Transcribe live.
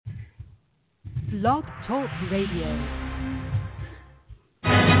Blog Talk Radio.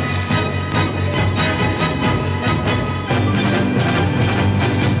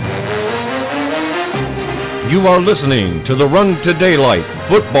 You are listening to the Run to Daylight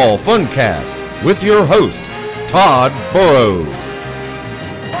Football Funcast with your host, Todd Burrows.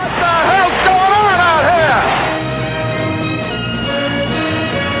 What the hell's going on out here?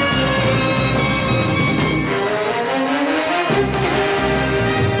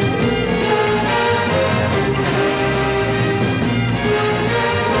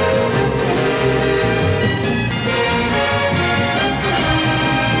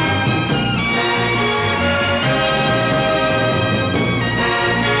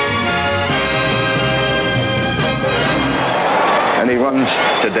 Runs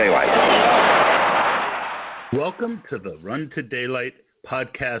to Daylight. Welcome to the Run to Daylight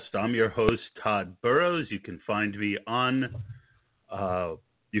podcast. I'm your host, Todd Burrows. You can find me on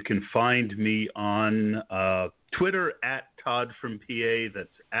Twitter at Todd from PA. That's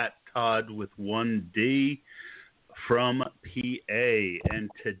at Todd with one D from PA. And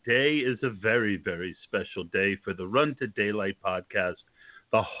today is a very, very special day for the Run to Daylight podcast.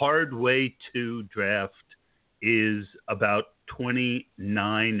 The hard way to draft is about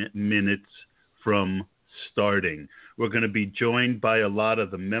 29 minutes from starting. We're going to be joined by a lot of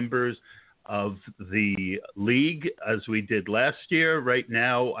the members of the league as we did last year. Right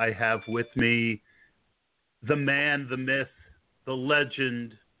now, I have with me the man, the myth, the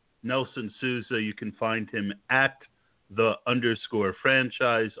legend, Nelson Souza. You can find him at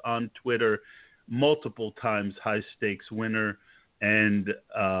 _franchise on Twitter, multiple times high stakes winner, and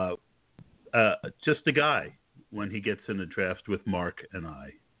just a guy when he gets in a draft with Mark and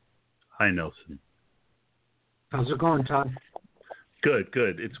I. Hi, Nelson. How's it going, Todd? Good.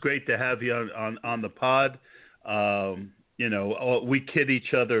 It's great to have you on the pod. We kid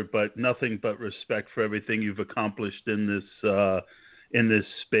each other, but nothing but respect for everything you've accomplished in this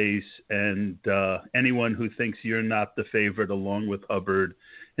space. And anyone who thinks you're not the favorite, along with Hubbard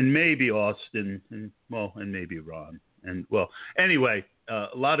and maybe Austin and maybe Ron. Anyway, a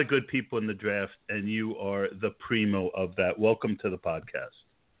lot of good people in the draft, and you are the primo of that. Welcome to the podcast.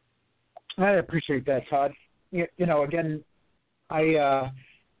 I appreciate that, Todd. Again, I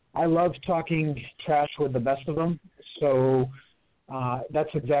love talking trash with the best of them, so that's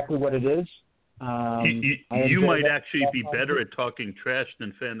exactly what it is. You might actually be better at talking trash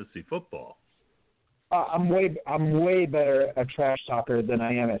than fantasy football. I'm way better at trash talker than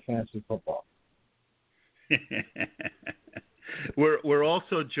I am at fantasy football. We're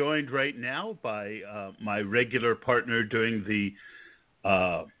also joined right now by my regular partner during the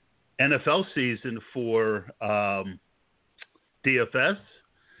NFL season for DFS.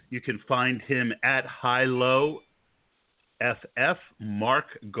 You can find him at High Low FF. Mark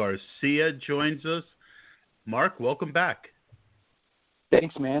Garcia joins us. Mark, welcome back.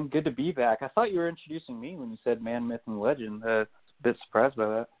 Thanks, man. Good to be back. I thought you were introducing me when you said man, myth, and legend. A bit surprised by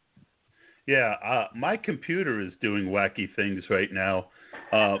that. Yeah, my computer is doing wacky things right now.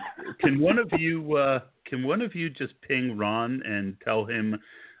 Can one of you just ping Ron and tell him?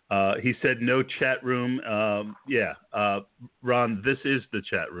 He said no chat room. Ron, this is the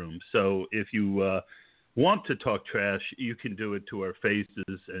chat room. So if you want to talk trash, you can do it to our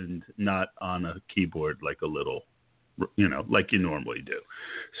faces and not on a keyboard like like you normally do.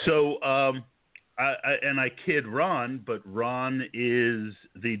 So. I kid Ron, but Ron is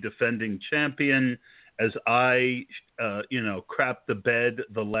the defending champion. As I, crapped the bed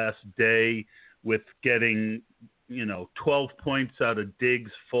the last day with getting, 12 points out of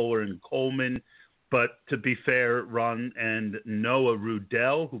Diggs, Fuller, and Coleman. But to be fair, Ron and Noah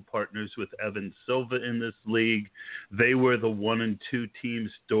Rudell, who partners with Evan Silva in this league, they were the 1 and 2 teams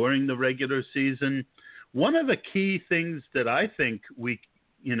during the regular season. One of the key things that I think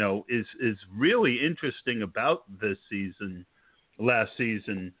is really interesting about this season, last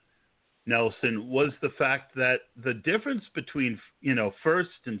season, Nelson, was the fact that the difference between,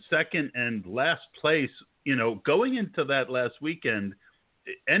 first and second and last place, going into that last weekend,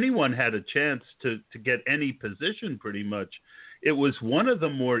 anyone had a chance to get any position pretty much. It was one of the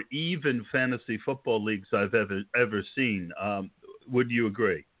more even fantasy football leagues I've ever seen. Would you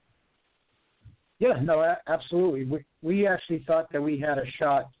agree? Yeah, no, absolutely. We actually thought that we had a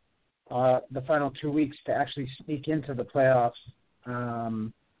shot the final 2 weeks to actually sneak into the playoffs.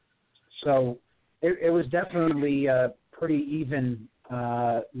 So it was definitely a pretty even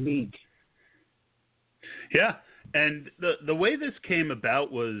league. Yeah, and the way this came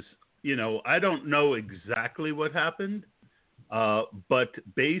about was, I don't know exactly what happened, but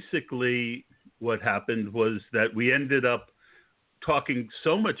basically what happened was that we ended up talking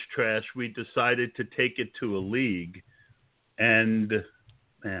so much trash, we decided to take it to a league. And,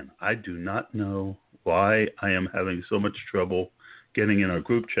 man, I do not know why I am having so much trouble getting in our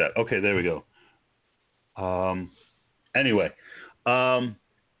group chat. Okay, there we go. Anyway,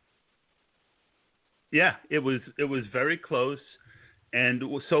 yeah, it was very close. And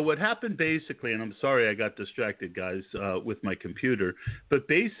so what happened basically, and I'm sorry I got distracted, guys, with my computer, but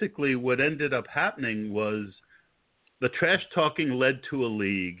basically what ended up happening was the trash talking led to a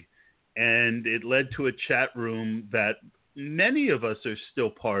league, and it led to a chat room that many of us are still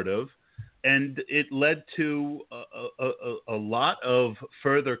part of, and it led to a lot of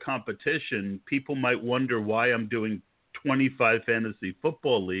further competition. People might wonder why I'm doing 25 fantasy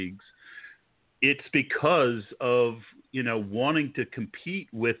football leagues. It's because of, wanting to compete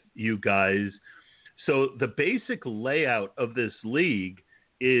with you guys. So the basic layout of this league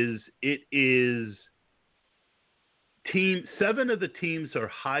is 7 of the teams are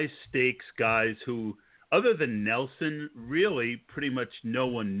high stakes guys who, other than Nelson, really pretty much no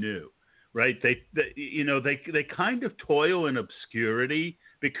one knew, right? They kind of toil in obscurity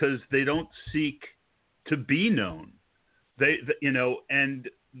because they don't seek to be known. And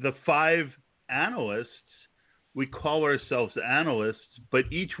the 5 analysts, we call ourselves analysts, but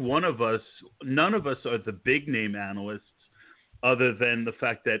each one of us, none of us are the big name analysts other than the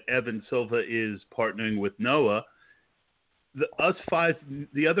fact that Evan Silva is partnering with Noah. The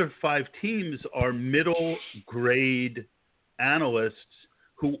other 5 teams are middle grade analysts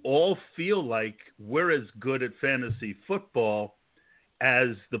who all feel like we're as good at fantasy football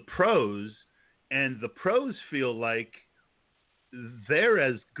as the pros, and the pros feel like they're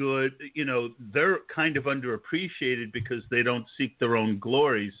as good, they're kind of underappreciated because they don't seek their own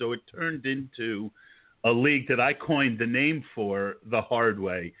glory. So it turned into a league that I coined the name for the hard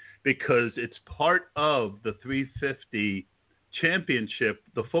way, because it's part of the 350 championship,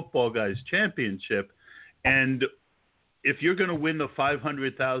 the Football Guys Championship. And if you're going to win the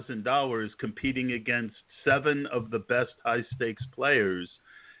 $500,000 competing against 7 of the best high stakes players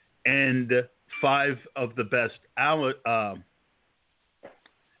and 5 of the best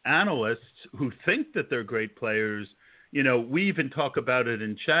analysts who think that they're great players, we even talk about it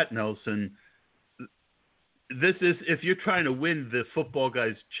in chat, Nelson. This is, if you're trying to win the Football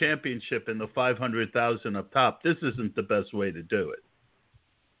Guys Championship and the $500,000 up top, this isn't the best way to do it.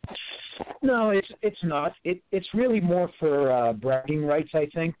 No, it's not. It's really more for bragging rights, I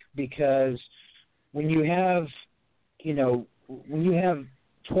think, because when you have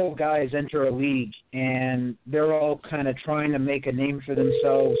 12 guys enter a league and they're all kind of trying to make a name for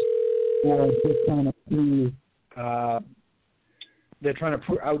themselves, or just trying to prove, they're trying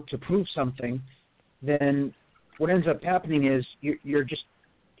to prove something, then what ends up happening is you're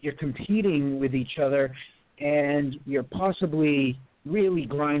competing with each other, and you're possibly really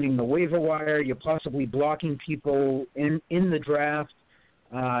grinding the waiver wire. You're possibly blocking people in the draft.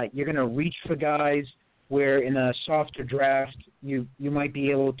 You're going to reach for guys where in a softer draft you might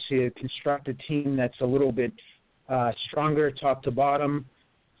be able to construct a team that's a little bit stronger top to bottom.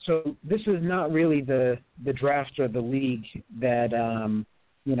 So this is not really the draft or the league that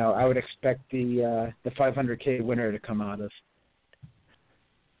I would expect the $500K winner to come out of.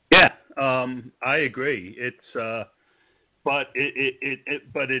 Yeah, I agree. It's but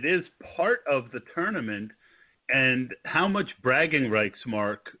it is part of the tournament. And how much bragging rights,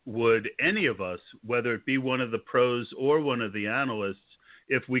 Mark, would any of us, whether it be one of the pros or one of the analysts,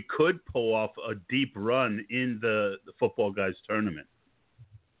 if we could pull off a deep run in the Football Guys tournament?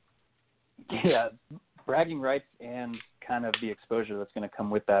 Yeah, bragging rights and kind of the exposure that's going to come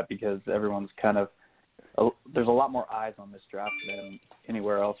with that, because everyone's kind of there's a lot more eyes on this draft than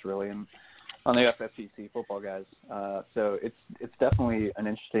anywhere else, really, and on the FFPC Football Guys. So it's definitely an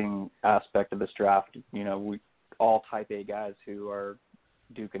interesting aspect of this draft. We all Type A guys who are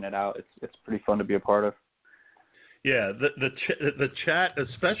duking it out. It's pretty fun to be a part of. Yeah, the chat,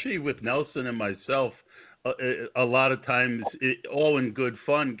 especially with Nelson and myself, a lot of times, all in good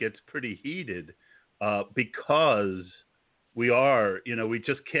fun, gets pretty heated because we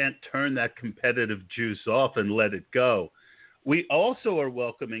just can't turn that competitive juice off and let it go. We also are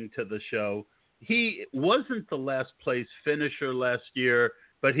welcoming to the show. He wasn't the last place finisher last year,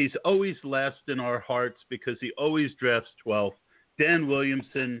 but he's always last in our hearts because he always drafts 12th. Dan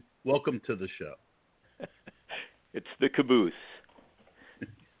Williamson, welcome to the show. It's the caboose.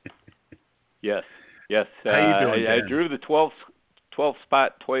 Yes. How you doing, Dan? I drew the 12th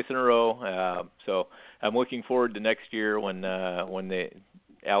spot twice in a row, so I'm looking forward to next year when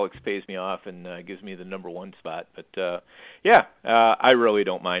Alex pays me off and gives me the number 1 spot. But I really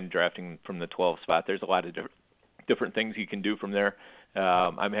don't mind drafting from the 12th spot. There's a lot of different things you can do from there.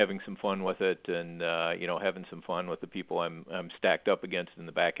 I'm having some fun with it, and having some fun with the people I'm stacked up against in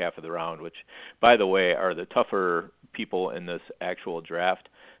the back half of the round, which, by the way, are the tougher people in this actual draft.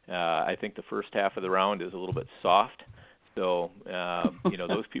 I think the first half of the round is a little bit soft. So,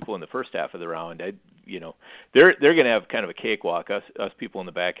 those people in the first half of the round, they're going to have kind of a cakewalk. Us people in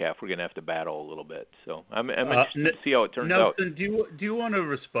the back half, we're going to have to battle a little bit. So I'm interested to see how it turns out. Nelson, do you want to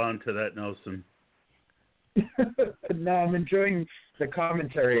respond to that, Nelson? No, I'm enjoying the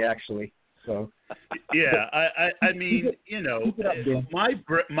commentary actually. So. Yeah, I mean,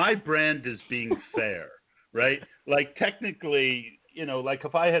 my brand is being fair, right? Like technically, like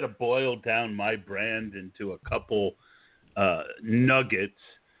if I had to boil down my brand into a couple nuggets,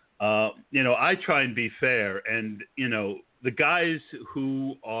 I try and be fair, and the guys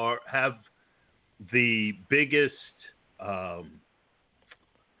who have the biggest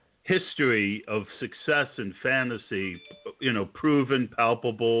history of success in fantasy, proven,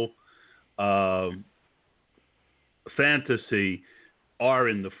 palpable fantasy, are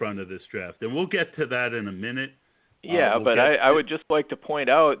in the front of this draft, and we'll get to that in a minute. Yeah, but I would just like to point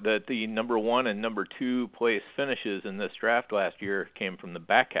out that the number 1 and number 2 place finishes in this draft last year came from the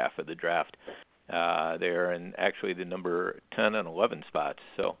back half of the draft there, and actually the number 10 and 11 spots.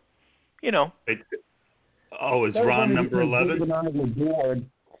 So, is Ron number 11?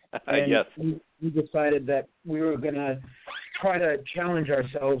 Yes. We decided that we were going to try to challenge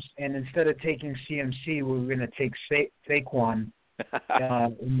ourselves, and instead of taking CMC, we were going to take Saquon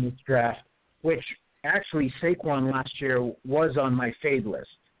in this draft, which actually Saquon last year was on my fade list.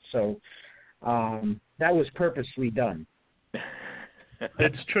 So that was purposely done.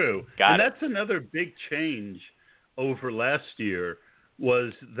 It's true. That's another big change over last year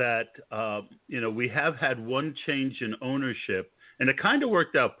was that, we have had one change in ownership, and it kind of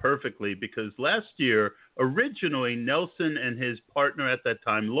worked out perfectly because last year, originally, Nelson and his partner at that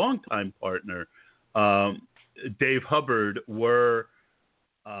time, longtime partner, Dave Hubbard, were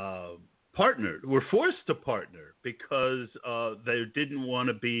partnered. Were forced to partner because there didn't want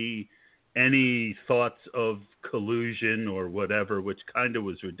to be any thoughts of collusion or whatever, which kind of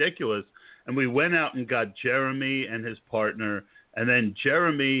was ridiculous. And we went out and got Jeremy and his partner, and then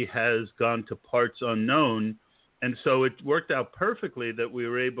Jeremy has gone to parts unknown. And so it worked out perfectly that we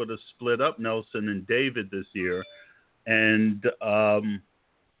were able to split up Nelson and David this year. And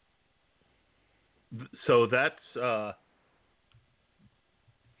so that's I'm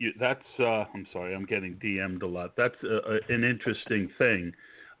sorry, I'm getting DM'd a lot. That's an interesting thing.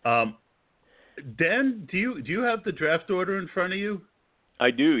 Dan, do you have the draft order in front of you? I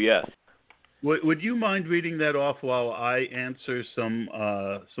do, yes. Would you mind reading that off while I answer some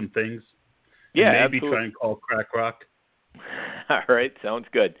things? Yeah, maybe absolutely. Try and call Crack Rock. All right, sounds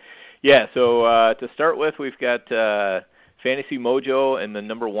good. Yeah, so to start with, we've got Fantasy Mojo in the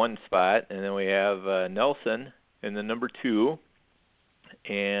number 1 spot, and then we have Nelson in the number 2,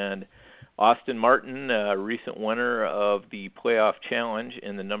 and Austin Martin, a recent winner of the playoff challenge,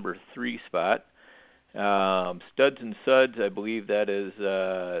 in the number 3 spot. Studs and Suds, I believe that is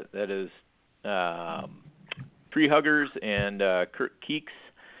Tree Huggers and Kurt Keeks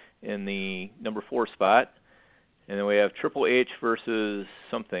in the number 4 spot. And then we have Triple H versus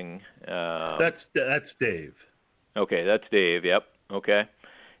something. That's Dave. Okay, that's Dave, yep. Okay.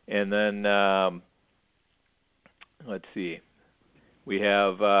 And then let's see. We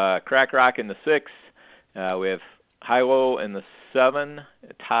have Crack Rock in the 6. We have Hilo in the 7,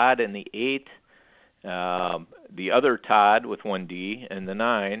 Todd in the 8, the other Todd with 1D in the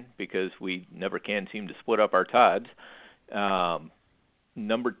 9, because we never can seem to split up our Todds.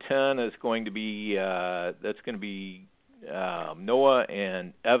 Number 10 is going to be Noah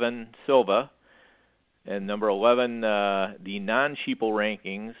and Evan Silva. And number 11, the non-sheeple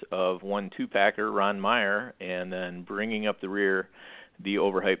rankings of 1 2-packer, Ron Meyer, and then bringing up the rear, the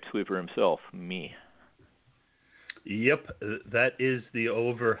overhyped sweeper himself, me. Yep, that is the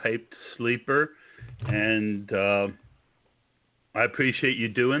overhyped sleeper, and I appreciate you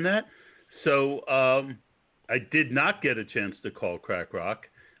doing that. So I did not get a chance to call Crack Rock.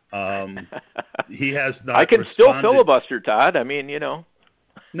 He has not. I can responded. still filibuster, Todd. I mean,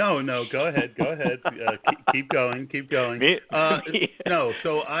 No, go ahead. Keep going. Me No,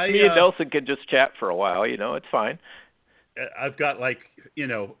 so me and Nelson can just chat for a while. It's fine. I've got I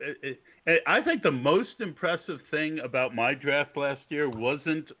think the most impressive thing about my draft last year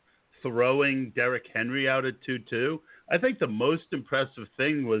wasn't throwing Derrick Henry out at 2-2. I think the most impressive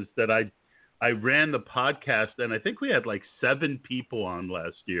thing was that I ran the podcast, and I think we had 7 people on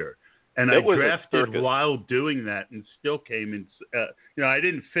last year. And I drafted while doing that and still came in. I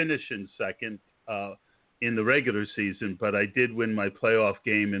didn't finish in second, in the regular season, but I did win my playoff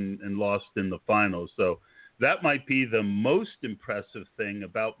game and lost in the finals. So that might be the most impressive thing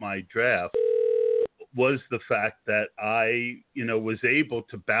about my draft, was the fact that I, was able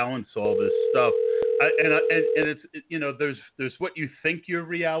to balance all this stuff. And it's, there's what you think your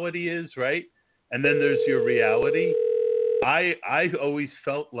reality is, right? And then there's your reality. I always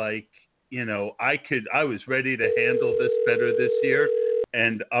felt like, I was ready to handle this better this year,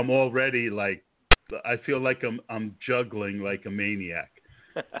 and I'm already like, I feel like I'm juggling like a maniac.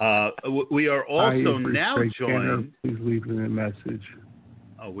 We are also now joined. Please leave me a message.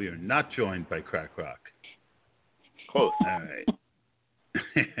 Oh, we are not joined by Crack Rock. Close. All right.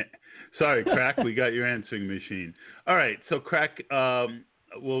 Sorry, Crack. We got your answering machine. All right. So, Crack,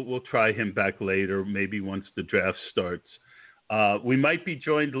 we'll try him back later, maybe once the draft starts. We might be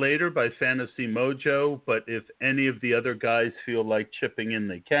joined later by Fantasy Mojo, but if any of the other guys feel like chipping in,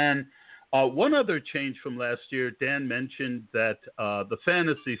 they can. One other change from last year, Dan mentioned that the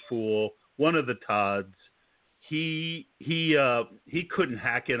Fantasy Fool, one of the Todds, he couldn't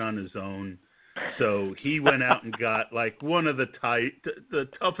hack it on his own, so he went out and got like one of the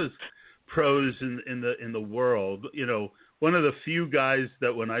toughest pros in the world. One of the few guys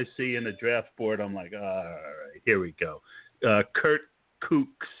that when I see in a draft board, I'm like, all right, here we go. Kurt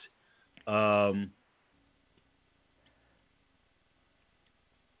Kooks.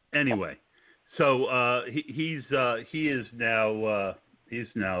 Anyway, so he is now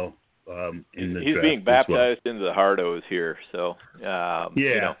in the he's draft being as baptized well. into the hardos here. So yeah.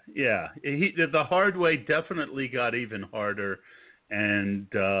 The hard way definitely got even harder, and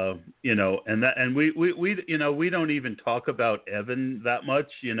we don't even talk about Evan that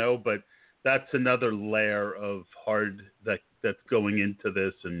much, but that's another layer of hard that's going into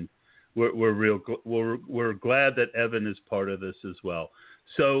this, and we're glad that Evan is part of this as well.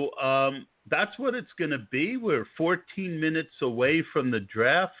 So that's what it's going to be. We're 14 minutes away from the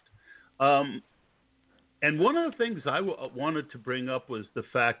draft. And one of the things I wanted to bring up was the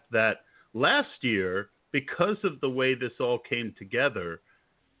fact that last year, because of the way this all came together,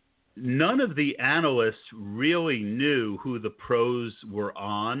 none of the analysts really knew who the pros were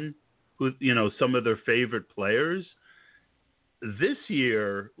on, who, some of their favorite players. This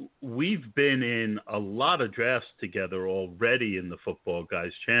year, we've been in a lot of drafts together already in the Football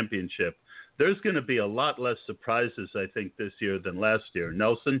Guys Championship. There's going to be a lot less surprises, I think, this year than last year.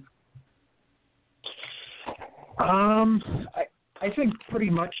 Nelson? I think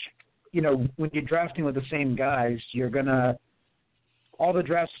pretty much, when you're drafting with the same guys, all the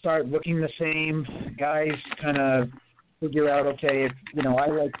drafts start looking the same. Guys kind of figure out, okay, if, I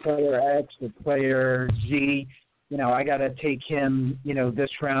like player X or player Z, I got to take him, this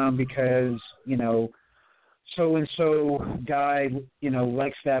round because, so-and-so guy,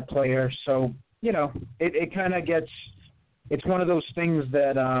 likes that player. So, it kind of it's one of those things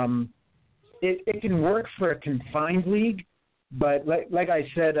that it can work for a confined league, but like I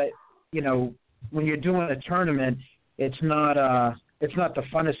said, when you're doing a tournament, it's not the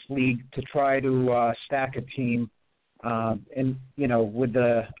funnest league to try to stack a team, and with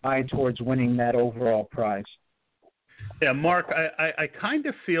the eye towards winning that overall prize. Yeah, Mark, I kind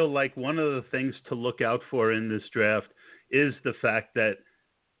of feel like one of the things to look out for in this draft is the fact that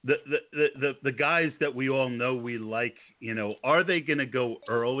the guys that we all know we like, are they going to go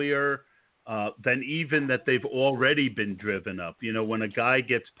earlier than even that they've already been driven up? When a guy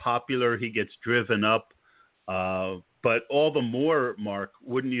gets popular, he gets driven up. But all the more, Mark,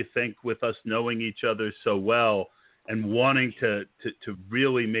 wouldn't you think, with us knowing each other so well and wanting to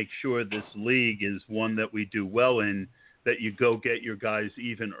really make sure this league is one that we do well in, that you go get your guys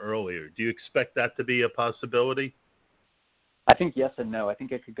even earlier? Do you expect that to be a possibility? I think yes and no. I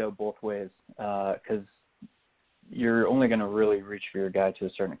think it could go both ways because you're only going to really reach for your guy to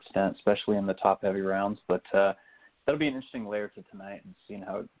a certain extent, especially in the top heavy rounds. But that'll be an interesting layer to tonight and seeing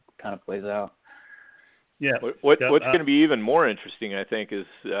how it kind of plays out. Yeah. What's going to be even more interesting, I think, is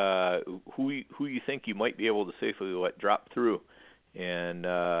who you think you might be able to safely let drop through, and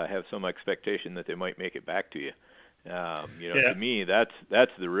have some expectation that they might make it back to you. To me,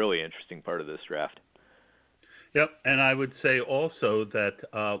 that's the really interesting part of this draft. Yep, and I would say also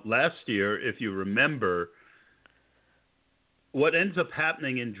that last year, if you remember, what ends up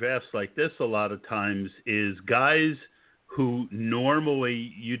happening in drafts like this a lot of times is guys who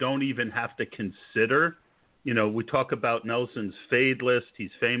normally you don't even have to consider. We talk about Nelson's fade list.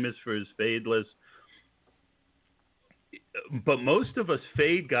 He's famous for his fade list. But most of us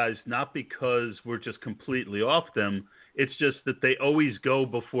fade guys not because we're just completely off them. It's just that they always go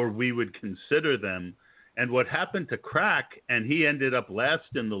before we would consider them. And what happened to Crack, and he ended up last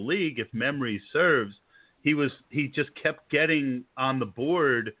in the league, if memory serves, he just kept getting on the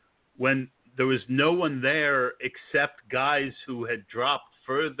board when there was no one there except guys who had dropped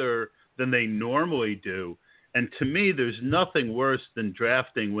further than they normally do. And to me, there's nothing worse than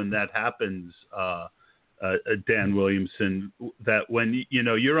drafting when that happens, Dan Williamson, that when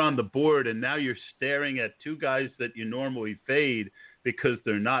you're on the board and now you're staring at two guys that you normally fade because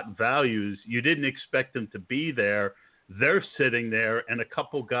they're not values. You didn't expect them to be there. They're sitting there, and a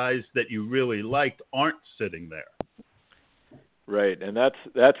couple guys that you really liked aren't sitting there. Right, and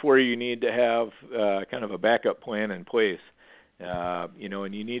that's where you need to have kind of a backup plan in place. And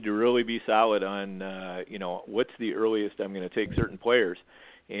you need to really be solid on, what's the earliest I'm going to take certain players.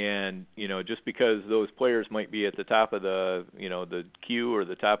 And, just because those players might be at the top of the queue or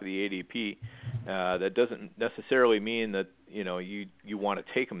the top of the ADP, that doesn't necessarily mean that, you want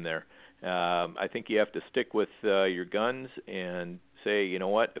to take them there. I think you have to stick with your guns and say, you know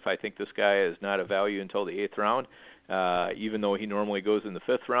what, if I think this guy is not a value until the 8th round, even though he normally goes in the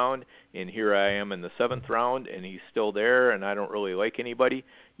 5th round, and here I am in the 7th round, and he's still there, and I don't really like anybody,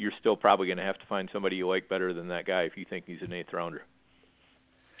 you're still probably going to have to find somebody you like better than that guy if you think he's an 8th rounder.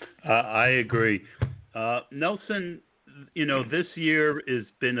 I agree. Nelson, this year has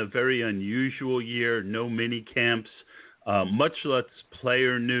been a very unusual year. No mini camps, much less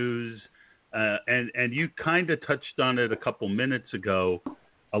player news. And you kind of touched on it a couple minutes ago.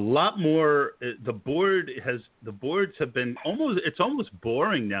 A lot more. The boards have been almost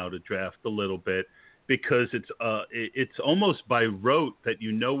boring now to draft a little bit because it's almost by rote that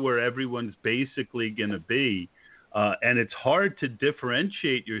where everyone's basically going to be, and it's hard to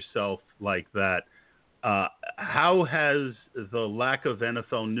differentiate yourself like that. How has the lack of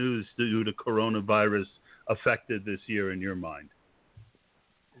NFL news due to coronavirus affected this year in your mind?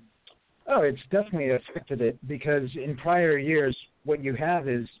 Oh, it's definitely affected it because in prior years, what you have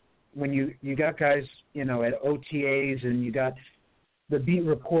is when you got guys, at OTAs and you got the beat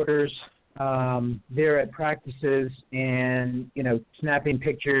reporters there at practices and, snapping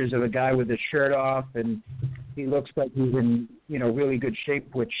pictures of a guy with his shirt off and he looks like he's in, really good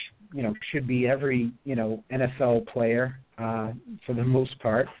shape, which, should be every, NFL player for the most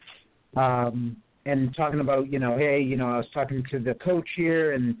part. And talking about, hey, I was talking to the coach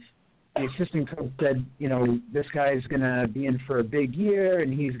here and the assistant coach said, this guy's going to be in for a big year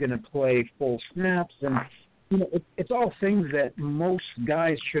and he's going to play full snaps. And, it's all things that most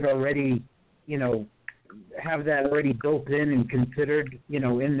guys should already, have that already built in and considered,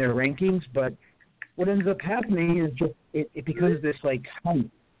 in their rankings. But what ends up happening is just it becomes this, hype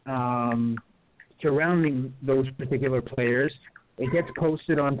surrounding those particular players. It gets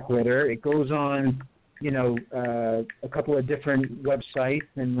posted on Twitter. It goes on a couple of different websites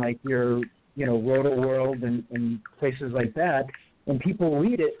and your, Roto World and places like that, and people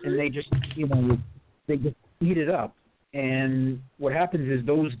read it and they just eat it up. And what happens is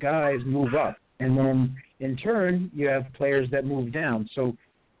those guys move up, and then in turn you have players that move down. So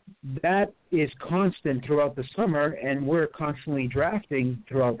that is constant throughout the summer, and we're constantly drafting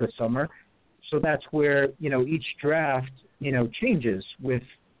throughout the summer. So that's where, each draft, changes with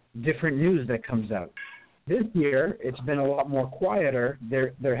different news that comes out. This year, it's been a lot more quieter.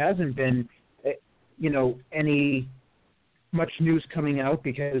 There hasn't been, any much news coming out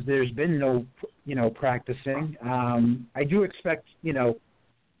because there's been no, practicing. I do expect,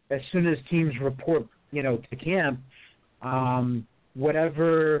 as soon as teams report, to camp,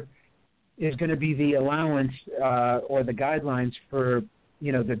 whatever is going to be the allowance or the guidelines for,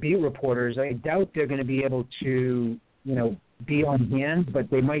 the beat reporters, I doubt they're going to be able to, be on hand, but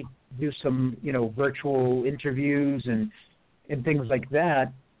they might do some, virtual interviews and things like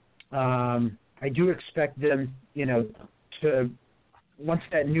that. I do expect them, to, once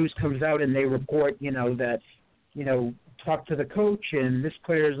that news comes out and they report, that, talk to the coach and this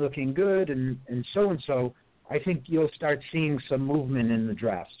player is looking good and so, I think you'll start seeing some movement in the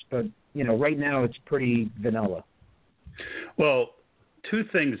drafts. But, right now it's pretty vanilla. Well, two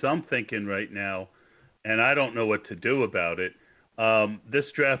things I'm thinking right now, and I don't know what to do about it. This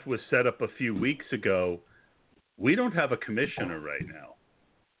draft was set up a few weeks ago. We don't have a commissioner right now.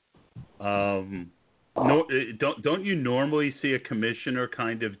 Don't you normally see a commissioner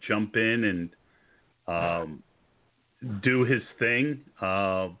kind of jump in and do his thing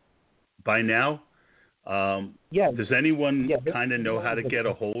by now? Yeah. Does anyone kind of know how to get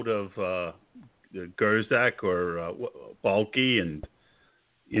a hold of Gerzak or Balky and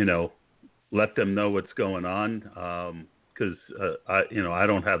let them know what's going on? Because I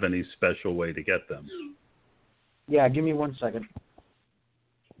don't have any special way to get them. Yeah, give me 1 second.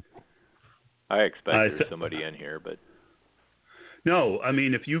 I expect there's somebody in here, but no. I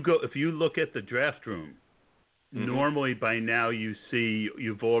mean, if you look at the draft room, normally by now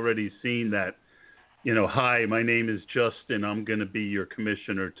you've already seen that, hi, my name is Justin. I'm going to be your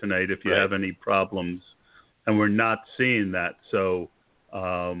commissioner tonight if you have any problems. And we're not seeing that. So,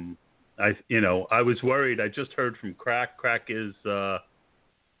 I was worried. I just heard from Crack. Crack is,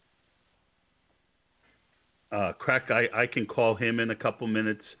 Crack, I can call him in a couple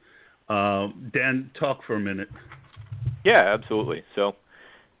minutes. Dan, talk for a minute. Yeah, absolutely. So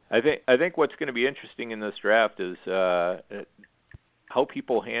I think what's going to be interesting in this draft is how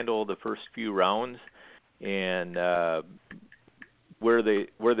people handle the first few rounds and where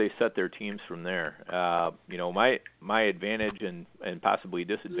they set their teams from there. My advantage and possibly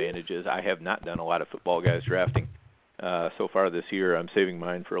disadvantage is I have not done a lot of football guys drafting so far this year. I'm saving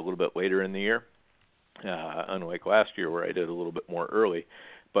mine for a little bit later in the year, unlike last year where I did a little bit more early.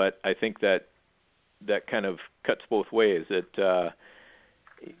 But I think that kind of cuts both ways. The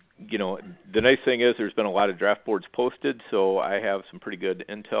nice thing is there's been a lot of draft boards posted, so I have some pretty good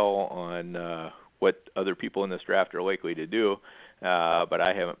intel on what other people in this draft are likely to do. But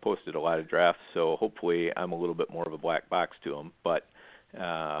I haven't posted a lot of drafts, so hopefully I'm a little bit more of a black box to them. But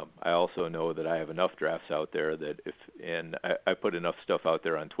I also know that I have enough drafts out there that I put enough stuff out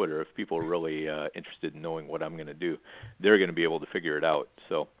there on Twitter. If people are really interested in knowing what I'm going to do, they're going to be able to figure it out.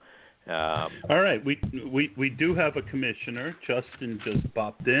 So, all right, we do have a commissioner. Justin just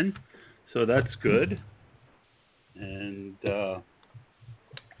popped in, so that's good. And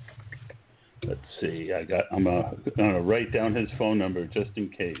let's see. I'm gonna write down his phone number just in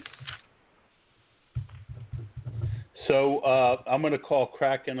case. So I'm going to call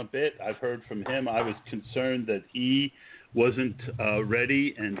Crack in a bit. I've heard from him. I was concerned that he wasn't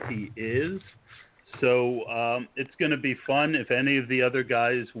ready, and he is. So it's going to be fun. If any of the other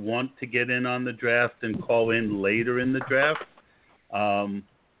guys want to get in on the draft and call in later in the draft,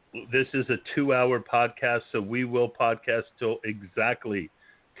 this is a 2-hour podcast, so we will podcast till exactly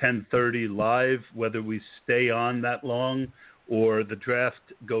 10:30 live, whether we stay on that long or the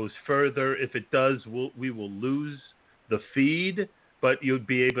draft goes further. If it does, we will lose the feed, but you'll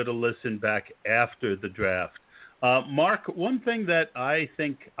be able to listen back after the draft. Mark, one thing that I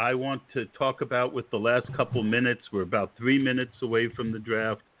think I want to talk about with the last couple minutes, we're about 3 minutes away from the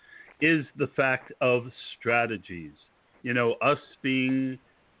draft, is the fact of strategies. Us being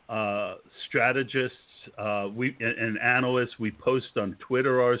strategists and analysts, we post on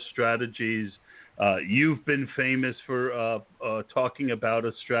Twitter our strategies. You've been famous for talking about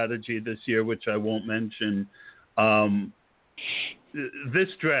a strategy this year, which I won't mention. This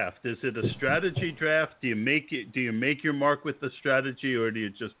draft, is it a strategy draft? Do you make your mark with the strategy, or do you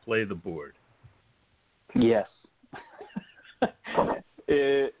just play the board? Yes.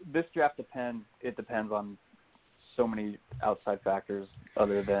 This draft depends. It depends on so many outside factors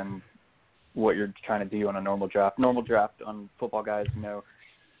other than what you're trying to do on a normal draft. Normal draft on football guys,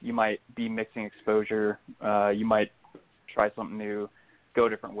 you might be mixing exposure. You might try something new, go a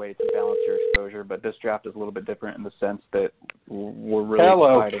different way to balance your exposure. But this draft is a little bit different in the sense that we're really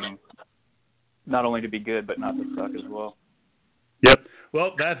fighting not only to be good, but not to suck as well. Yep.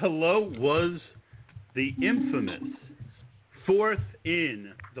 Well, that hello was the infamous fourth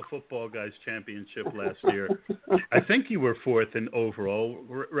in the Football Guys Championship last year. I think you were fourth in overall,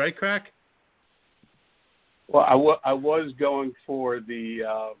 right, Crack? Well, I was going for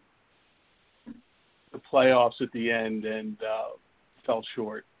the playoffs at the end and fell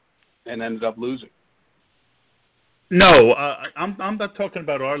short and ended up losing. No, I'm not talking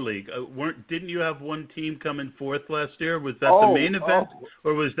about our league. Didn't you have one team come in fourth last year? Was that the main event,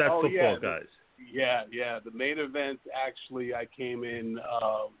 or was that Football Guys? Yeah. The main event, actually, I came in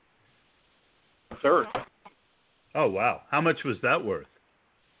third. Oh, wow. How much was that worth?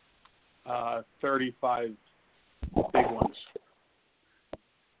 35 big ones.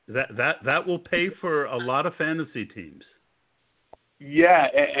 That will pay for a lot of fantasy teams. Yeah,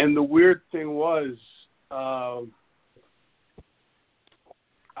 and the weird thing was, I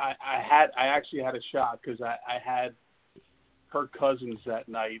actually had a shot because I had Kirk Cousins that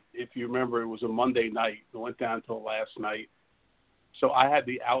night. If you remember, it was a Monday night. It went down until last night. So I had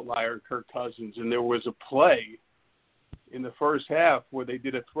the outlier, Kirk Cousins, and there was a play in the first half where they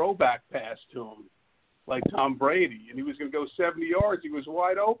did a throwback pass to him, like Tom Brady, and he was going to go 70 yards. He was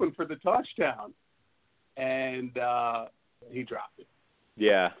wide open for the touchdown, and he dropped it.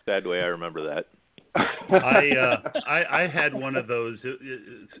 Yeah, sad way. I remember that. I had one of those.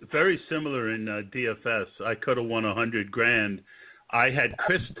 It's very similar in DFS. I could have won $100,000. I had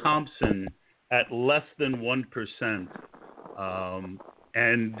Chris Thompson at less than 1%,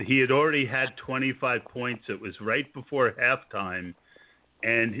 and he had already had 25 points. It was right before halftime,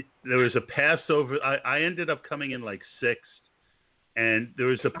 and there was a pass over. I ended up coming in like sixth, and there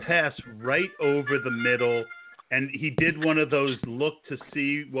was a pass right over the middle, and he did one of those look to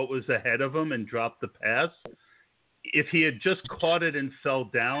see what was ahead of him and dropped the pass. If he had just caught it and fell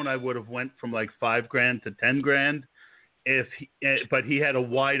down, I would have went from like $5,000 to $10,000. But he had a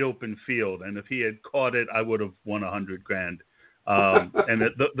wide open field, and if he had caught it, I would have won $100,000. And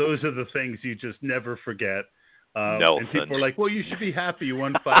those are the things you just never forget. And people are like, "Well, you should be happy you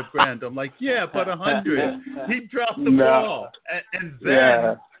won $5,000." I'm like, "Yeah, but 100." He dropped the ball,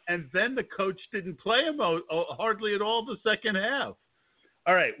 and then the coach didn't play him hardly at all the second half.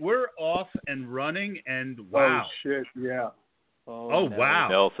 All right, we're off and running, and wow! Oh shit! Yeah. Oh no. wow!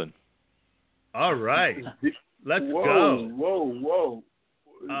 Nelson. All right, let's Whoa, go.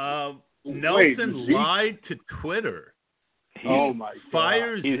 Whoa! Nelson lied to Twitter. Oh my God!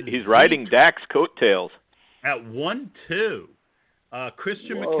 Fires. He's riding Dak's coattails. At 1-2.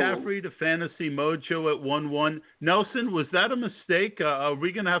 Christian McCaffrey to Fantasy Mojo at 1-1. Nelson, was that a mistake? Are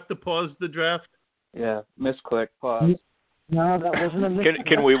we going to have to pause the draft? Yeah, misclick, pause. No, that wasn't a mistake.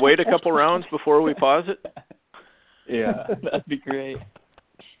 Can we wait a couple rounds before we pause it? Yeah, that'd be great.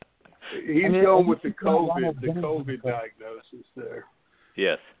 He's going with the COVID diagnosis there.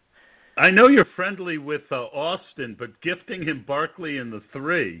 Yes. I know you're friendly with Austin, but gifting him Barkley in the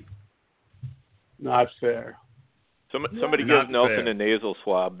 3. Not fair. Somebody Not give Nelson fair. a nasal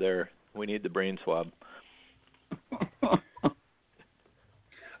swab there. We need the brain swab.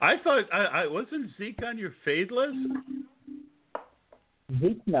 I thought, I wasn't Zeke on your fade list?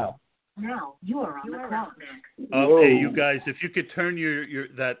 Zeke, no. Now you are on the clock. Hey, you guys, if you could turn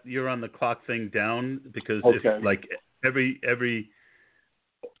you're on the clock thing down, because if, like every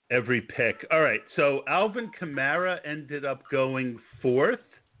pick. All right, so Alvin Kamara ended up going 4th.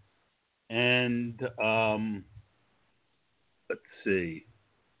 And let's see.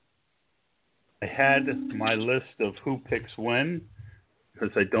 I had my list of who picks when,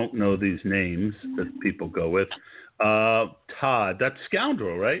 because I don't know these names that people go with. Todd, that's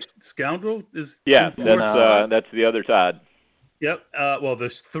Scoundrel, right? Scoundrel is. Yeah, that's the other Todd. Yep. Well,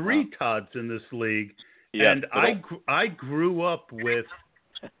 there's 3 Todds in this league, Yep. and I grew up with.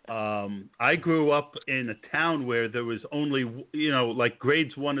 I grew up in a town where there was only, like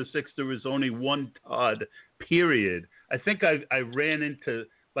grades 1 to 6, there was only one Todd, period. I think I ran into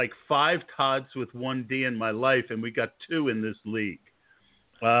like 5 Todds with 1 D in my life, and we got 2 in this league.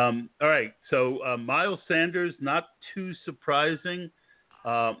 All right, so Miles Sanders, not too surprising.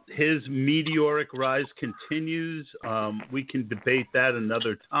 His meteoric rise continues. We can debate that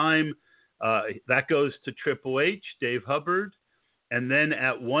another time. That goes to Triple H, Dave Hubbard. And then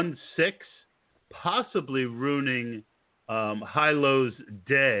at 1-6, possibly ruining High-Low's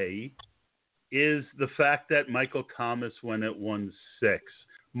day, is the fact that Michael Thomas went at 1-6.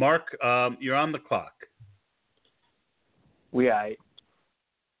 Mark, you're on the clock.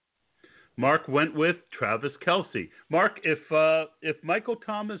 Mark went with Travis Kelce. Mark, if Michael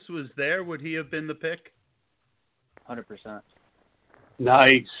Thomas was there, would he have been the pick? 100%.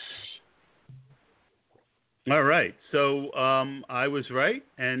 Nice. All right, so I was right,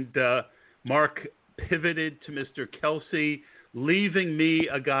 and Mark pivoted to Mr. Kelce, leaving me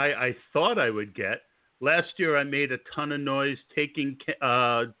a guy I thought I would get. Last year I made a ton of noise taking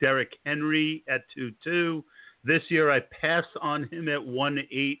Derrick Henry at 2-2. This year I pass on him at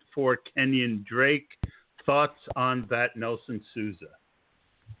 1-8 for Kenyon Drake. Thoughts on that, Nelson Souza?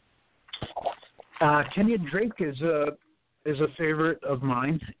 Kenyon Drake is a favorite of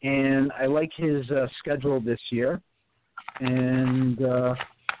mine, and I like his schedule this year. And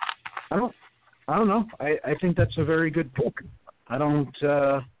I don't know. I think that's a very good pick. I don't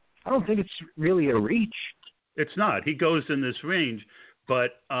think it's really a reach. It's not. He goes in this range,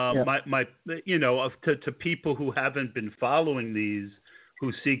 but to people who haven't been following these,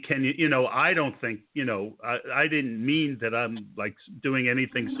 who see Kenyon, I don't think, I didn't mean that I'm like doing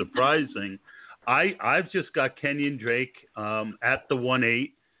anything surprising. I've just got Kenyon Drake at the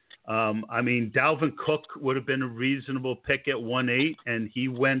 1-8. I mean, Dalvin Cook would have been a reasonable pick at 1-8, and he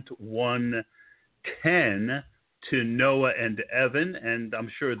went 1-10 to Noah and Evan, and I'm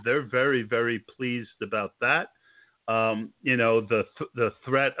sure they're very, very pleased about that. The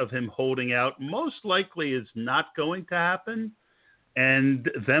threat of him holding out most likely is not going to happen,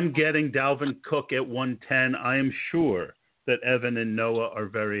 and them getting Dalvin Cook at 110, I am sure that Evan and Noah are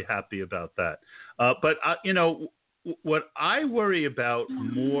very happy about that. But what I worry about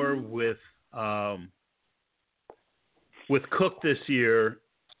more with Cook this year,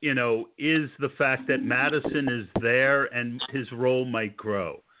 is the fact that Madison is there and his role might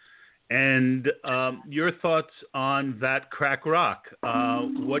grow. And your thoughts on that crack rock?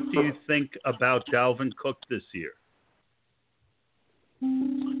 What do you think about Dalvin Cook this year?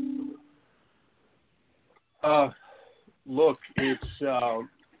 Look, it's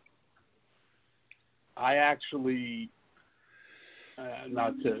I actually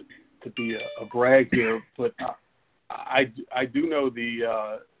not to be a brag here, but I do know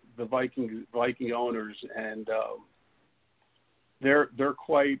the Viking owners, and they're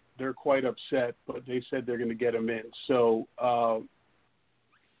quite upset, but they said they're going to get him in. So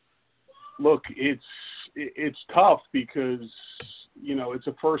look, it's tough because it's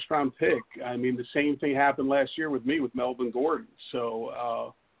a first round pick. I mean, the same thing happened last year with me with Melvin Gordon.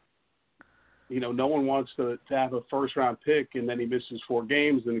 So no one wants to have a first round pick and then he misses 4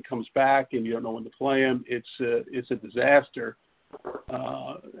 games, then he comes back and you don't know when to play him. It's a disaster.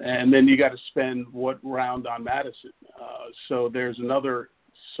 And then you got to spend what round on Madison. So there's another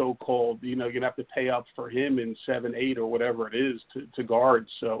so-called, you're going to have to pay up for him in 7, 8 or whatever it is to guard.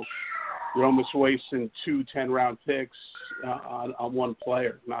 So you're almost wasting 2 10-round picks on one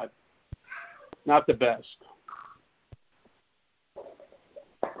player. Not the best.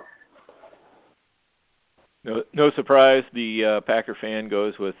 No surprise, the Packer fan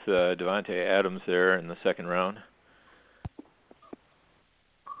goes with Davante Adams there in the second round.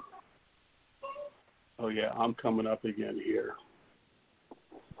 Oh yeah, I'm coming up again here.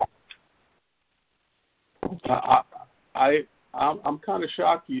 I'm kind of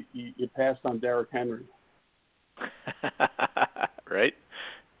shocked you passed on Derrick Henry. Right.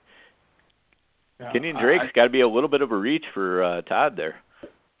 Kenyon Drake's got to be a little bit of a reach for Todd there.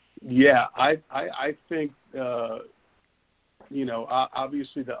 Yeah, I think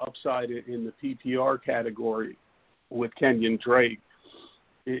obviously the upside in the PPR category with Kenyon Drake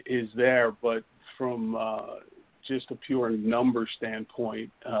is there, but from just a pure number standpoint,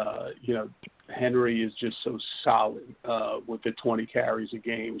 Henry is just so solid with the 20 carries a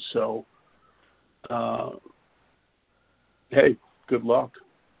game. So, hey, good luck.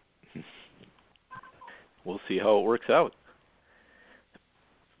 We'll see how it works out.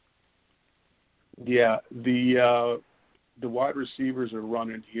 Yeah, the wide receivers are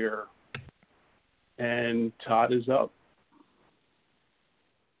running here, and Todd is up.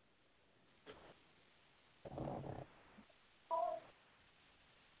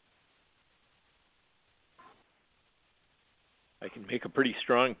 I can make a pretty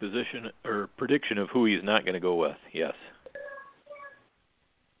strong prediction of who he's not going to go with. Yes.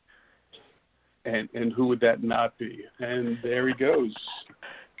 And who would that not be? And there he goes.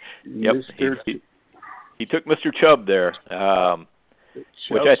 Yep. He took Mr. Chubb there,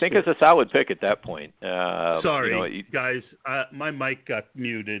 which I think is a solid pick at that point. Sorry, guys, my mic got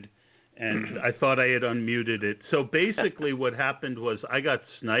muted, and I thought I had unmuted it. So basically what happened was I got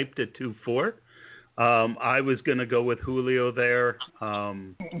sniped at 2-4. I was going to go with Julio there.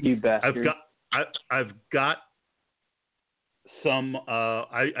 You bastard. I've got some.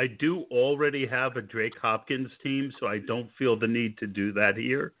 I do already have a Drake Hopkins team, so I don't feel the need to do that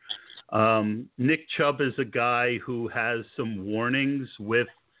here. Nick Chubb is a guy who has some warnings with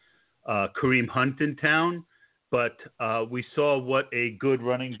Kareem Hunt in town, but we saw what a good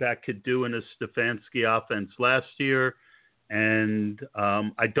running back could do in a Stefanski offense last year. And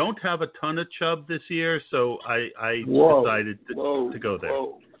I don't have a ton of Chubb this year, so I decided to go there.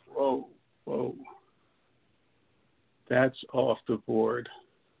 Whoa. That's off the board.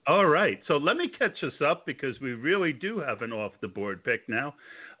 All right, so let me catch us up because we really do have an off-the-board pick now.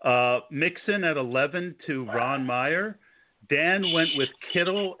 Mixon at 11 to Ron Meyer. Dan went with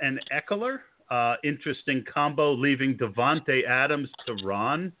Kittle and Eckler. Interesting combo, leaving Davante Adams to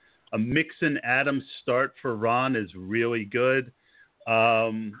Ron. A Mixon-Adams start for Ron is really good.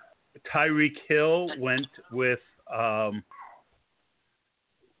 Tyreek Hill went to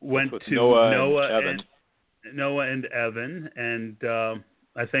Noah and Evan, and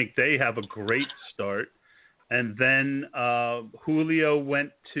I think they have a great start. And then Julio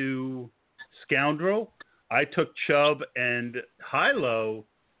went to Scoundrel. I took Chubb and Hilo,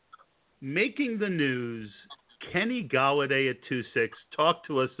 making the news. Kenny Golladay at 2-6. Talk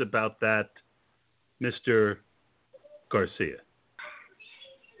to us about that, Mr. Garcia.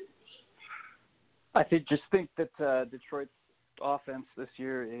 I think that Detroit's offense this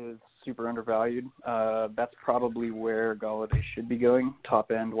year is super undervalued. That's probably where Golladay should be going, top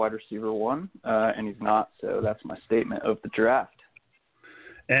end wide receiver 1, and he's not. So that's my statement of the draft.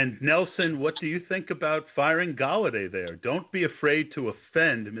 And Nelson, what do you think about firing Golladay there? Don't be afraid to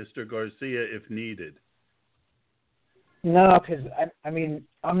offend Mr. Garcia if needed. No, because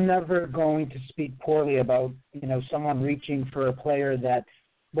I'm never going to speak poorly about someone reaching for a player that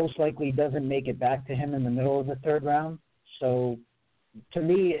most likely doesn't make it back to him in the middle of the third round. So to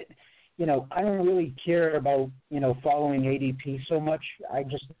me, I don't really care about, following ADP so much. I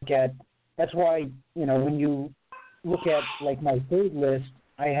just look at, that's why, when you look at like my third list,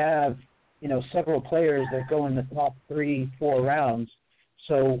 I have, several players that go in the top 3-4 rounds.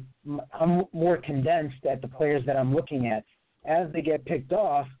 So I'm more condensed at the players that I'm looking at. As they get picked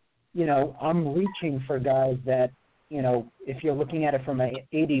off, I'm reaching for guys that, if you're looking at it from an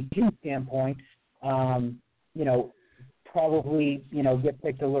ADP standpoint, probably, get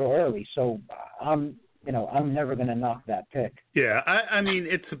picked a little early. So I'm never going to knock that pick. Yeah, I mean,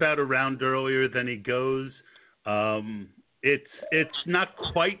 it's about a round earlier than he goes. It's not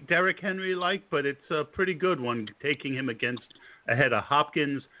quite Derrick Henry-like, but it's a pretty good one, taking him ahead of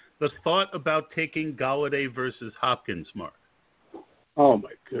Hopkins. The thought about taking Golladay versus Hopkins, Mark? Oh,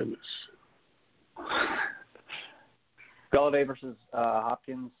 my goodness. Golladay versus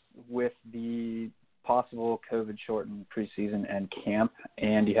Hopkins with the possible COVID-shortened preseason and camp,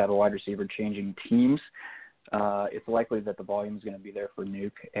 and you have a wide receiver changing teams. It's likely that the volume is going to be there for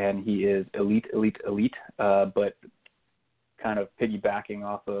Nuke, and he is elite, but kind of piggybacking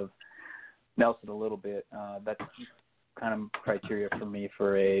off of Nelson a little bit. That's kind of criteria for me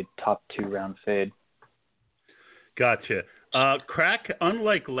for a top 2-round fade. Gotcha. Crack,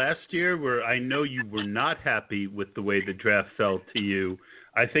 unlike last year where I know you were not happy with the way the draft fell to you,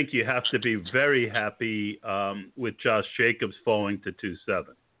 I think you have to be very happy with Josh Jacobs falling to 2-7.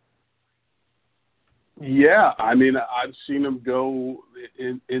 Yeah, I mean, I've seen him go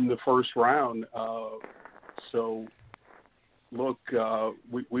in the first round. So, look,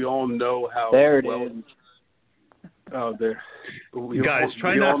 we all know how there it well. Is. Oh, there. Guys,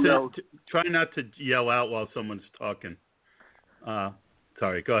 try not to yell out while someone's talking.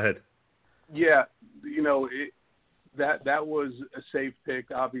 Sorry, go ahead. Yeah, that was a safe pick.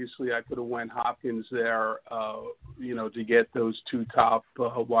 Obviously, I could have went Hopkins there, to get those 2 top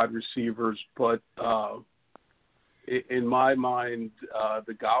wide receivers. But in my mind,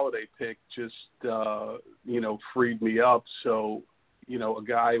 the Golladay pick just, freed me up. So, a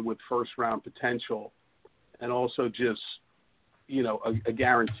guy with first-round potential and also just, a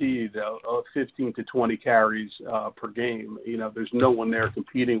guaranteed 15 to 20 carries per game. There's no one there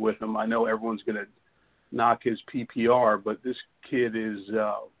competing with him. I know everyone's going to knock his PPR, but this kid is,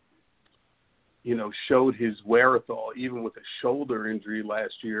 showed his wherewithal, even with a shoulder injury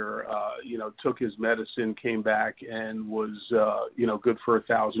last year, took his medicine, came back, and was, good for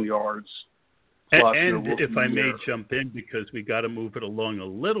 1,000 yards. Plus, and if I may jump in, because we got to move it along a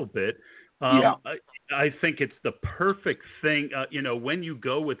little bit, I think it's the perfect thing, when you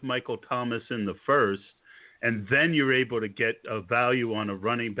go with Michael Thomas in the first, and then you're able to get a value on a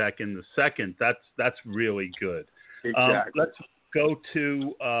running back in the second, that's really good. Exactly. Let's go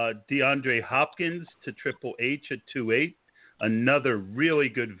to DeAndre Hopkins to Triple H at 2.8, another really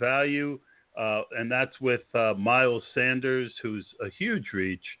good value, and that's with Miles Sanders, who's a huge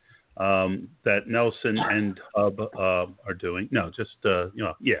reach that Nelson and Hub are doing. No, just,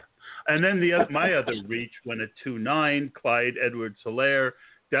 yeah. And then my other reach went at 2.9, Clyde Edwards-Helaire.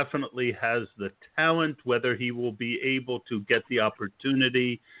 Definitely has the talent. Whether he will be able to get the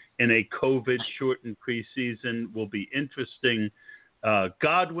opportunity in a COVID-shortened preseason will be interesting.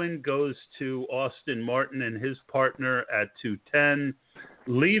 Godwin goes to Austin Martin and his partner at 2.10,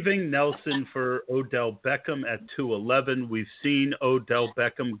 leaving Nelson for Odell Beckham at 2.11. We've seen Odell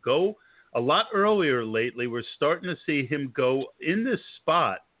Beckham go a lot earlier lately. We're starting to see him go in this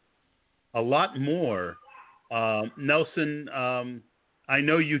spot a lot more. Nelson, I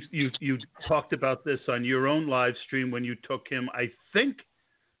know you talked about this on your own live stream when you took him. I think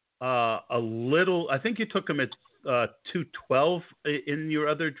you took him at 212 in your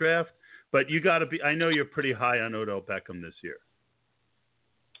other draft, but you got to be. I know you're pretty high on Odell Beckham this year.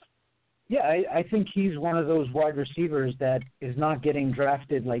 Yeah, I think he's one of those wide receivers that is not getting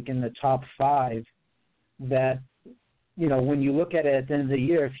drafted like in the top 5. That, when you look at it at the end of the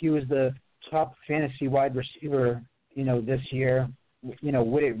year, if he was the top fantasy wide receiver, this year,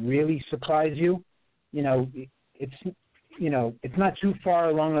 would it really surprise you? It's not too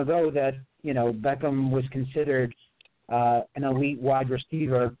far long ago that, Beckham was considered an elite wide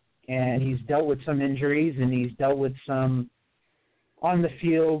receiver, and he's dealt with some injuries and he's dealt with some on the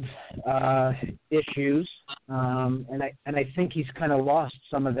field issues, and I think he's kind of lost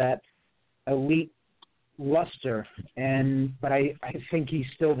some of that elite luster, but I think he's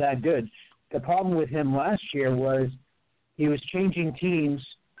still that good. The problem with him last year was he was changing teams,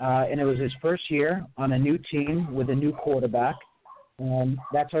 and it was his first year on a new team with a new quarterback, and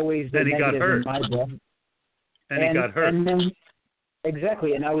that's always the negative in my book. And he got hurt.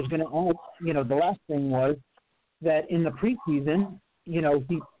 Exactly, and I was going to add, the last thing was that in the preseason,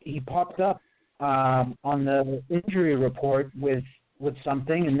 he popped up on the injury report with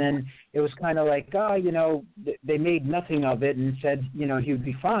something, and then it was kind of like, they made nothing of it and said, he would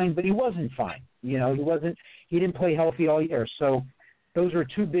be fine, but he wasn't fine. He didn't play healthy all year. So those were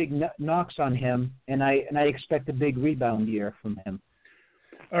two big knocks on him, and I expect a big rebound year from him.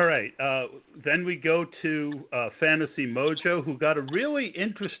 All right. Then we go to Fantasy Mojo, who got a really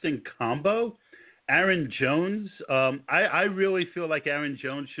interesting combo. Aaron Jones. I really feel like Aaron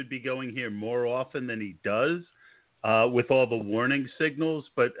Jones should be going here more often than he does, with all the warning signals.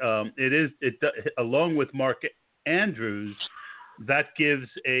 But along with Mark Andrews, that gives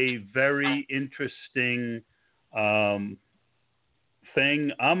a very interesting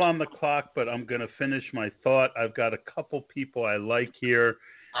thing. I'm on the clock, but I'm going to finish my thought. I've got a couple people I like here.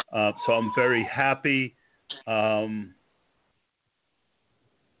 So I'm very happy. Then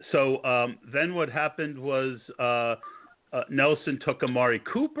what happened was Nelson took Amari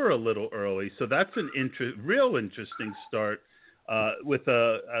Cooper a little early. So that's an real interesting start with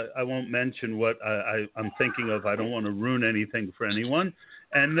I won't mention what I'm thinking of. I don't want to ruin anything for anyone.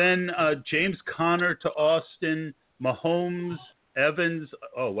 And then James Conner to Austin, Mahomes, Evans.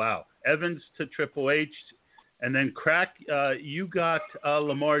 Oh, wow. Evans to Triple H. And then Crack, you got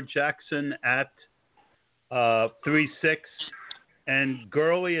Lamar Jackson at 3.6 and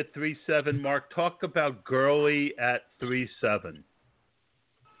Gurley at 3.7. Mark, talk about Gurley at 3.7.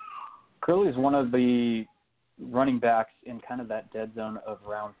 Gurley is one of the running backs in kind of that dead zone of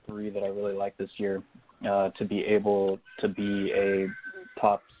round 3 that I really like this year, to be able to be a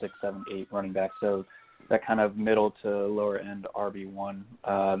top 6, 7, 8 running back. So that kind of middle to lower end RB1.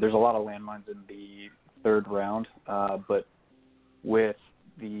 There's a lot of landmines in the 3rd round, but with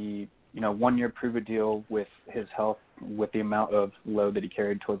the 1-year prove-it deal, with his health, with the amount of load that he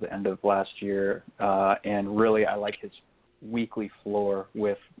carried towards the end of last year, and really I like his weekly floor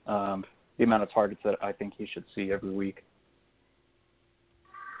with the amount of targets that I think he should see every week.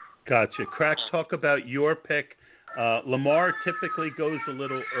 Gotcha. Crack, talk about your pick. Lamar typically goes a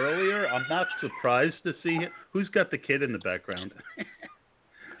little earlier. I'm not surprised to see him. Who's got the kid in the background?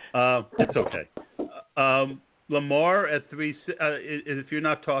 It's okay. Lamar at 3. If you're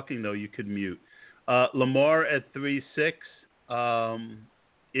not talking though, you could mute. Lamar at 3.6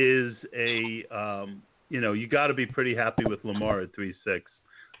 is a you got to be pretty happy with Lamar at 3.6.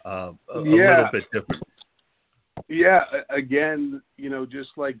 A little bit different. Yeah, again, just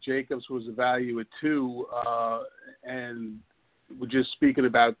like Jacobs was a value at 2, and we're just speaking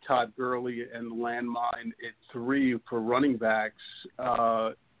about Todd Gurley and the landmine at 3 for running backs.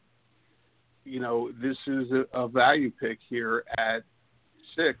 This is a value pick here at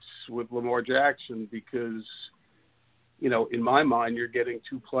 6 with Lamar Jackson because, in my mind, you're getting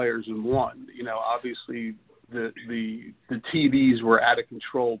 2 players in one. Obviously the TDs were out of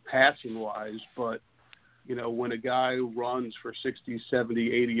control passing wise, but when a guy runs for 60,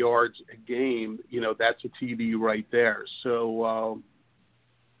 70, 80 yards a game, that's a TD right there. So,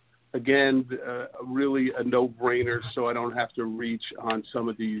 again, really a no-brainer, so I don't have to reach on some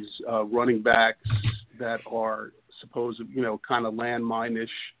of these running backs that are supposed, kind of landmine-ish.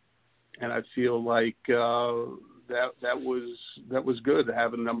 And I feel like that was good to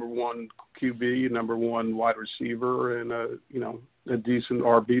have a number 1 QB, number 1 wide receiver, and a decent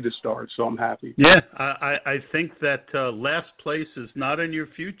RB to start. So I'm happy. Yeah, I think that last place is not in your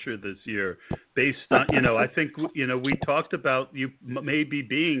future this year. Based on I think we talked about you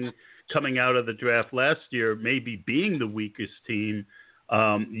maybe coming out of the draft last year, maybe being the weakest team.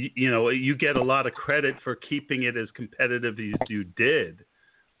 You get a lot of credit for keeping it as competitive as you did.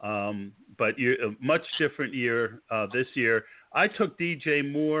 But you're a much different year this year. I took DJ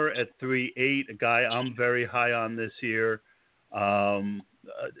Moore at 3.8, a guy I'm very high on this year.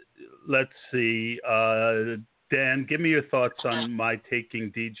 Let's see. Dan, give me your thoughts on my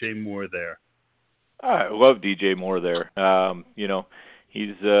taking DJ Moore there. I love DJ Moore there.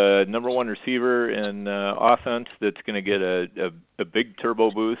 He's number 1 receiver in offense that's going to get a big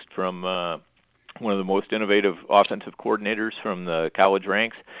turbo boost from one of the most innovative offensive coordinators from the college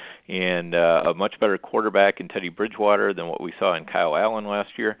ranks, and a much better quarterback in Teddy Bridgewater than what we saw in Kyle Allen last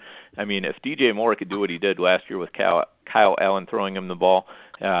year. I mean, if DJ Moore could do what he did last year with Kyle Allen throwing him the ball,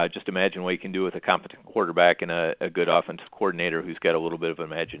 just imagine what he can do with a competent quarterback and a good offensive coordinator who's got a little bit of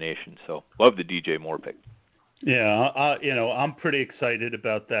imagination. So love the DJ Moore pick. Yeah, I'm pretty excited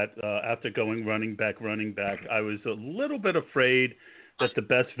about that. After going running back, I was a little bit afraid that the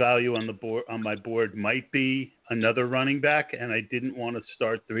best value on my board might be another running back, and I didn't want to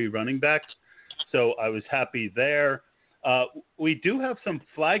start 3 running backs, so I was happy there. We do have some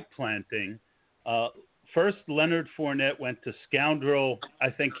flag planting. First, Leonard Fournette went to Scoundrel. I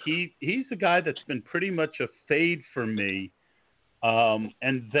think he's a guy that's been pretty much a fade for me.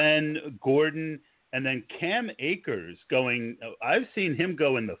 And then Gordon, and then Cam Akers going. I've seen him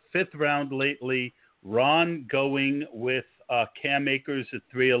go in the 5th round lately. Ron going with Cam Akers at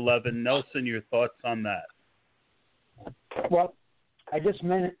 311. Nelson, your thoughts on that? Well, I just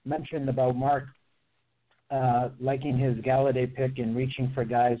mentioned about Mark liking his Galladay pick and reaching for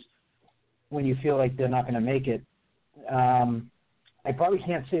guys when you feel like they're not going to make it. I probably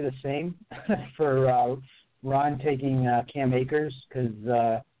can't say the same for Ron taking Cam Akers because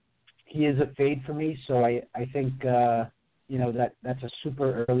he is a fade for me. So I think, that's a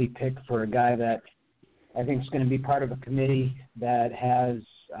super early pick for a guy that I think is going to be part of a committee that has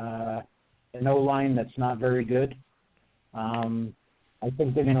an O-line that's not very good. I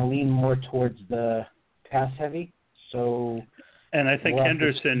think they're going to lean more towards the pass heavy. So, and I think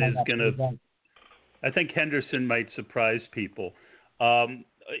Henderson is going to. I think Henderson might surprise people.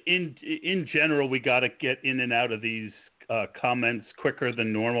 In general, we got to get in and out of these comments quicker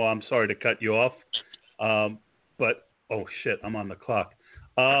than normal. I'm sorry to cut you off, but oh shit, I'm on the clock.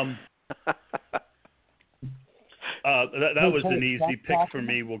 That was an easy pick for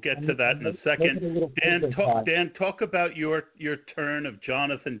me. We'll get to that in a second. Dan, talk about your turn of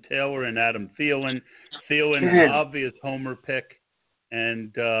Jonathan Taylor and Adam Thielen. Thielen, an obvious homer pick,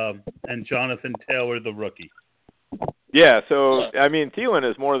 and Jonathan Taylor, the rookie. Yeah, so I mean, Thielen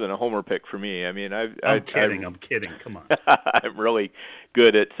is more than a homer pick for me. I mean, I'm kidding. Come on. I'm really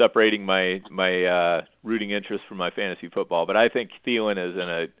good at separating my rooting interest from my fantasy football, but I think Thielen is in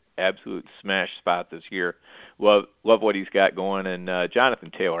a absolute smash spot this year. Love what he's got going, and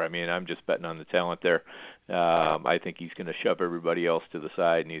Jonathan Taylor. I mean, I'm just betting on the talent there. I think he's going to shove everybody else to the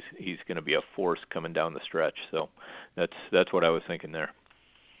side, and he's going to be a force coming down the stretch. So that's what I was thinking there.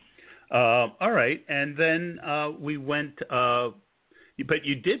 All right, and then we went. But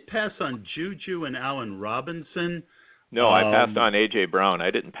you did pass on Juju and Allen Robinson. No, I passed on A.J. Brown.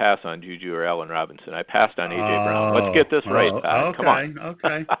 I didn't pass on Juju or Allen Robinson. I passed on A.J. Brown. Let's get this right, Todd. Okay, come on.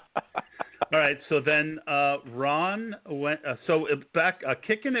 Okay. All right, so then Ron went. So back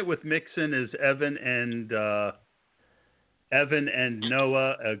kicking it with Mixon is Evan and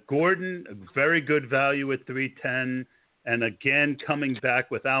Noah. Gordon, very good value at 310. And again, coming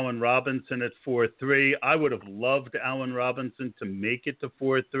back with Allen Robinson at 4.3. I would have loved Allen Robinson to make it to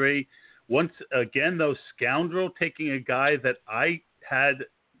 4.3. Once again, though, Scoundrel taking a guy that I had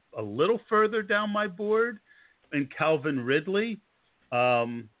a little further down my board in Calvin Ridley.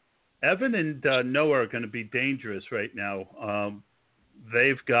 Evan and Noah are going to be dangerous right now.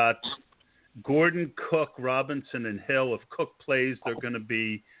 They've got Gordon, Cook, Robinson, and Hill. If Cook plays, they're going to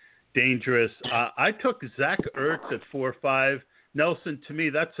be dangerous. I took Zach Ertz at 4.5. Nelson, to me,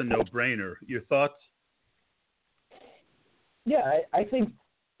 that's a no-brainer. Your thoughts? Yeah, I think,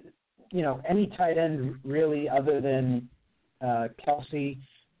 any tight end really other than Kelsey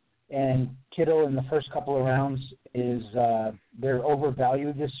and Kittle in the first couple of rounds is they're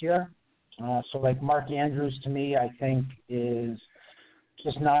overvalued this year. So like Mark Andrews to me, I think is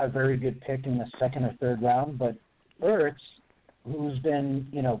just not a very good pick in the 2nd or 3rd round. But Ertz, who's been,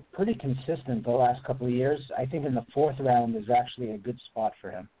 pretty consistent the last couple of years, I think in the 4th round is actually a good spot for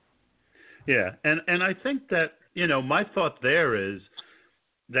him. Yeah, and I think that, my thought there is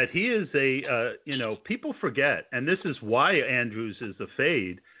that he is people forget, and this is why Andrews is a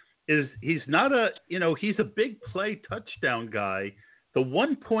fade, is he's not he's a big play touchdown guy. The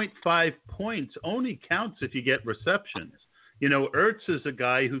 1.5 points only counts if you get receptions. Ertz is a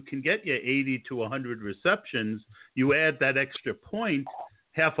guy who can get you 80 to 100 receptions. You add that extra point,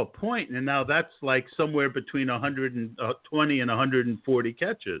 half a point, and now that's like somewhere between 120 and 140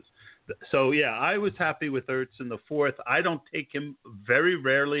 catches. So, yeah, I was happy with Ertz in the 4th. I don't take him very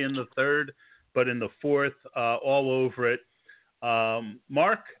rarely in the 3rd, but in the 4th, all over it.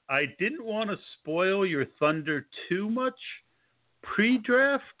 Mark, I didn't want to spoil your thunder too much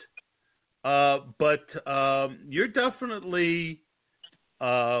pre-draft, but you're definitely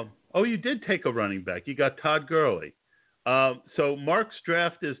you did take a running back. You got Todd Gurley. So Mark's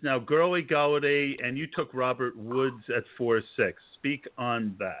draft is now Gurley, Galladay, and you took Robert Woods at 4.6. Speak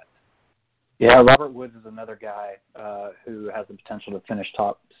on that. Yeah, Robert Woods is another guy who has the potential to finish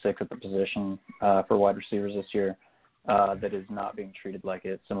top 6 at the position for wide receivers this year that is not being treated like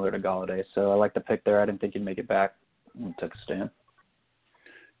it, similar to Galladay. So I like the pick there. I didn't think he'd make it back and took a stand.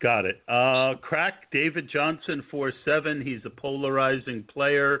 Got it. Crack, David Johnson, 4.7. He's a polarizing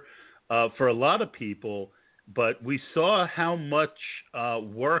player for a lot of people, but we saw how much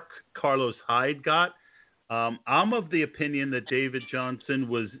work Carlos Hyde got. I'm of the opinion that David Johnson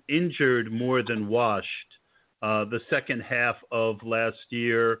was injured more than washed the second half of last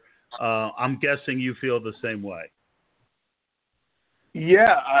year. I'm guessing you feel the same way.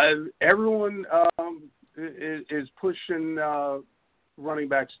 Yeah, everyone is pushing running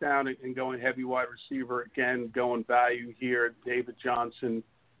backs down and going heavy wide receiver. Again, going value here. David Johnson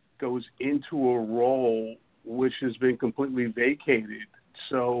goes into a role which has been completely vacated.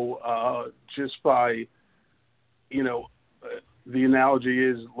 So just by, the analogy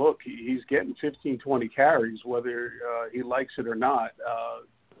is, look, he's getting 15, 20 carries, whether he likes it or not.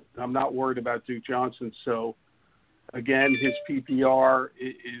 I'm not worried about Duke Johnson. So, again, his PPR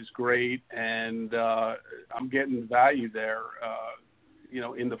is great, and I'm getting value there,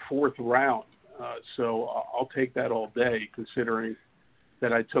 in the fourth round. So I'll take that all day, considering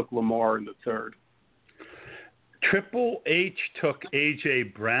that I took Lamar in the third. Triple H took A.J.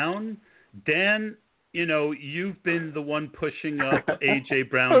 Brown. Dan, you've been the one pushing up A.J.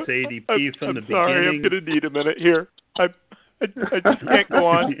 Brown's ADP from the beginning. Sorry, I'm going to need a minute here. I just can't go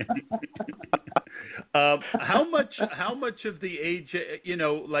on. How much of the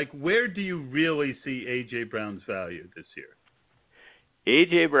AJ, where do you really see A.J. Brown's value this year?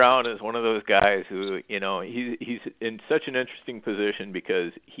 A.J. Brown is one of those guys who, he's in such an interesting position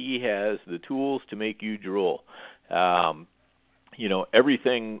because he has the tools to make you drool.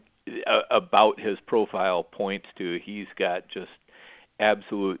 Everything about his profile points to he's got just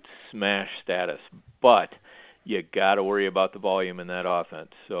absolute smash status. But you got to worry about the volume in that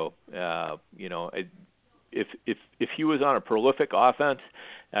offense. So, if he was on a prolific offense,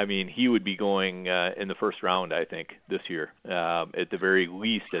 I mean, he would be going in the first round, I think, this year, at the very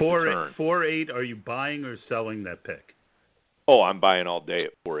least at the turn. 4.8, are you buying or selling that pick? Oh, I'm buying all day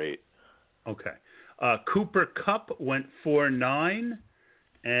at 4.8. Okay. Cooper Kupp went 4.9,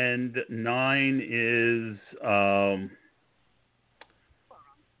 and 9 is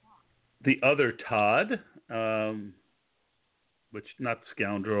the other Todd, which not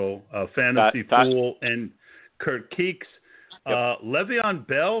scoundrel, Fantasy Fool, and Kurt Keeks. Le'Veon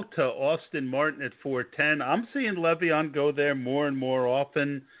Bell to Austin Martin at 4.10. I'm seeing Le'Veon go there more and more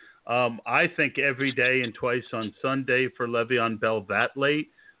often. I think every day and twice on Sunday for Le'Veon Bell that late.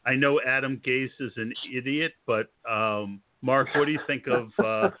 I know Adam Gase is an idiot, but Mark, what do you think of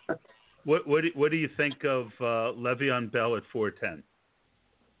what do you think of Le'Veon Bell at 4.10?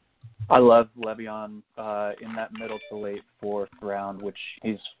 I love Le'Veon in that middle to late fourth round, which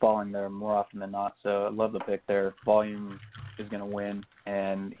he's falling there more often than not. So I love the pick there. Volume is going to win,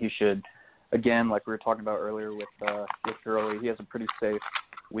 and he should, again, like we were talking about earlier with Gurley, he has a pretty safe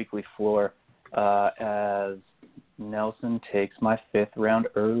weekly floor as Nelson takes my fifth round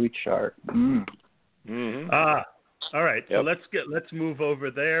early chart. Mm-hmm. All right. Yep. So let's move over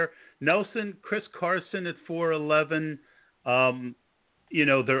there. Nelson, Chris Carson at 4.11.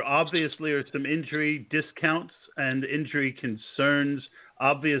 There obviously are some injury discounts and injury concerns.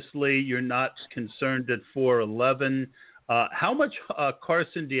 Obviously, you're not concerned at 4.11. How much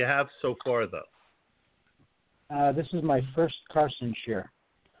Carson do you have so far, though? This is my first Carson share.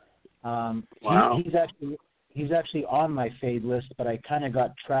 Wow. He's actually on my fade list, but I kind of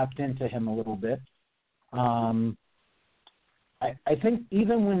got trapped into him a little bit. I think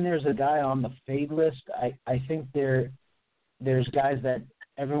even when there's a guy on the fade list, I think there's guys that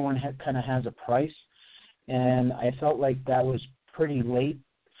everyone kind of has a price, and I felt like that was pretty late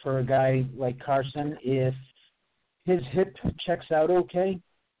for a guy like Carson. If his hip checks out okay,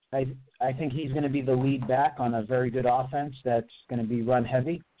 I think he's going to be the lead back on a very good offense that's going to be run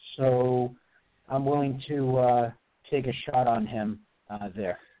heavy. So I'm willing to take a shot on him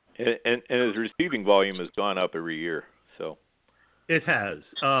there. And his receiving volume has gone up every year, so it has.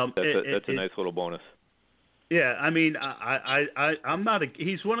 That's a nice little bonus. Yeah, I mean, I'm not.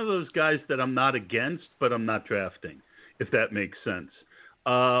 He's one of those guys that I'm not against, but I'm not drafting, if that makes sense.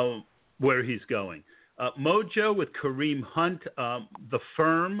 Where he's going, Mojo with Kareem Hunt. The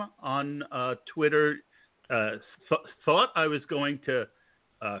Firm on Twitter thought I was going to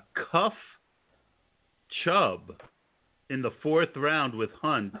cuff Chubb in the fourth round with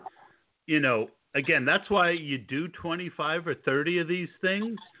Hunt. Again, that's why you do 25 or 30 of these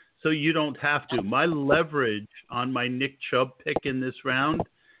things, so you don't have to. My leverage on my Nick Chubb pick in this round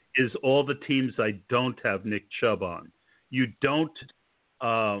is all the teams I don't have Nick Chubb on. You don't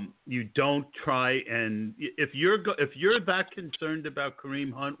try and if you're that concerned about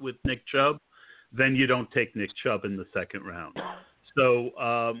Kareem Hunt with Nick Chubb, then you don't take Nick Chubb in the second round. So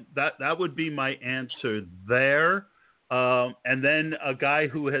that would be my answer there. And then a guy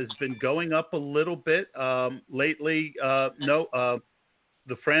who has been going up a little bit lately,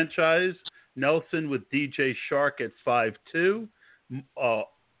 the franchise, Nelson with DJ Shark at 5'2".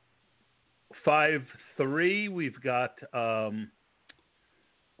 5'3", we've got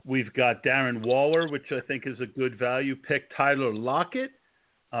Darren Waller, which I think is a good value pick. Tyler Lockett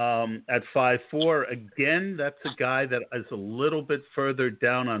at 5'4". Again, that's a guy that is a little bit further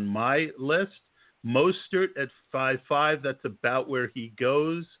down on my list. Mostert at 5'5", that's about where he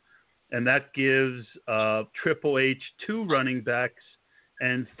goes, and that gives Triple H 2 running backs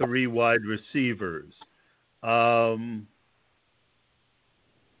and 3 wide receivers. And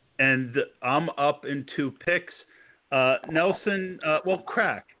I'm up in 2 picks. Nelson,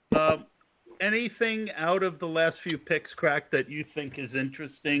 Crack, anything out of the last few picks, Crack, that you think is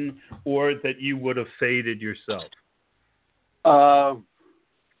interesting or that you would have faded yourself?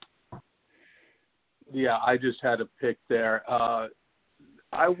 Yeah, I just had a pick there.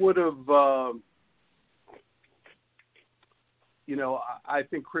 I would have, I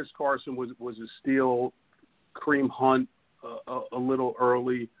think Chris Carson was a steal. Kareem Hunt a little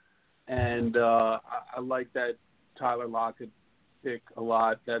early, and I like that Tyler Lockett pick a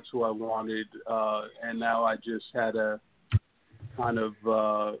lot. That's who I wanted, and now I just had to kind of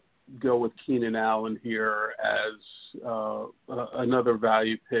go with Keenan Allen here as another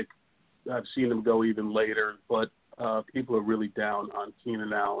value pick. I've seen him go even later, but people are really down on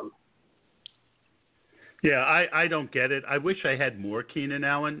Keenan Allen. Yeah, I don't get it. I wish I had more Keenan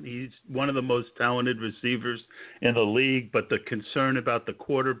Allen. He's one of the most talented receivers in the league, but the concern about the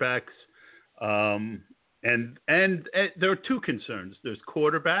quarterbacks, and there are 2 concerns. There's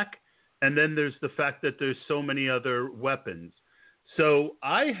quarterback, and then there's the fact that there's so many other weapons. So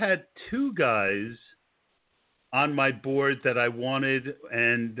I had 2 guys on my board that I wanted,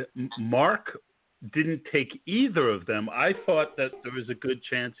 and Mark didn't take either of them. I thought that there was a good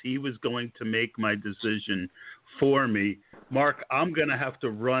chance he was going to make my decision for me. Mark, I'm going to have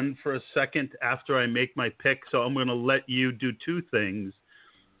to run for a second after I make my pick, so I'm going to let you do 2 things.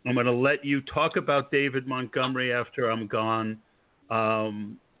 I'm going to let you talk about David Montgomery after I'm gone.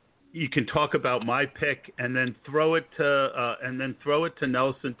 You can talk about my pick, and then throw it to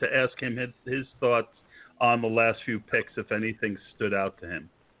Nelson to ask him his thoughts on the last few picks, if anything stood out to him.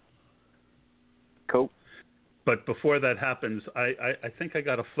 Cool. But before that happens, I think I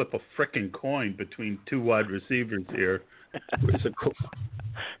got to flip a frickin' coin between 2 wide receivers here. Where's the coin?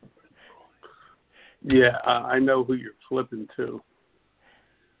 Yeah, I know who you're flipping to.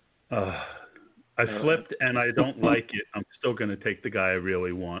 I flipped, and I don't like it. I'm still going to take the guy I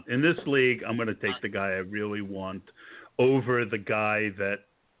really want. In this league, I'm going to take the guy I really want over the guy that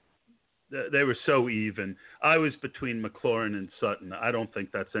they were so even. I was between McLaurin and Sutton. I don't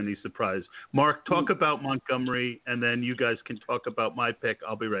think that's any surprise. Mark, talk about Montgomery, and then you guys can talk about my pick.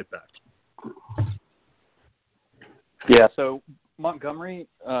 I'll be right back. Yeah, so Montgomery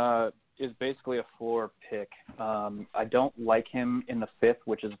is basically a floor pick. I don't like him in the 5th,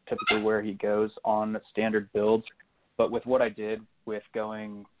 which is typically where he goes on standard builds. But with what I did with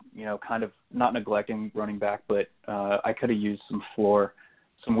going, kind of not neglecting running back, but I could have used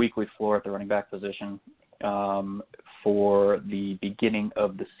some weekly floor at the running back position for the beginning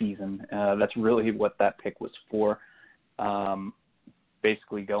of the season. That's really what that pick was for.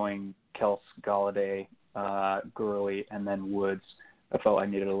 Basically going Kels, Galladay, Gurley, and then Woods. I felt I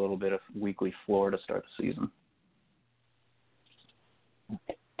needed a little bit of weekly floor to start the season.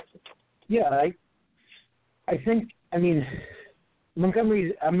 Yeah, I think,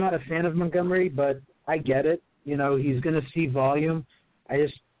 Montgomery, I'm not a fan of Montgomery, but I get it. He's going to see volume. I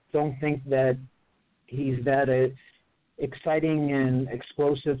just don't think that he's that exciting and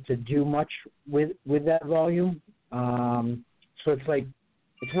explosive to do much with that volume. So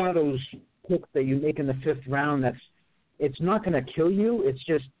it's one of those picks that you make in the 5th round it's not going to kill you. It's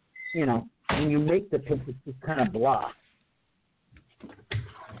just, when you make the pick, it's just kind of blah.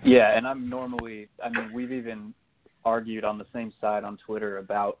 Yeah, and we've even argued on the same side on Twitter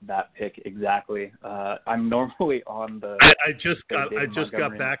about that pick exactly. I'm normally on the. I just got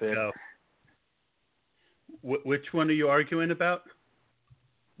back though. Which one are you arguing about?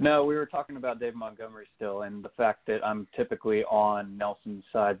 No, we were talking about Dave Montgomery still, and the fact that I'm typically on Nelson's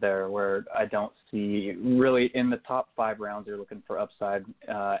side there, where I don't see really in the top 5 rounds you're looking for upside,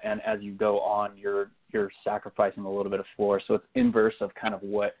 and as you go on, you're sacrificing a little bit of floor. So it's inverse of kind of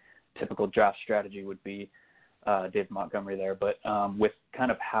what typical draft strategy would be. Dave Montgomery there, but with kind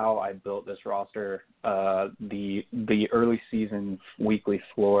of how I built this roster, the early season weekly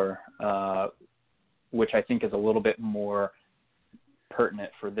floor, which I think is a little bit more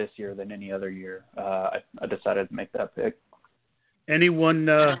pertinent for this year than any other year, I decided to make that pick. Anyone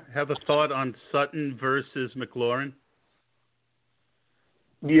have a thought on Sutton versus McLaurin?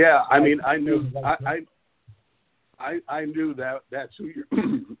 Yeah, I mean, I knew I knew that that's who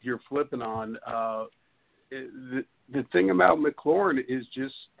you're flipping on. The thing about McLaurin is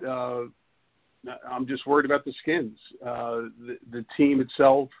just I'm just worried about the Skins, the team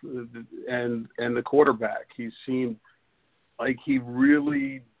itself, and the quarterback. He seemed like he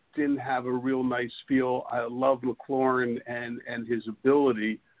really didn't have a real nice feel. I love McLaurin and his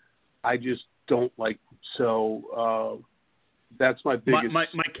ability. I just don't like him. So that's my biggest. My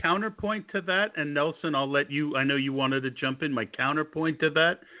counterpoint to that, and Nelson, I'll let you. I know you wanted to jump in. My counterpoint to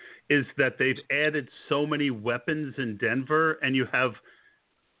that is that they've added so many weapons in Denver, and you have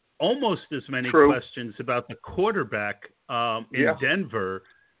almost as many questions about the quarterback in Denver.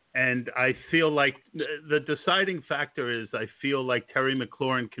 And I feel like the deciding factor is I feel like Terry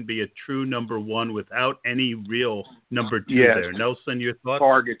McLaurin can be a true number one without any real number two there. Nelson, your thoughts?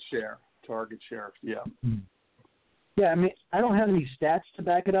 Target share, yeah. Yeah, I mean, I don't have any stats to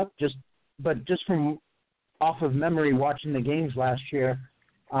back it up, but just from off of memory watching the games last year,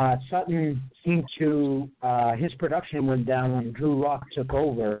 Sutton seemed to his production went down when Drew Lock took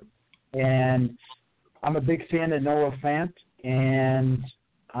over, and I'm a big fan of Noah Fant, and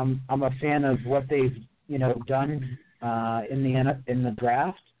I'm a fan of what they've done in the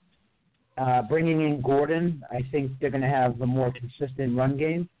draft. Bringing in Gordon, I think they're going to have a more consistent run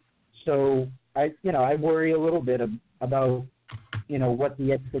game. So I worry a little bit about what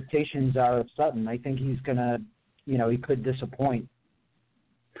the expectations are of Sutton. I think he's gonna he could disappoint.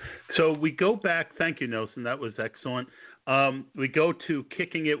 So we go back. Thank you, Nelson. That was excellent. We go to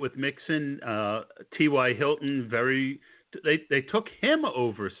kicking it with Mixon. T.Y. Hilton. They took him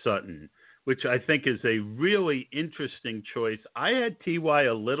over Sutton, which I think is a really interesting choice. I had T.Y.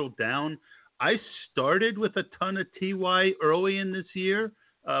 a little down. I started with a ton of T.Y. early in this year,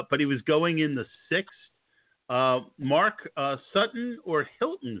 but he was going in the sixth. Mark, Sutton or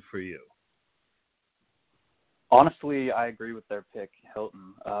Hilton for you? Honestly, I agree with their pick,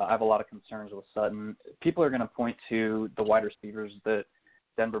 Hilton. I have a lot of concerns with Sutton. People are going to point to the wide receivers that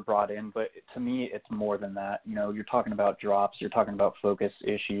Denver brought in, but to me, it's more than that. You're talking about drops, you're talking about focus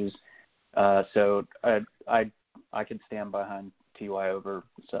issues. So I could stand behind T.Y. over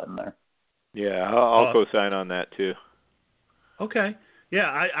Sutton there. Yeah, I'll co-sign on that too. Okay.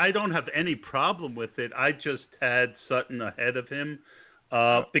 Yeah, I don't have any problem with it. I just had Sutton ahead of him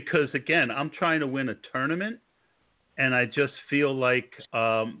because, again, I'm trying to win a tournament, and I just feel like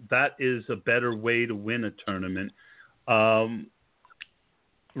that is a better way to win a tournament.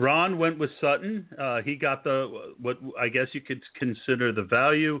 Ron went with Sutton. He got what I guess you could consider the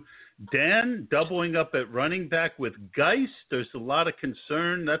value. Dan doubling up at running back with Geist. There's a lot of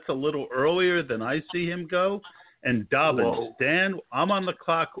concern. That's a little earlier than I see him go. And Dobbins. Whoa. Dan, I'm on the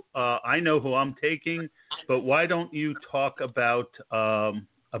clock. I know who I'm taking, but why don't you talk about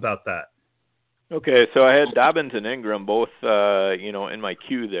that? Okay, so I had Dobbins and Ingram both, in my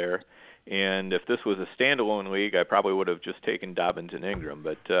queue there. And if this was a standalone league, I probably would have just taken Dobbins and Ingram.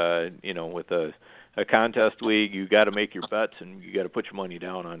 But, with a contest league, you got to make your bets and you got to put your money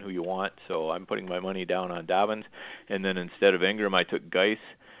down on who you want. So I'm putting my money down on Dobbins. And then instead of Ingram, I took Geist.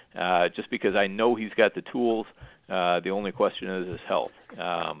 Just because I know he's got the tools. The only question is his health.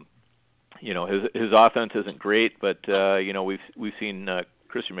 His offense isn't great, but we've seen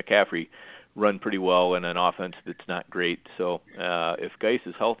Christian McCaffrey run pretty well in an offense that's not great. So if Geist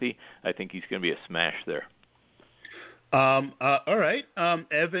is healthy, I think he's going to be a smash there. All right.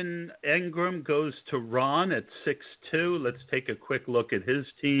 Evan Engram goes to Ron at 6'2". Let's take a quick look at his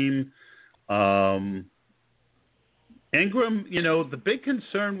team. Engram, the big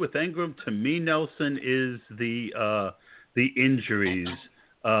concern with Engram to me, Nelson, is the injuries.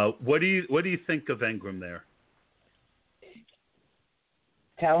 What do you think of Engram there?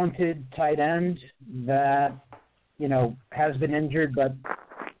 Talented tight end that has been injured, but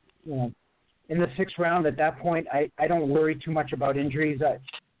in the sixth round at that point, I don't worry too much about injuries.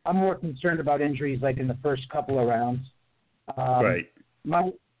 I'm more concerned about injuries like in the first couple of rounds. Right.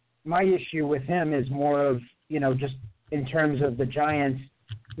 My issue with him is more of just in terms of the Giants,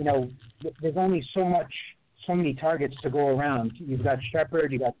 there's only so many targets to go around. You've got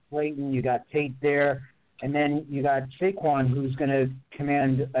Shepard, you got Slayton, you got Tate there, and then you got Saquon, who's going to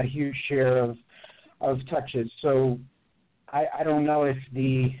command a huge share of touches. So I don't know if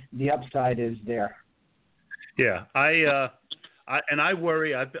the upside is there. Yeah, I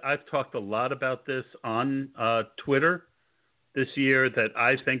worry. I've talked a lot about this on Twitter this year that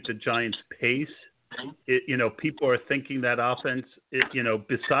I think the Giants' pace. People are thinking that offense.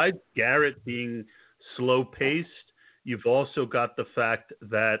 Besides Garrett being slow-paced, you've also got the fact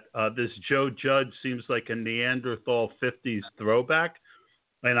that this Joe Judge seems like a Neanderthal 50s throwback.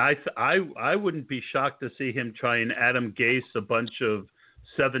 And I wouldn't be shocked to see him try and Adam Gase a bunch of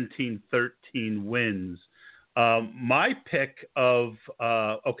 17-13 wins. My pick of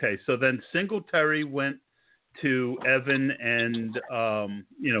so then Singletary went to Evan and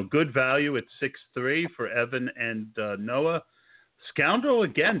good value at 6-3 for Evan and Noah. Scoundrel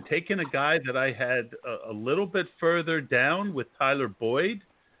again, taking a guy that I had a little bit further down with Tyler Boyd.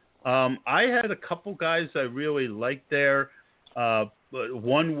 I had a couple guys I really liked there. But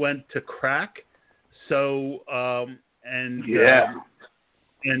one went to crack. So and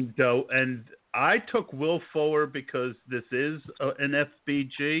I took Will Fuller because this is an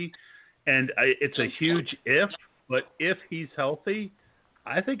FBG, and it's a huge if. But if he's healthy,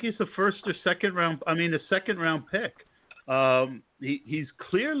 I think he's a second round pick. He's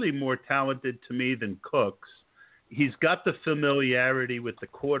clearly more talented to me than Cooks. He's got the familiarity with the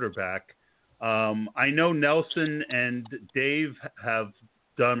quarterback. I know Nelson and Dave have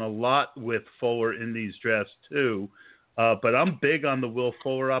done a lot with Fuller in these drafts too, but I'm big on the Will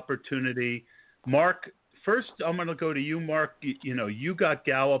Fuller opportunity. Mark, first I'm going to go to you, Mark. You got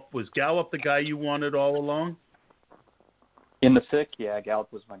Gallup. Was Gallup the guy you wanted all along? In the sick, yeah,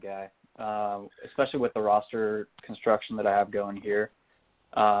 Gallup was my guy, especially with the roster construction that I have going here.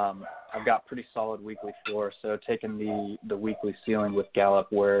 I've got pretty solid weekly floor, so taking the weekly ceiling with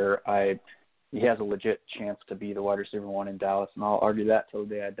Gallup where he has a legit chance to be the wide receiver one in Dallas, and I'll argue that till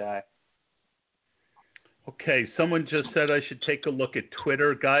the day I die. Okay, someone just said I should take a look at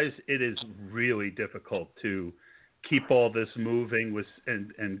Twitter. Guys, it is really difficult to keep all this moving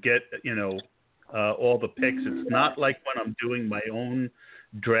and get, all the picks. It's not like when I'm doing my own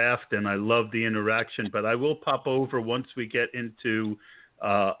draft, and I love the interaction, but I will pop over once we get into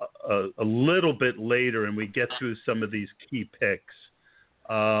a little bit later and we get through some of these key picks.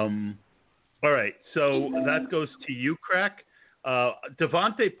 All right, so that goes to you, Crack.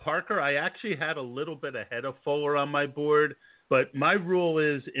 Devontae Parker, I actually had a little bit ahead of Fuller on my board, but my rule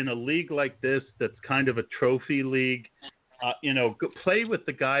is in a league like this that's kind of a trophy league, play with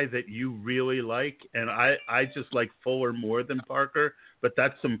the guy that you really like, and I just like Fuller more than Parker, but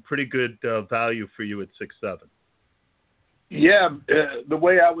that's some pretty good value for you at 6-7. Yeah, the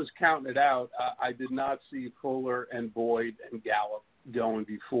way I was counting it out, I did not see Fuller and Boyd and Gallup going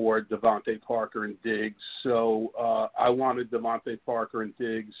before Devontae Parker and Diggs. So I wanted Devontae Parker and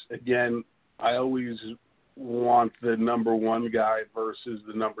Diggs. Again, I always want the number one guy versus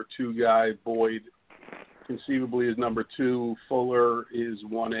the number two guy. Boyd conceivably is number two. Fuller is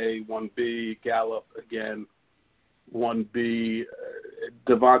 1A, 1B. Gallup, again, 1B.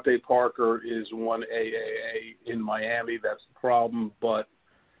 Devontae Parker is 1AAA in Miami. That's the problem. But,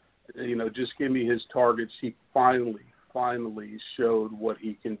 just give me his targets. He finally showed what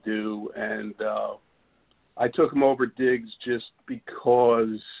he can do. And I took him over Diggs just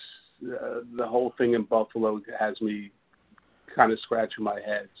because the whole thing in Buffalo has me kind of scratching my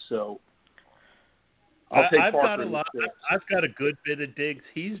head. So I'll take Parker. I've got a good bit of Diggs.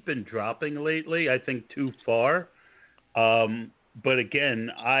 He's been dropping lately, I think too far. But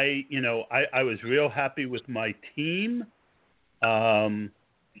again, I was real happy with my team.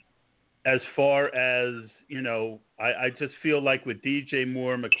 As far as, I just feel like with DJ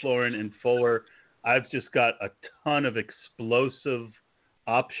Moore, McLaurin, and Fuller, I've just got a ton of explosive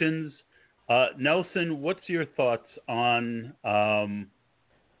options. Nelson, what's your thoughts on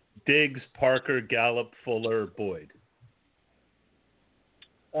Diggs, Parker, Gallup, Fuller, Boyd?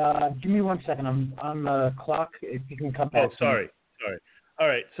 Give me 1 second. I'm on the clock. If you can come back. Oh, sorry. All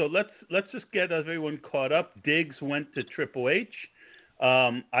right, so let's just get everyone caught up. Diggs went to Triple H.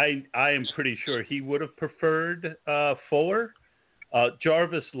 I am pretty sure he would have preferred Fuller.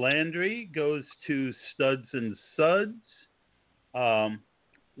 Jarvis Landry goes to Studs and Suds,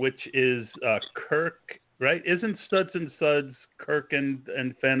 which is Kirk, right? Isn't Studs and Suds Kirk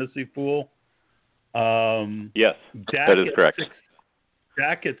and Fantasy Fool? Yes, that is correct.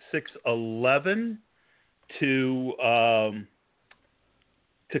 Dak at 6'11" to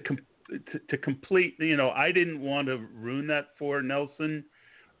complete. I didn't want to ruin that for Nelson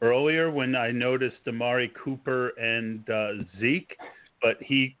earlier when I noticed Amari Cooper and Zeke, but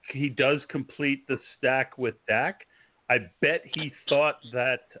he does complete the stack with Dak. I bet he thought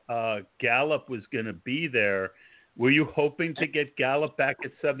that Gallup was going to be there. Were you hoping to get Gallup back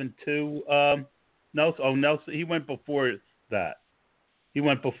at 7-2, Nelson? Oh, Nelson, he went before that. He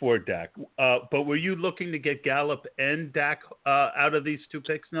went before Dak. But were you looking to get Gallup and Dak out of these two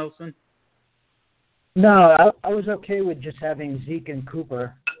picks, Nelson? No, I was okay with just having Zeke and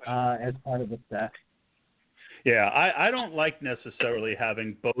Cooper as part of the stack. Yeah, I don't like necessarily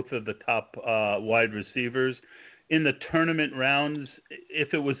having both of the top wide receivers. in the tournament rounds,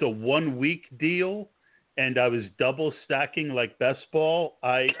 if it was a 1 week deal and I was double stacking like best ball,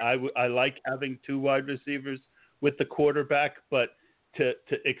 I like having 2 wide receivers with the quarterback, but to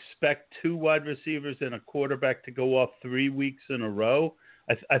expect 2 wide receivers and a quarterback to go off 3 weeks in a row,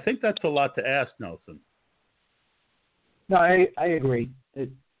 I think that's a lot to ask, Nelson. No, I agree.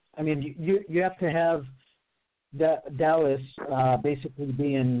 I mean, you have to have Dallas basically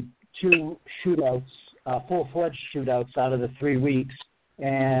be in 2 shootouts, full-fledged shootouts out of the 3 weeks,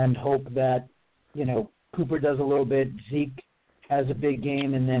 and hope that, Cooper does a little bit, Zeke has a big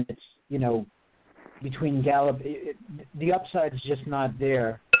game, and then it's, between Gallup, the upside is just not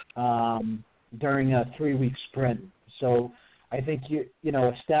there during a 3-week sprint. So I think,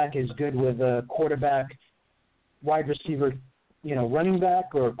 a stack is good with a quarterback, wide receiver, running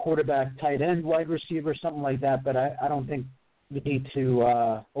back, or a quarterback, tight end, wide receiver, something like that. But I don't think you need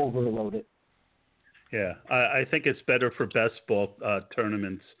to overload it. Yeah, I think it's better for best ball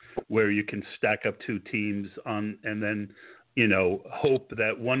tournaments where you can stack up 2 teams on, and then hope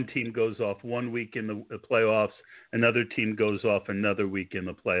that one team goes off 1 week in the playoffs, another team goes off another week in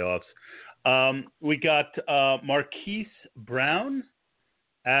the playoffs. We got Marquise Brown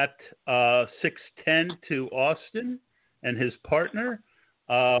at 6'10" to Austin and his partner.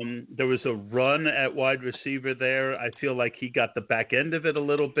 There was a run at wide receiver there. I feel like he got the back end of it a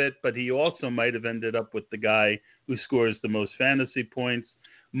little bit, but he also might have ended up with the guy who scores the most fantasy points.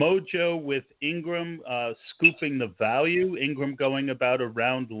 Mojo with Ingram scooping the value. Ingram going about a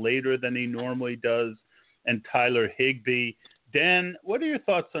round later than he normally does, and Tyler Higbee. Dan, what are your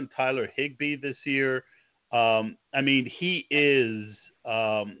thoughts on Tyler Higbee this year? I mean, he is,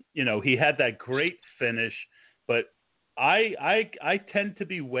 he had that great finish, but I tend to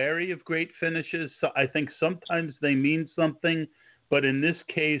be wary of great finishes. So I think sometimes they mean something, but in this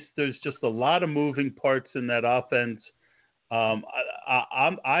case, there's just a lot of moving parts in that offense.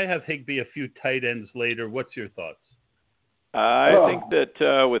 I have Higbee a few tight ends later. What's your thoughts? I think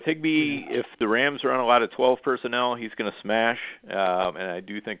that with Higbee, if the Rams run a lot of 12 personnel, he's going to smash. And I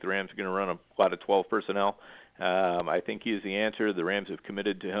do think the Rams are going to run a lot of 12 personnel. I think he is the answer. The Rams have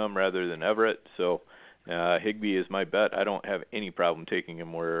committed to him rather than Everett. So Higbee is my bet. I don't have any problem taking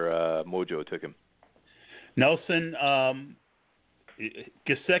him where Mojo took him. Nelson,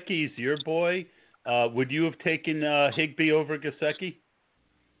 Gesicki's your boy. Would you have taken Higbee over Gesicki?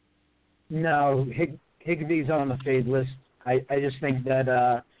 No, Higbee's on the fade list. I just think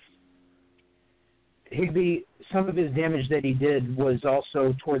that Higbee, some of his damage that he did was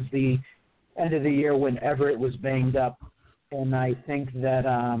also towards the end of the year when Everett was banged up. And I think that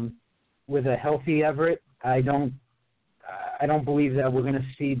with a healthy Everett, I don't believe that we're going to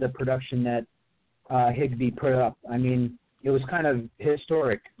see the production that Higbee put up. I mean, it was kind of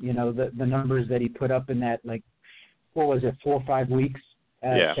historic, the numbers that he put up in that, 4 or 5 weeks.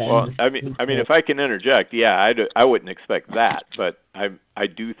 Yeah, well, I mean, if I can interject, I wouldn't expect that, but I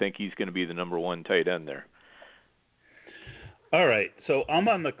do think he's going to be the number 1 tight end there. All right, so I'm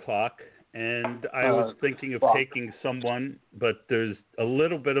on the clock, and I was thinking of taking someone, but there's a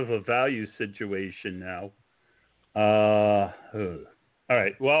little bit of a value situation now. All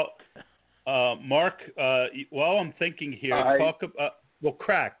right, well, Mark, while I'm thinking here,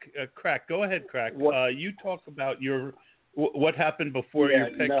 Crack, go ahead, Crack. You talk about what happened before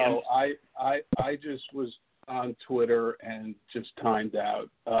your pick. No, I just was on Twitter and just timed out.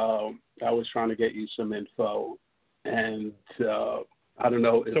 I was trying to get you some info, and I don't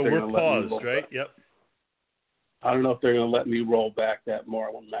know if they're going to let me roll. So we're paused, right? Yep. I don't know if they're going to let me roll back that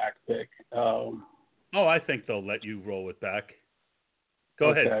Marlon Mack pick. I think they'll let you roll it back.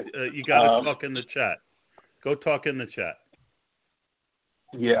 Go ahead. You got to talk in the chat. Go talk in the chat.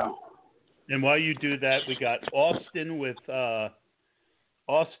 Yeah. And while you do that, we got Austin with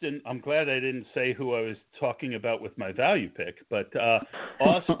Austin. I'm glad I didn't say who I was talking about with my value pick, but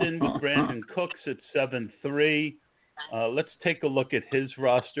Austin with Brandon Cooks at 7-3. Let's take a look at his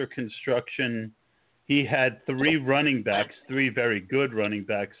roster construction. He had 3 running backs, 3 very good running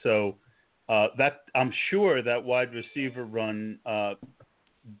backs. So that I'm sure that wide receiver run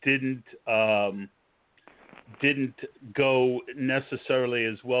didn't go necessarily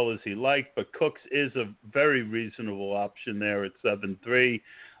as well as he liked, but Cooks is a very reasonable option there at 7-3.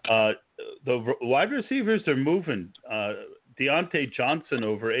 The wide receivers are moving. Deontay Johnson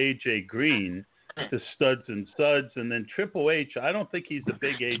over A.J. Green to studs and suds, and then Triple H, I don't think he's a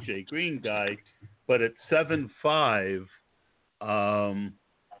big A.J. Green guy, but at 7-5,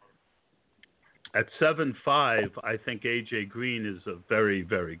 I think A.J. Green is a very,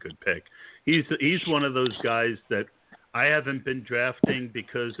 very good pick. He's one of those guys that I haven't been drafting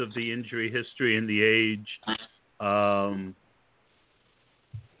because of the injury history and the age. I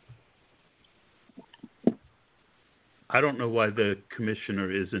don't know why the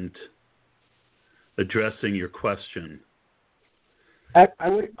commissioner isn't addressing your question. I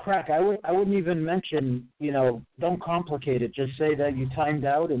wouldn't even mention, don't complicate it. Just say that you timed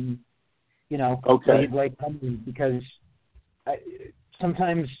out and, Okay. like Henry, because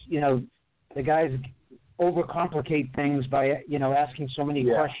sometimes, the guys overcomplicate things by, asking so many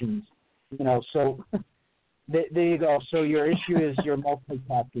questions, so there you go. So your issue is your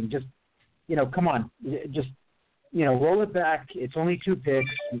multitasking. Just, come on, just, roll it back. It's only 2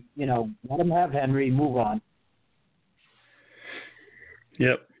 picks, let them have Henry, move on.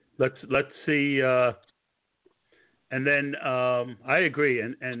 Yep. Let's see. And then I agree,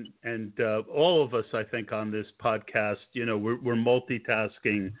 and all of us, I think, on this podcast, we're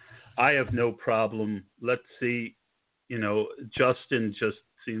multitasking. I have no problem. Let's see. Justin just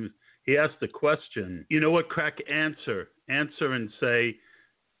seems he asked the question. You know what? Crack answer and say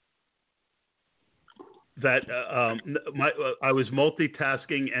that I was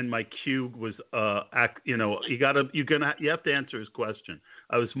multitasking and my cue was you have to answer his question.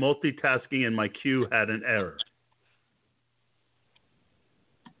 I was multitasking and my cue had an error.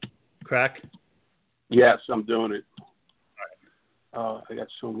 Crack? Yes, I'm doing it. I got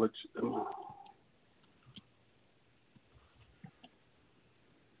so much.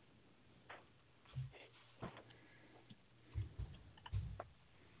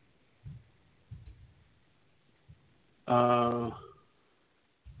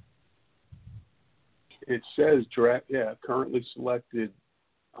 It says draft. Yeah, currently selected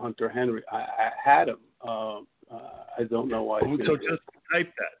Hunter Henry. I had him. I don't know why. So just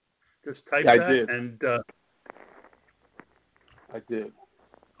type that. Just type I that. did. And I did.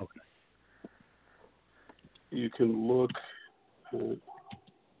 Okay. You can look.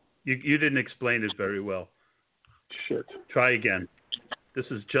 You didn't explain it very well. Shit. Try again. This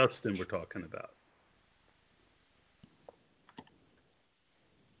is Justin we're talking about.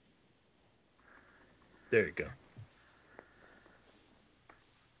 There you go.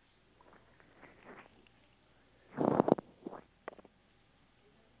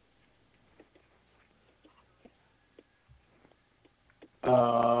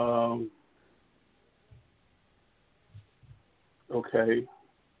 Okay.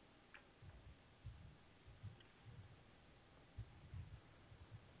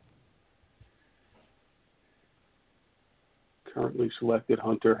 Currently selected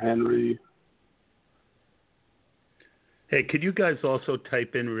Hunter Henry. Hey, could you guys also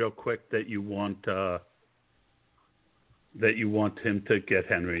type in real quick that you want him to get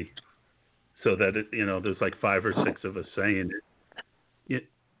Henry, so that there's like 5 or 6 of us saying it.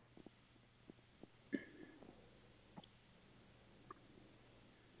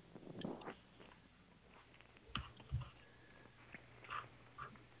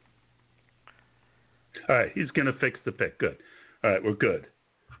 All right, he's going to fix the pick. Good. All right, we're good.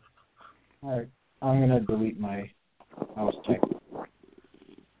 All right, I'm going to delete my mouse type.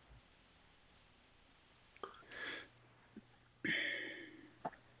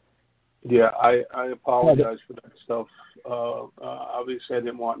 Yeah, I apologize for that stuff. Obviously, I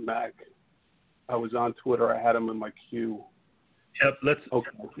didn't want Mac. I was on Twitter. I had him in my queue. Yep. Okay.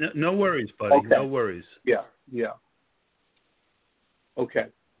 No worries, buddy. Okay. No worries. Yeah. Okay.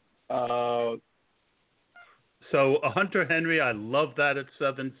 So Hunter Henry, I love that at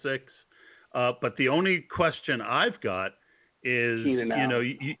 7-6. But the only question I've got is,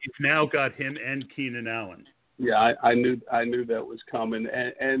 you've now got him and Keenan Allen. Yeah, I knew that was coming,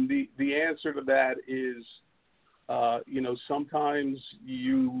 and the answer to that is, sometimes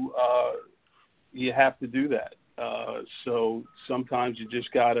you have to do that. So sometimes you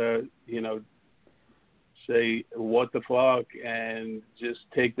just gotta, say what the fuck and just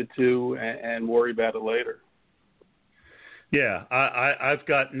take the 2 and worry about it later. Yeah, I've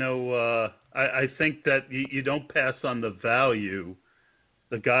got no. I think that you don't pass on the value,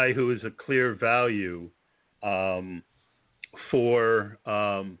 the guy who is a clear value. For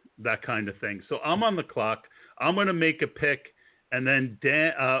that kind of thing. So I'm on the clock. I'm going to make a pick, and then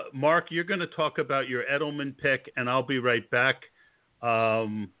Mark, you're going to talk about your Edelman pick, and I'll be right back. I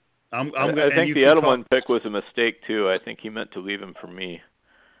think the Edelman pick was a mistake too. I think he meant to leave him for me.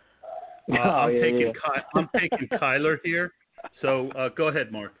 I'm taking Kyler here. So go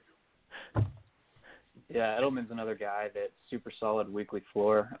ahead, Mark. Yeah, Edelman's another guy that's super solid weekly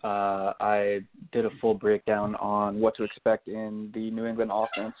floor. I did a full breakdown on what to expect in the New England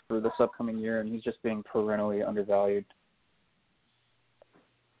offense for this upcoming year, and he's just being perennially undervalued.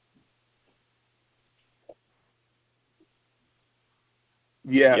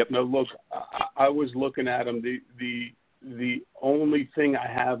 Yeah. Yep. No, look, I was looking at him. The only thing I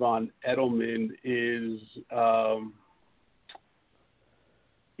have on Edelman is,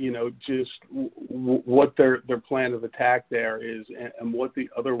 just what their plan of attack there is, and what the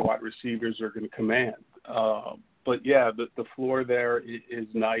other wide receivers are going to command. But yeah, the floor there is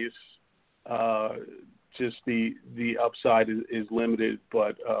nice. Just the upside is limited,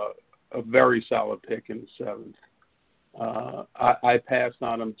 but a very solid pick in the seventh. I passed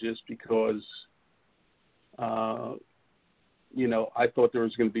on him just because, I thought there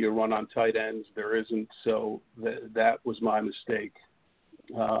was going to be a run on tight ends. There isn't, so that was my mistake.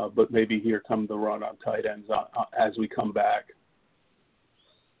 But maybe here come the run on tight ends as we come back.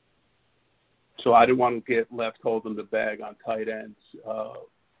 So I didn't want to get left holding the bag on tight ends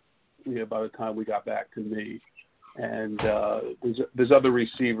by the time we got back to me. And there's other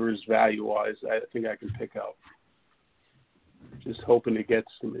receivers value-wise I think I can pick up. Just hoping it gets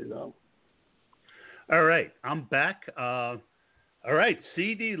to me, though. All right, I'm back. All right,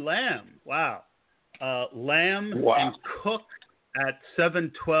 CD Lamb. Wow. Lamb and Cook at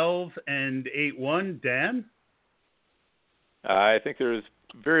 7-12 and 8-1. Dan? I think there's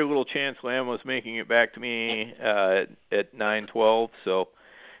very little chance Lamb was making it back to me at 9-12, so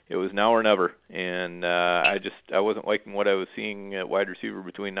it was now or never. And I wasn't liking what I was seeing at wide receiver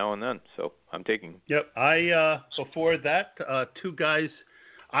between now and then, so I'm taking. Yep. Before that, two guys.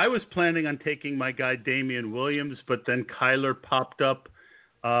 I was planning on taking my guy Damian Williams, but then Kyler popped up.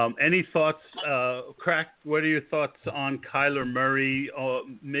 Any thoughts, Crack? What are your thoughts on Kyler Murray,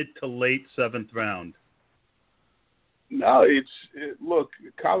 mid to late seventh round? No, look,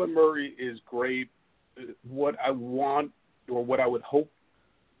 Kyler Murray is great. What I want, or what I would hope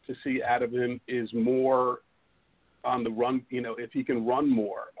to see out of him, is more on the run. If he can run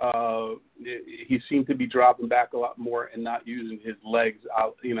more. He seemed to be dropping back a lot more and not using his legs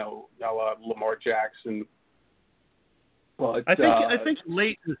out. A la Lamar Jackson. But I think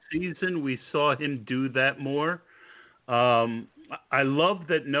late in the season we saw him do that more. I love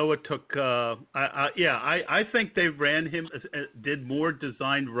that Noah took. I think they ran him, did more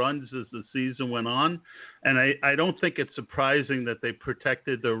designed runs as the season went on, and I don't think it's surprising that they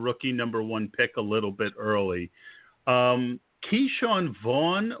protected their rookie number one pick a little bit early. Keyshawn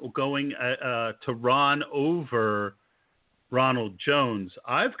Vaughn going to Ron over Ronald Jones.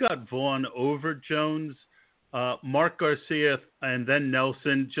 I've got Vaughn over Jones. Mark Garcia and then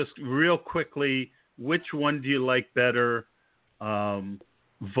Nelson. Just real quickly, which one do you like better,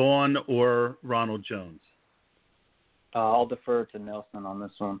 Vaughn or Ronald Jones? I'll defer to Nelson on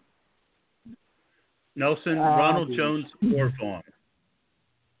this one. Nelson, Ronald Jones, or Vaughn?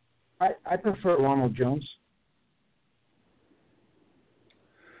 I prefer Ronald Jones.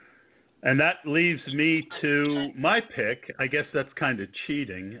 And that leaves me to my pick. I guess that's kind of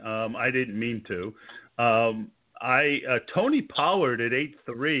cheating. I didn't mean to. Tony Pollard at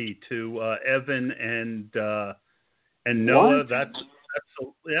 8-3 to Evan and Noah. What? That's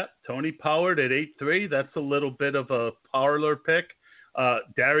Tony Pollard at 8-3. That's a little bit of a parlor pick.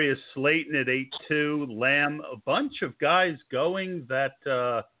 Darius Slayton at 8-2. Lamb. A bunch of guys going that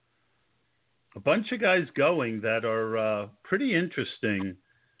are pretty interesting.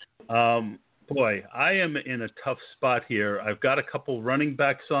 Boy, I am in a tough spot here. I've got a couple running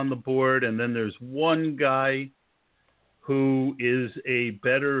backs on the board, and then there's one guy who is a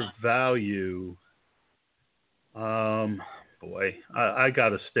better value. I got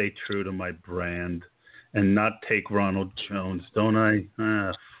to stay true to my brand and not take Ronald Jones, don't I?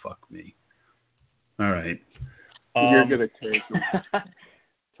 Fuck me. All right. You're going to take him.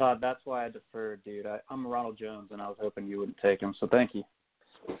 Todd, that's why I deferred, dude. I'm Ronald Jones, and I was hoping you wouldn't take him, so thank you.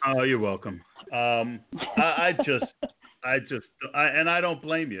 Oh, you're welcome. I don't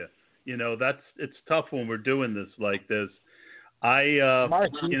blame you. It's tough when we're doing this like this.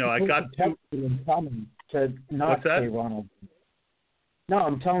 Mark, I got to not say Ronald. No,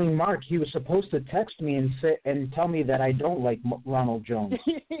 I'm telling Mark he was supposed to text me and tell me that I don't like Ronald Jones.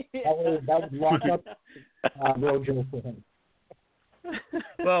 That would lock up Rojo for him.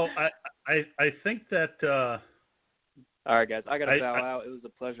 Well, I think that. All right, guys. I got to bow out. It was a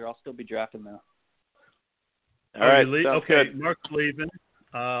pleasure. I'll still be drafting, though. All right. Okay, good. Mark's leaving.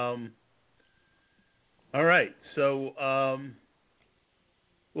 All right. So,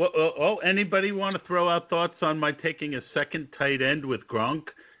 anybody want to throw out thoughts on my taking a second tight end with Gronk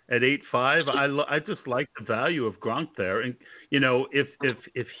at 8.5? I just like the value of Gronk there. And,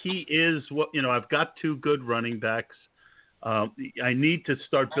 if he is I've got two good running backs. I need to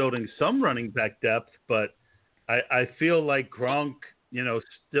start building some running back depth, but I feel like Gronk,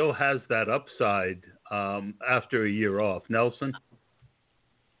 still has that upside after a year off. Nelson?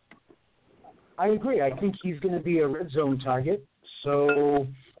 I agree. I think he's going to be a red zone target. So,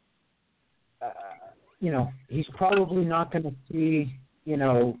 he's probably not going to see,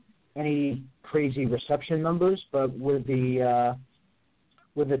 any crazy reception numbers, but with the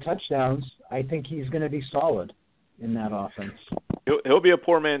touchdowns, I think he's going to be solid in that offense. He'll be a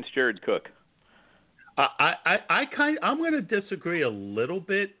poor man's Jared Cook. I'm going to disagree a little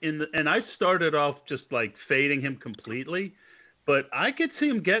bit and I started off just like fading him completely, but I could see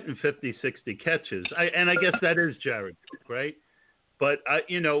him getting 50, 60 catches. I guess that is Jared Cook, right? But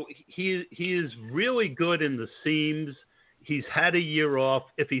he is really good in the seams. He's had a year off.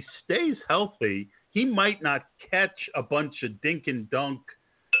 If he stays healthy, he might not catch a bunch of dink and dunk,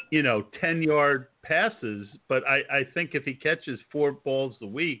 10-yard passes, but I think if he catches 4 balls a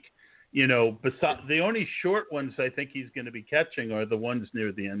week, besides the only short ones I think he's going to be catching are the ones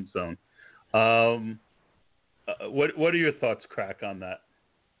near the end zone. What are your thoughts, Crack, on that?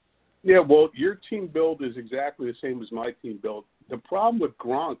 Yeah, well, your team build is exactly the same as my team build. The problem with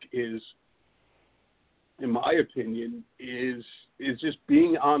Gronk is, in my opinion, is just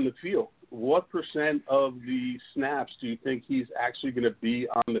being on the field. What % of the snaps do you think he's actually going to be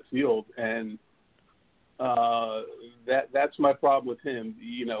on the field? And that's my problem with him.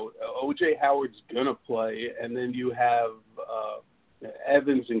 O.J. Howard's going to play, and then you have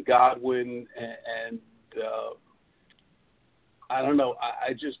Evans and Godwin, and I don't know.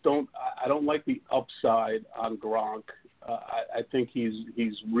 I just don't. I don't like the upside on Gronk. I think he's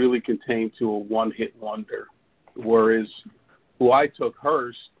really contained to a one-hit wonder, whereas who I took,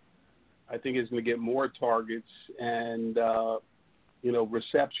 Hurst, I think is going to get more targets, and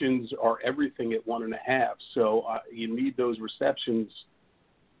receptions are everything at 1.5. So you need those receptions.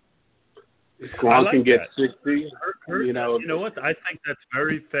 If Gronk can get 60. You know what? I think that's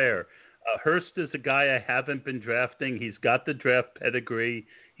very fair. Hurst is a guy I haven't been drafting. He's got the draft pedigree.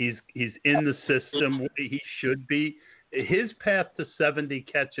 He's in the system. He should be. His path to 70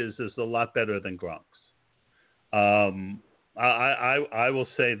 catches is a lot better than Gronk's. I will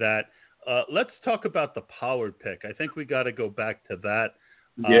say that. Let's talk about the Pollard pick. I think we got to go back to that.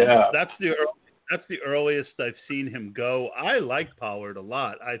 Yeah, that's the earliest I've seen him go. I like Pollard a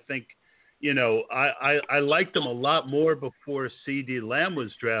lot. I think, I liked him a lot more before C.D. Lamb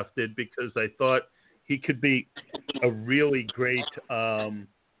was drafted because I thought he could be a really great.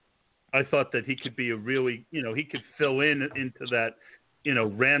 I thought that he could be a really, he could fill into that,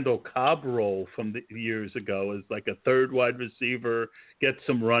 Randall Cobb role from the years ago as like a third wide receiver, get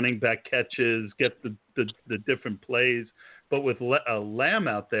some running back catches, get the different plays. But with Lamb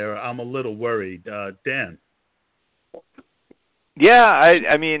out there, I'm a little worried. Dan? Yeah,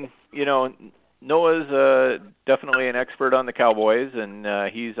 I mean, Noah's definitely an expert on the Cowboys, and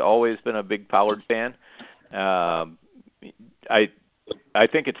he's always been a big Pollard fan. I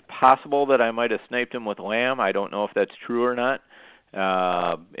think it's possible that I might have sniped him with Lamb. I don't know if that's true or not.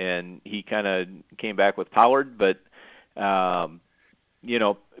 And he kind of came back with Pollard, but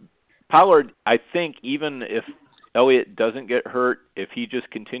Pollard, I think even if Elliott doesn't get hurt, if he just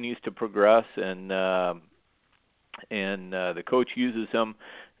continues to progress and the coach uses him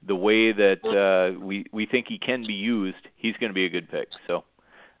the way that we think he can be used, he's going to be a good pick. So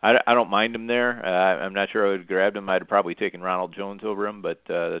I don't mind him there. I'm not sure I would have grabbed him. I'd have probably taken Ronald Jones over him, but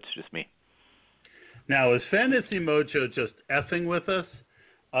that's just me. Now, is Fantasy Mojo just effing with us,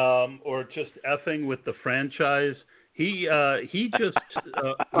 or just effing with the franchise? He just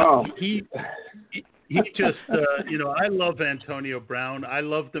I love Antonio Brown. I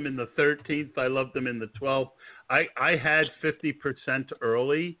loved him in the 13th. I loved him in the 12th. I had 50%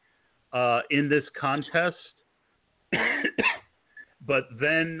 early in this contest, but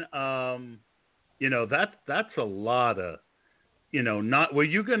then that's a lot of. Not. Were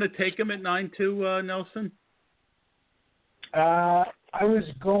you going to take him at 9-2, Nelson? I was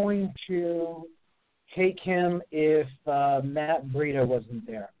going to take him if Matt Breida wasn't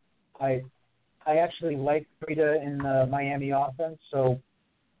there. I actually like Breida in the Miami offense, so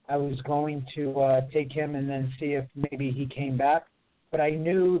I was going to take him and then see if maybe he came back. But I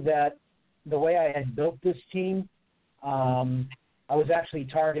knew that the way I had built this team, I was actually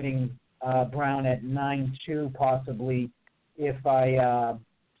targeting Brown at 9-2 possibly. If I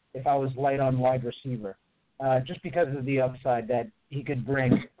was light on wide receiver, just because of the upside that he could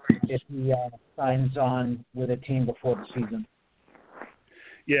bring if he signs on with a team before the season.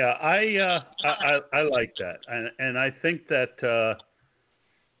 Yeah, I like that, and I think that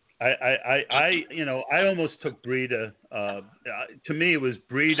I almost took Breida. To me, it was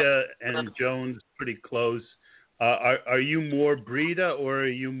Breida and Jones pretty close. Are you more Breida or are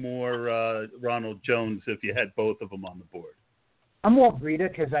you more Ronald Jones if you had both of them on the board? I'm Walt Breida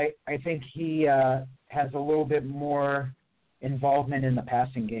because I think he has a little bit more involvement in the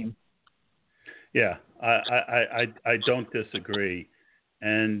passing game. Yeah, I don't disagree.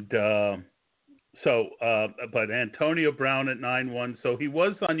 And but Antonio Brown at 9-1, so he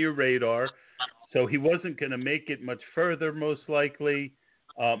was on your radar. So he wasn't going to make it much further, most likely.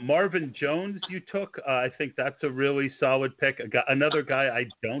 Marvin Jones, you took. I think that's a really solid pick. Another guy I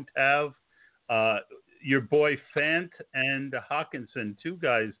don't have. Your boy Fant and Hawkinson, two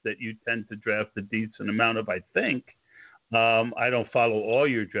guys that you tend to draft a decent amount of, I think. I don't follow all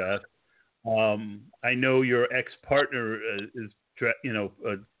your drafts. I know your ex-partner is,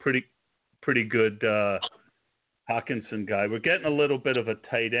 a pretty good Hawkinson guy. We're getting a little bit of a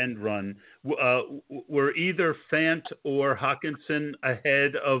tight end run. Were either Fant or Hawkinson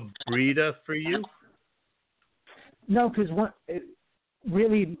ahead of Breida for you? No, because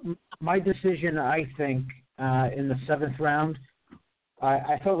really my decision, I think, in the 7th round,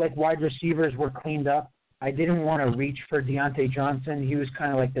 I felt like wide receivers were cleaned up. I didn't want to reach for Deontay Johnson. He was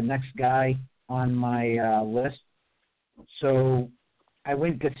kind of like the next guy on my list. So I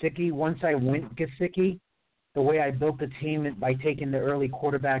went Gesicki. Once I went Gesicki, the way I built the team by taking the early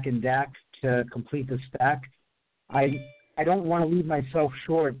quarterback and Dak to complete the stack, I don't want to leave myself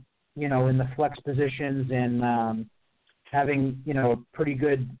short, in the flex positions and having, a pretty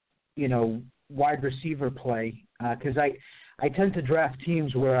good, wide receiver play. Because I tend to draft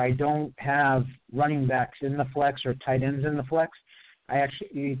teams where I don't have running backs in the flex or tight ends in the flex. I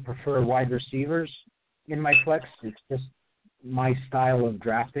actually prefer wide receivers in my flex. It's just my style of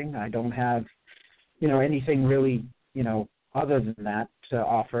drafting. I don't have, anything really, other than that to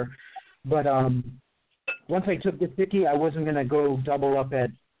offer. But once I took Gesicki, I wasn't going to go double up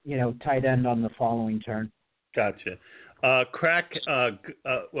at, tight end on the following turn. Gotcha.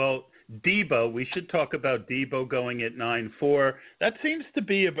 Debo, we should talk about Debo going at 9-4. That seems to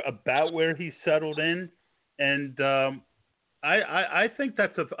be about where he settled in, and I think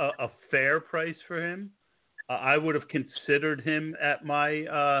that's a fair price for him. I would have considered him at my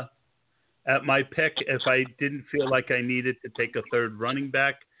pick if I didn't feel like I needed to take a third running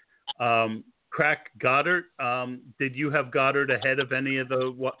back. Crack Goddard. Did you have Goddard ahead of any of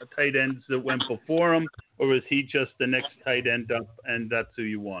the tight ends that went before him, or was he just the next tight end up, and that's who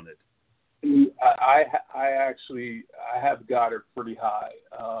you wanted? I have Goddard pretty high.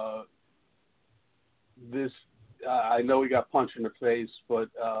 I know he got punched in the face, but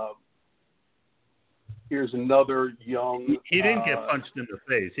here's another young. He didn't get punched in the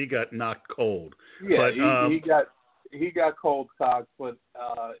face. He got knocked cold. Yeah, but, he got cold cocked, but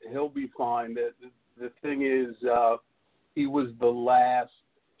he'll be fine. The thing is, he was the last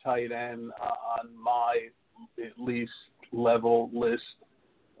tight end on my at least level list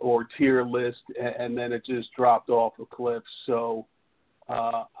or tier list, and then it just dropped off a cliff. So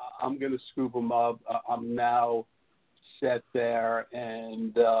I'm going to scoop him up. I'm now set there,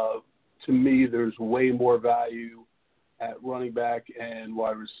 and to me, there's way more value at running back and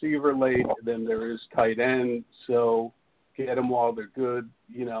wide receiver late than there is tight end. So get them while they're good.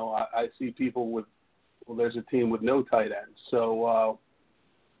 I see people there's a team with no tight end. So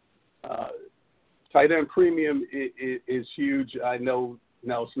tight end premium is huge. I know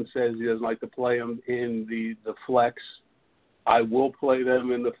Nelson says he doesn't like to play them in the flex. I will play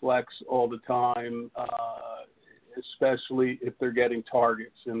them in the flex all the time, especially if they're getting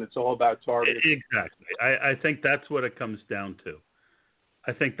targets, and it's all about targets. Exactly. I think that's what it comes down to.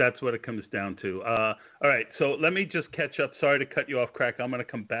 All right, so let me just catch up. Sorry to cut you off, Crack. I'm going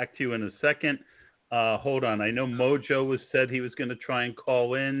to come back to you in a second. Hold on. I know Mojo said he was going to try and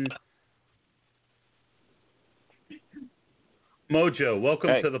call in. Mojo, welcome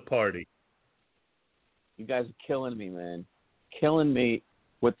to the party. You guys are killing me, man. Killing me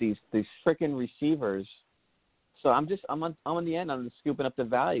with these freaking receivers. So I'm on the end. I'm just scooping up the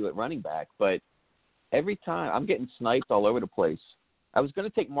value at running back, but every time I'm getting sniped all over the place. I was going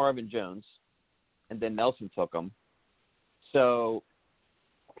to take Marvin Jones, and then Nelson took him. So,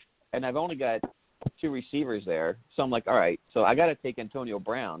 and I've only got 2 receivers there. So I'm like, all right. So I got to take Antonio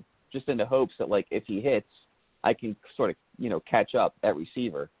Brown just in the hopes that, like, if he hits, I can sort of, catch up at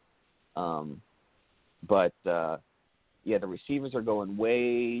receiver. But the receivers are going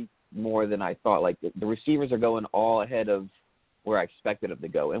way more than I thought. Like, the receivers are going all ahead of where I expected them to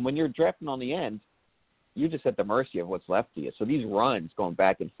go. And when you're drafting on the end, you're just at the mercy of what's left to you. So these runs going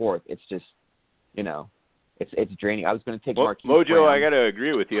back and forth, it's just, it's draining. I was going to take Marquise Mojo, Brown. I got to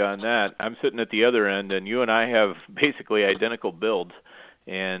agree with you on that. I'm sitting at the other end, and you and I have basically identical builds.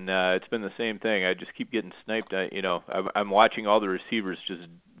 And it's been the same thing. I just keep getting sniped. I'm watching all the receivers just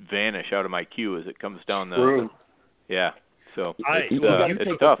vanish out of my queue as it comes down the. True. Yeah. So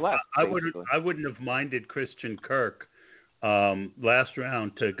it's tough. I wouldn't have minded Christian Kirk last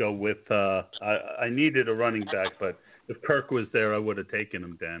round to go with. I needed a running back, but if Kirk was there, I would have taken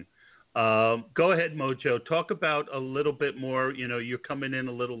him, Dan. Go ahead, Mojo. Talk about a little bit more. You're coming in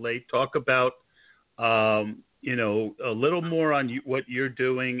a little late. Talk about a little more on what you're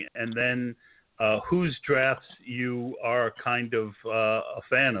doing, and then whose drafts you are kind of a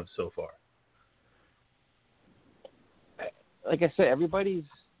fan of so far. Like I said, everybody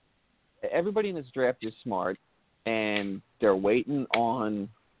in this draft is smart, and they're waiting on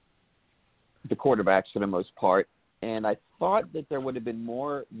the quarterbacks for the most part. And I thought that there would have been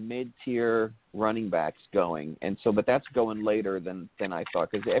more mid-tier running backs going, but that's going later than I thought,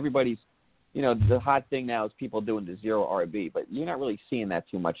 because everybody's, the hot thing now is people doing the zero RB, but you're not really seeing that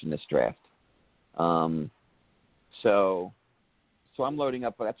too much in this draft. So I'm loading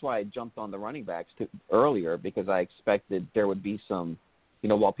up, but that's why I jumped on the running backs earlier, because I expected there would be some,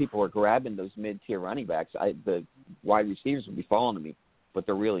 while people were grabbing those mid-tier running backs, the wide receivers would be falling to me, but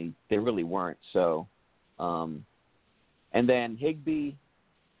they really weren't. So, and then Higbee,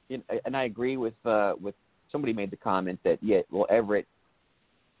 and I agree with somebody made the comment that Everett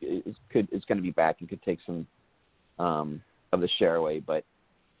is going to be back and could take some of the share away, but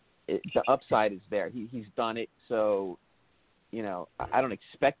the upside is there. He's done it, so I don't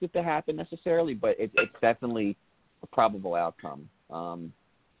expect it to happen necessarily, but it's definitely a probable outcome.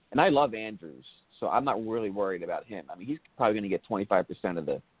 And I love Andrews, so I'm not really worried about him. I mean, he's probably going to get 25% of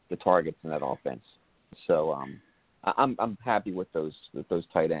the targets in that offense. So I'm happy with those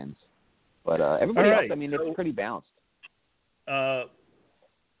tight ends. But everybody else, I mean, it's pretty balanced.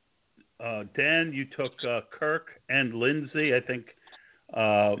 Dan, you took Kirk and Lindsey, I think.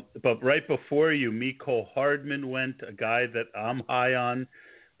 But right before you, Mecole Hardman went, a guy that I'm high on.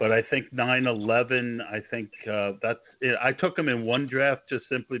 But I think 9-11, I think that's it. I took him in one draft just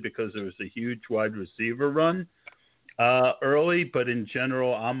simply because there was a huge wide receiver run early. But in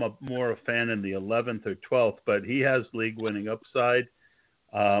general, I'm more a fan in the 11th or 12th. But he has league-winning upside.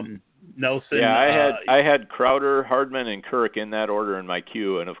 Nelson. Yeah, I had Crowder, Hardman, and Kirk in that order in my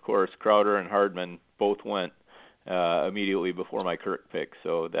queue. And, of course, Crowder and Hardman both went immediately before my Kirk pick.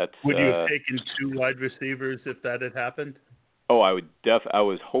 So that's. Would you have taken two wide receivers if that had happened? Oh, I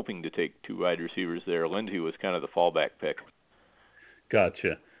was hoping to take two wide receivers there. Lindsey was kind of the fallback pick.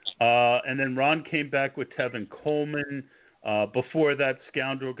 Gotcha. And then Ron came back with Tevin Coleman. Before that,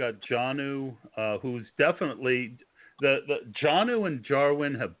 Scoundrel got Jonnu, who's definitely the Jonnu and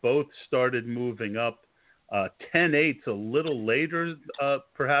Jarwin have both started moving up. 10-8's a little later,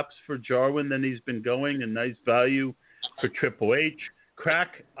 perhaps for Jarwin than he's been going, and nice value for Triple H.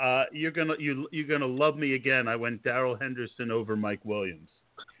 Crack, you're gonna love me again. I went Darrell Henderson over Mike Williams.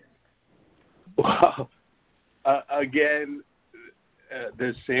 Wow. Again,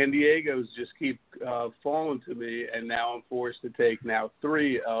 the San Diegos just keep falling to me, and now I'm forced to take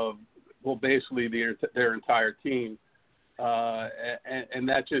three of, basically their entire team, and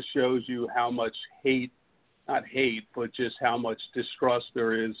that just shows you how much not hate, but just how much distrust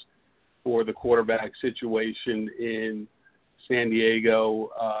there is for the quarterback situation in San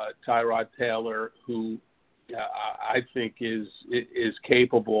Diego. Tyrod Taylor, who I think is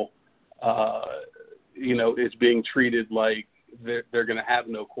capable, is being treated like they're going to have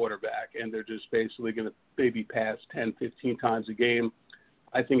no quarterback, and they're just basically going to maybe pass 10, 15 times a game.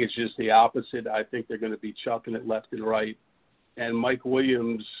 I think it's just the opposite. I think they're going to be chucking it left and right. And Mike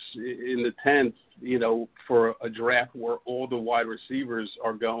Williams in the 10th, for a draft where all the wide receivers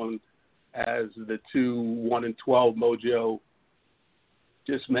are going as the 2, 1, and 12 Mojo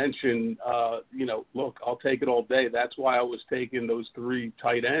just mentioned, look, I'll take it all day. That's why I was taking those three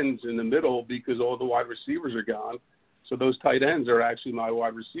tight ends in the middle, because all the wide receivers are gone. So those tight ends are actually my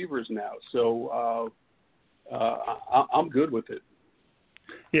wide receivers now. So I'm good with it.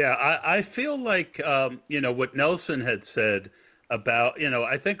 Yeah, I feel like, what Nelson had said about,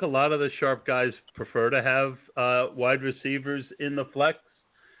 I think a lot of the sharp guys prefer to have wide receivers in the flex.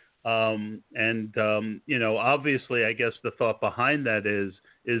 Obviously, I guess the thought behind that is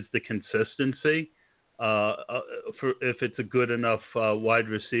the consistency for if it's a good enough wide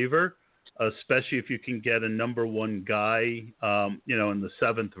receiver, especially if you can get a number one guy, in the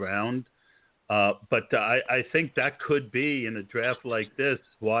 7th round. But I think that could be in a draft like this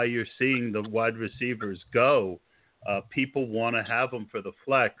why you're seeing the wide receivers go. People want to have them for the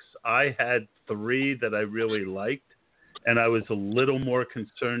flex. I had 3 that I really liked, and I was a little more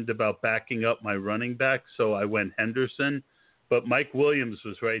concerned about backing up my running back, so I went Henderson. But Mike Williams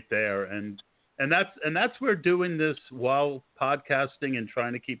was right there, and that's where doing this while podcasting and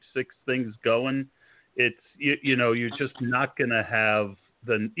trying to keep 6 things going it's you're just not going to have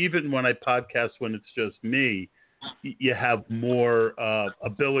even when I podcast when it's just me, you have more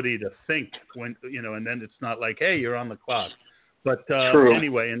ability to think when and then it's not like, hey, you're on the clock. But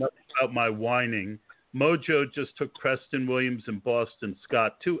anyway, enough about my whining. Mojo just took Preston Williams and Boston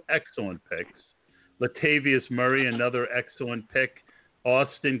Scott, 2 excellent picks. Latavius Murray, another excellent pick.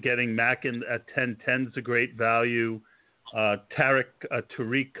 Austin getting Mackin at 10-10 is a great value. Tariq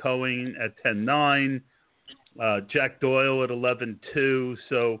Cohen at 10-9. Jack Doyle at 11-2.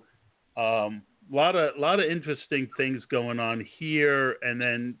 So lot of interesting things going on here. And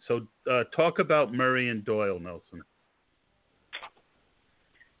then talk about Murray and Doyle, Nelson.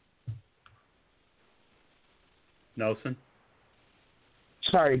 Nelson?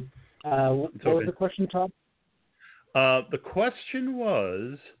 Sorry. What was the question, Todd? The question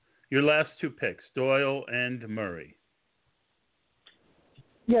was your last 2 picks, Doyle and Murray.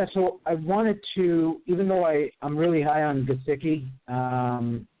 Yeah, so I wanted to, even though I'm really high on Gesicki,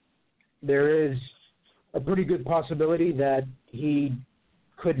 there is a pretty good possibility that he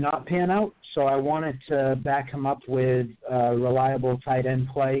could not pan out. So I wanted to back him up with a reliable tight end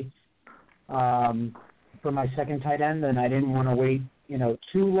play for my second tight end, and I didn't want to wait,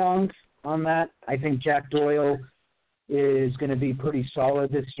 too long on that. I think Jack Doyle is going to be pretty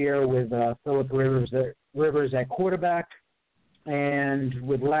solid this year with Phillip Rivers at quarterback. And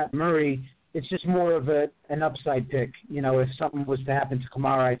with Lat Murray, it's just more of an upside pick. If something was to happen to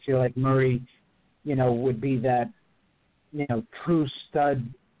Kamara, I feel like Murray, would be that, true stud,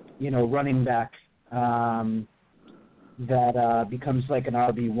 running back that becomes like an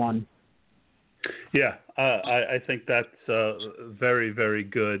RB1. Yeah, I think that's very, very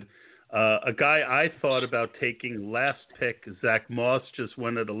good. A guy I thought about taking last pick, Zach Moss, just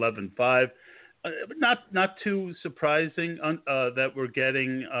went at 11-5. Not too surprising that we're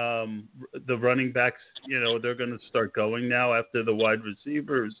getting the running backs. They're going to start going now after the wide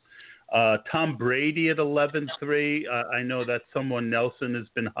receivers. Tom Brady at 11-3. I know that's someone Nelson has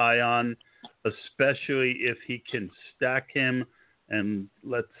been high on, especially if he can stack him. And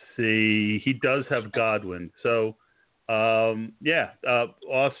let's see, he does have Godwin. So, Austin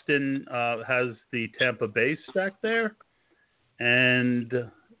has the Tampa Bay stack there. And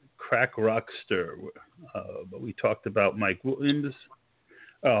Crack Rockster. But we talked about Mike Williams.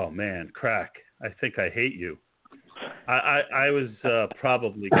 Oh, man, Crack. I think I hate you. I was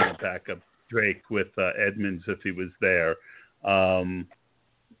probably going to back up Drake with Edmonds if he was there.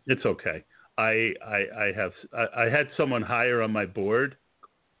 It's okay. I had someone higher on my board,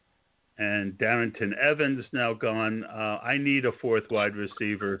 and Darrington Evans now gone. I need a 4th wide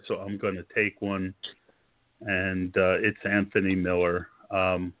receiver, so I'm going to take one, and it's Anthony Miller.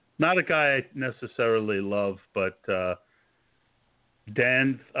 Not a guy I necessarily love, but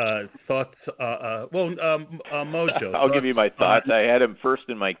Dan, thoughts? Mojo. I'll give you my thoughts. I had him first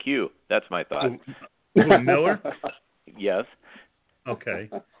in my queue. That's my thought. Miller? Yes. Okay.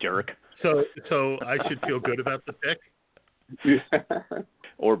 Jerk. So I should feel good about the pick?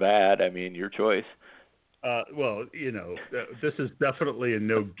 Or bad. I mean, your choice. This is definitely a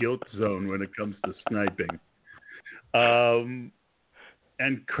no guilt zone when it comes to sniping.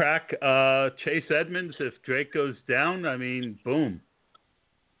 And Crack, Chase Edmonds, if Drake goes down, I mean, boom.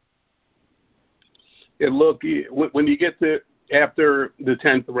 Yeah, look, when you get to after the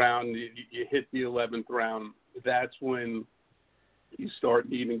 10th round, you hit the 11th round, that's when you start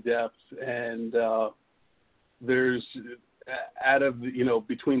needing depth. And there's out of,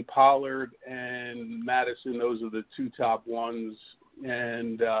 between Pollard and Madison, those are the 2 top ones.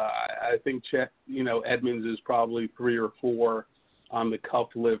 And I think, Edmonds is probably 3 or 4 on the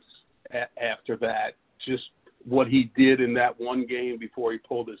cuff lifts after that. Just what he did in that one game before he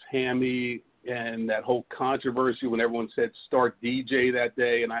pulled his hammy, and that whole controversy when everyone said start DJ that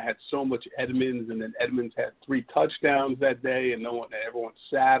day, and I had so much Edmonds, and then Edmonds had 3 touchdowns that day, and everyone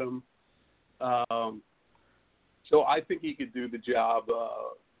sat him. So I think he could do the job.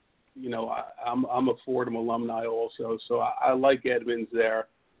 I'm a Fordham alumni also, so I like Edmonds there.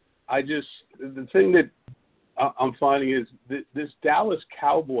 The thing that I'm finding is this Dallas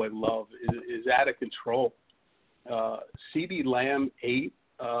Cowboy love is out of control. CeeDee Lamb 8,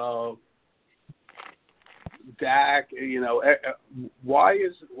 Dak. Why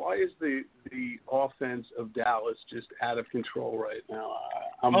is the offense of Dallas just out of control right now?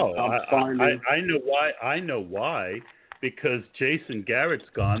 I know why. I know why. Because Jason Garrett's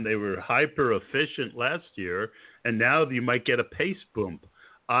gone. They were hyper efficient last year, and now you might get a pace bump.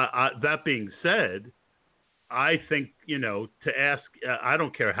 That being said, I think, to ask, I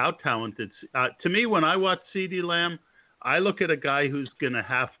don't care how talented. To me, when I watch CeeDee Lamb, I look at a guy who's going to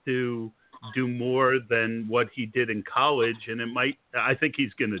have to do more than what he did in college, and I think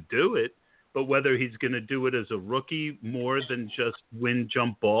he's going to do it, but whether he's going to do it as a rookie more than just win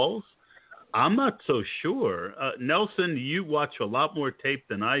jump balls, I'm not so sure. Nelson, you watch a lot more tape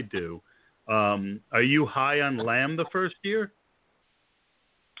than I do. Are you high on Lamb the first year?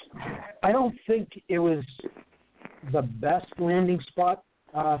 I don't think it was the best landing spot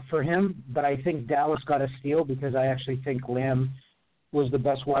for him, but I think Dallas got a steal because I actually think Lamb was the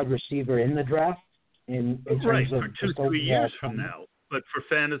best wide receiver in the draft in terms of for 2-3 years from now. But for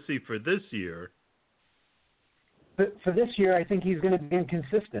fantasy for this year, but for this year, I think he's going to be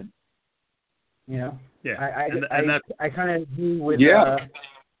inconsistent. You know, yeah, I kind of agree with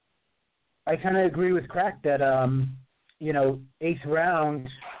I kind of agree with Crack that 8th round,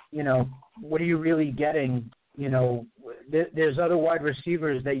 what are you really getting? There's other wide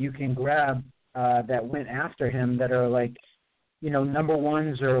receivers that you can grab that went after him that are like, number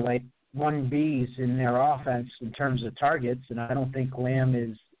ones or like 1Bs in their offense in terms of targets, and I don't think Lamb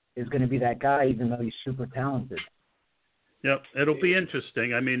is going to be that guy, even though he's super talented. Yep, it'll be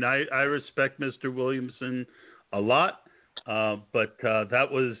interesting. I mean, I respect Mr. Williamson a lot, but that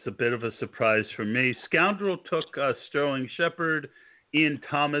was a bit of a surprise for me. Scoundrel took Sterling Shepard, Ian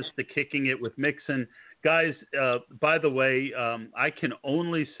Thomas to kicking it with Mixon. Guys, by the way, I can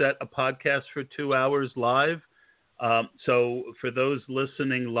only set a podcast for 2 hours live. So for those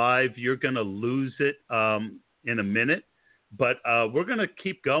listening live, you're going to lose it in a minute. But we're going to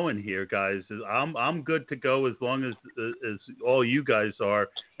keep going here, guys. I'm good to go as long as all you guys are,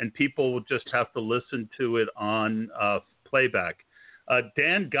 and people will just have to listen to it on playback.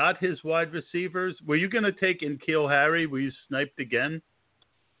 Dan got his wide receivers. Were you going to take N'Keal Harry? Were you sniped again?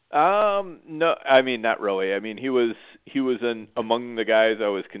 No, I mean, not really. I mean, he was among the guys I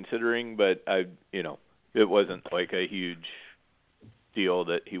was considering, but it wasn't like a huge deal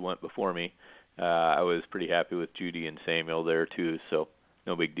that he went before me. I was pretty happy with Judy and Samuel there too, so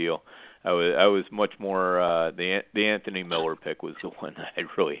no big deal. I was much more the Anthony Miller pick was the one that I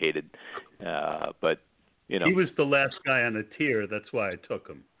really hated, but he was the last guy on the tier. That's why I took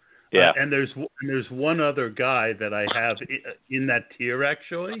him. Yeah, and there's one other guy that I have in that tier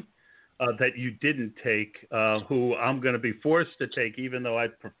actually that you didn't take, who I'm going to be forced to take, even though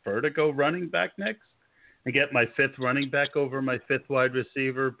I'd prefer to go running back next and get my 5th running back over my 5th wide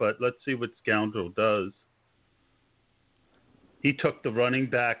receiver. But let's see what Scoundrel does. He took the running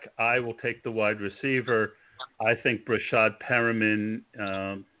back. I will take the wide receiver. I think Brashad Perriman.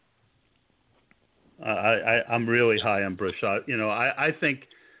 I'm really high on Brashad. I think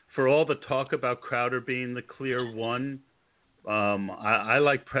for all the talk about Crowder being the clear one, I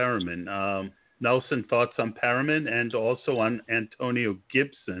like Perriman. Nelson, thoughts on Perriman and also on Antonio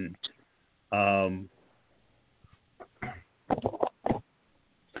Gibson?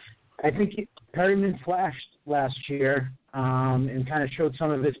 I think Perriman flashed last year and kind of showed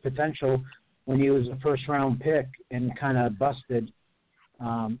some of his potential when he was a first-round pick and kind of busted.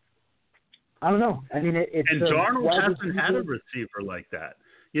 I don't know. I mean, it's and Darnold hasn't had a receiver like that.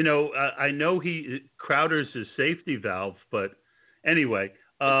 I know Crowder's his safety valve, but anyway,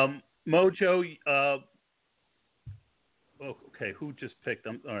 Mojo. Okay, who just picked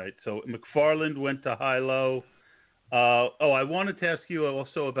them? All right, so McFarland went to high-low. I wanted to ask you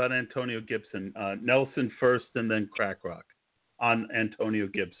also about Antonio Gibson. Nelson first, and then Crack Rock on Antonio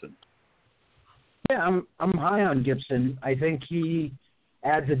Gibson. Yeah, I'm high on Gibson. I think he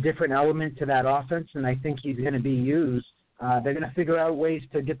adds a different element to that offense, and I think he's going to be used. They're going to figure out ways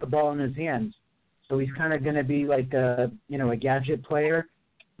to get the ball in his hands. So he's kind of going to be like a gadget player.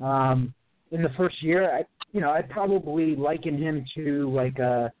 In the first year, I'd probably liken him to like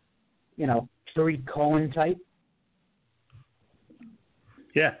a, Tariq Cohen type.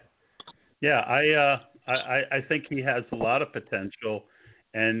 Yeah. I think he has a lot of potential,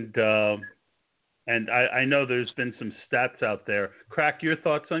 and I know there's been some stats out there. Crack, your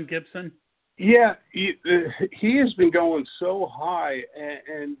thoughts on Gibson? Yeah, he has been going so high,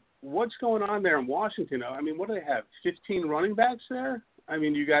 and what's going on there in Washington? I mean, what do they have? 15 running backs there? I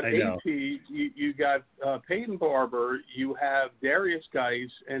mean, you got AP, you got Peyton Barber, you have Darius Geis,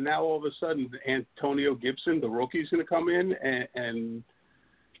 and now all of a sudden Antonio Gibson, the rookie's going to come in and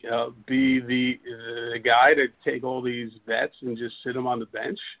be the guy to take all these vets and just sit them on the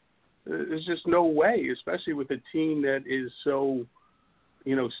bench. There's just no way, especially with a team that is so,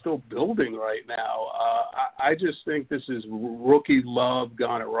 still building right now. I just think this is rookie love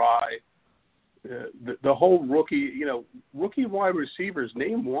gone awry. The whole rookie, rookie wide receivers,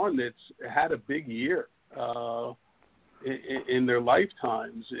 name one that's had a big year in their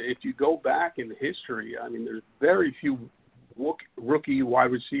lifetimes. If you go back in history, I mean, there's very few rookie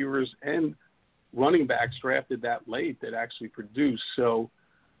wide receivers and running backs drafted that late that actually produced. So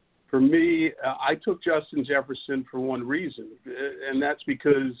for me, I took Justin Jefferson for one reason, and that's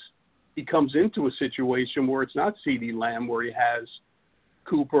because he comes into a situation where it's not CeeDee Lamb, where he has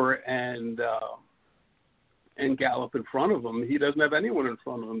Cooper and Gallup in front of him. He doesn't have anyone in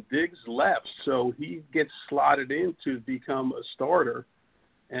front of him. Diggs left, so he gets slotted in to become a starter,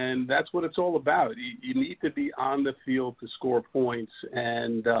 and that's what it's all about. You need to be on the field to score points,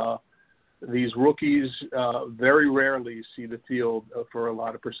 and these rookies very rarely see the field for a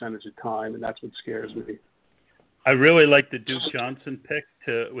lot of percentage of time, and that's what scares me. I really like the Duke Johnson pick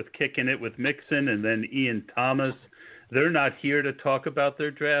with kicking it with Mixon and then Ian Thomas. They're not here to talk about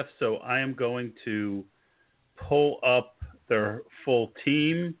their draft, so I am going to pull up their full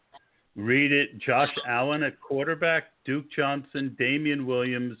team, read it. Josh Allen at quarterback, Duke Johnson, Damian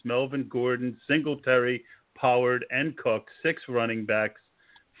Williams, Melvin Gordon, Singletary, Pollard, and Cook, 6 running backs,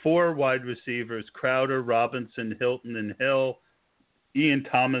 4 wide receivers, Crowder, Robinson, Hilton, and Hill, Ian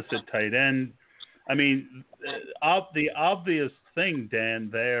Thomas at tight end. I mean, the obvious thing, Dan,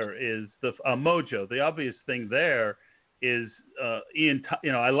 there is Mojo. The obvious thing there is Ian.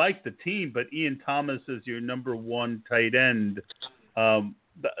 I like the team, but Ian Thomas is your number 1 tight end.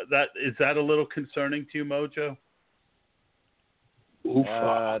 Is that a little concerning to you, Mojo?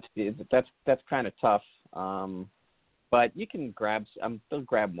 That's kind of tough. But you can they'll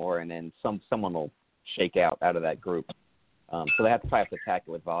grab more, and then someone will shake out of that group. So they probably have to attack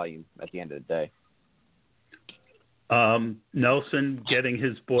it with volume at the end of the day. Nelson getting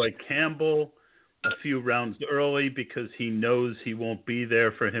his boy Campbell a few rounds early because he knows he won't be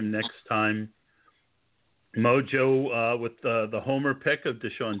there for him next time. Mojo with the homer pick of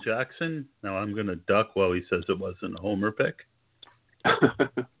Deshaun Jackson. Now I'm going to duck while he says it wasn't a homer pick.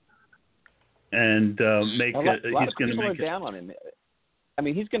 And he's going to make it down on him. I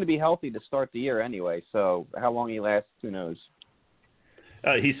mean, he's going to be healthy to start the year anyway, so how long he lasts, who knows?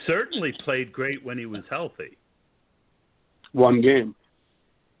 He certainly played great when he was healthy. One game.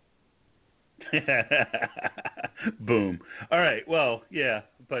 Boom. All right. Well, yeah,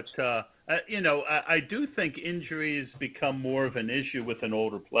 but I do think injuries become more of an issue with an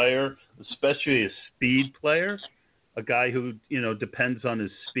older player, especially a speed player, a guy who depends on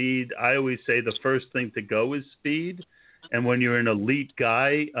his speed. I always say the first thing to go is speed, and when you're an elite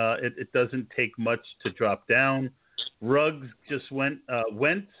guy, it doesn't take much to drop down. Ruggs just went.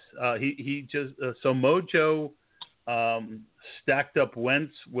 He just so Mojo. Stacked up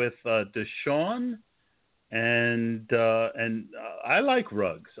Wentz with Deshaun, and I like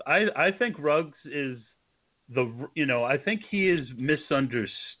Ruggs. I think Ruggs is I think he is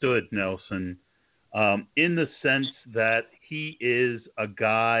misunderstood, Nelson, in the sense that he is a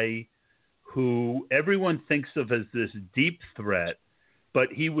guy who everyone thinks of as this deep threat, but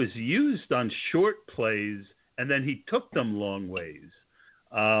he was used on short plays and then he took them long ways.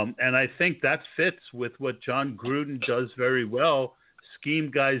 And I think that fits with what John Gruden does very well, scheme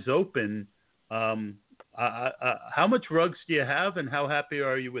guys open. How much Ruggs do you have, and how happy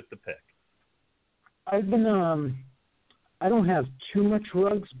are you with the pick? I've been I don't have too much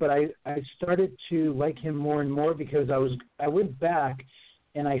Ruggs, but I started to like him more and more because I went back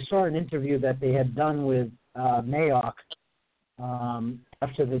and I saw an interview that they had done with Mayock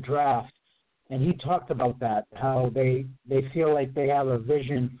after the draft. And he talked about that, how they feel like they have a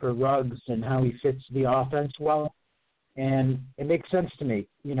vision for Ruggs and how he fits the offense well. And it makes sense to me,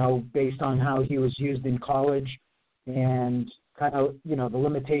 based on how he was used in college and kind of, the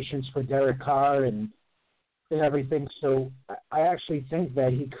limitations for Derek Carr and everything. So I actually think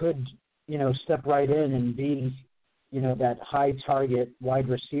that he could, step right in and be, that high target wide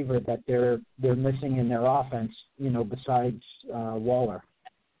receiver that they're missing in their offense, besides Waller.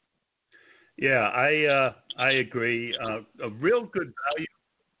 Yeah, I agree. A real good value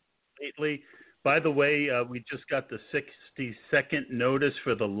lately. By the way, we just got the 60-second notice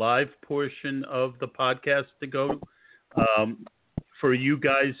for the live portion of the podcast to go. For you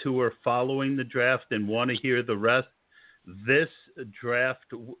guys who are following the draft and want to hear the rest, this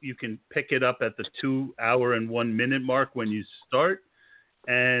draft, you can pick it up at the 2 hour and 1 minute mark when you start.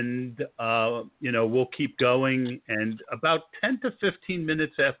 And, we'll keep going. And about 10 to 15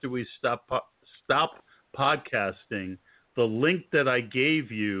 minutes after we stop podcasting, the link that I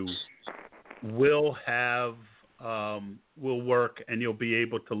gave you will work, and you'll be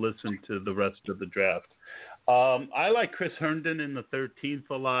able to listen to the rest of the draft. I like Chris Herndon in the 13th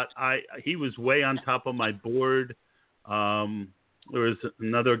a lot. He was way on top of my board. There was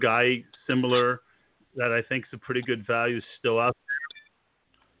another guy similar that I think is a pretty good value still out there.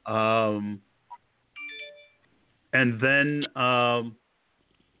 And then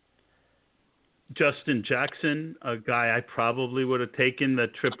Justin Jackson, a guy I probably would have taken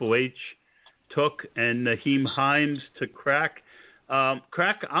that Triple H took, and Naheem Hines to Crack.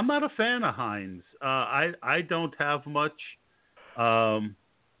 Crack, I'm not a fan of Hines. I don't have much. And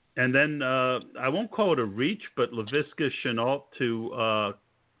then I won't call it a reach, but Laviska Shenault to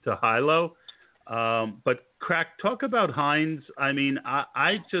Hilo. But Crack, talk about Hines. I mean,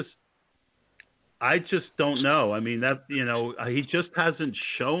 I just don't know. I mean, that, he just hasn't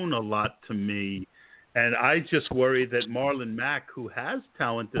shown a lot to me. And I just worry that Marlon Mack, who has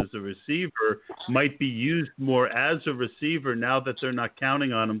talent as a receiver, might be used more as a receiver now that they're not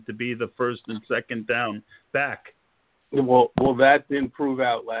counting on him to be the first and second down back. Well, that didn't prove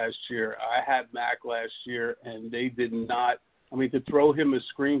out last year. I had Mack last year, and they did not. I mean, to throw him a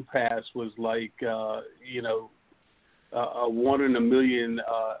screen pass was like, a 1 in a million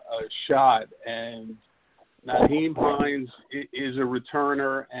shot. And Naheem Hines is a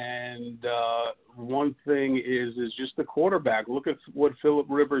returner, and one thing is just the quarterback. Look at what Phillip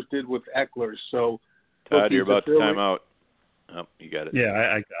Rivers did with Eckler. So, Todd, you're about to time out. Oh, you got it. Yeah,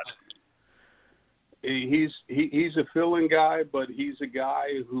 I got it. He's a fill-in guy, but he's a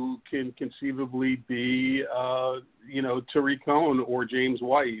guy who can conceivably be, Tariq Cohen or James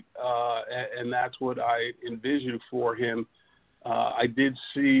White, and that's what I envision for him. I did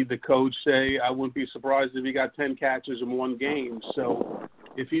see the coach say I wouldn't be surprised if he got 10 catches in one game. So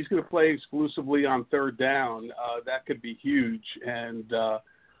if he's going to play exclusively on third down, that could be huge. And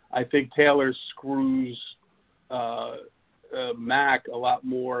I think Taylor screws Mack a lot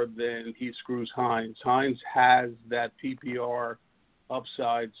more than he screws Hines. Hines has that PPR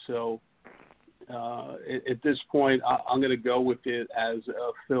upside. So at this point, I'm going to go with it as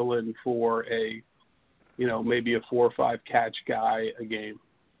a fill-in for a maybe a 4 or 5 catch guy a game.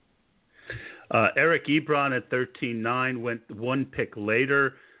 Eric Ebron at 13-9 went one pick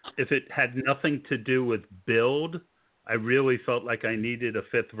later. If it had nothing to do with build, I really felt like I needed a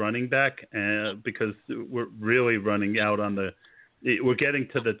fifth running back because we're really running out we're getting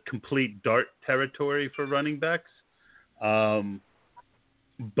to the complete dart territory for running backs.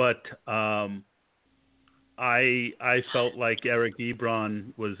 But I felt like Eric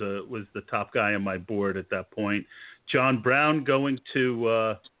Ebron was the top guy on my board at that point. John Brown going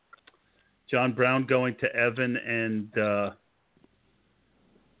to Evan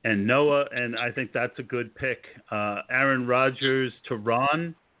and Noah, and I think that's a good pick. Aaron Rodgers to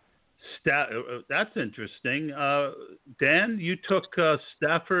Ron. That's interesting. Dan, you took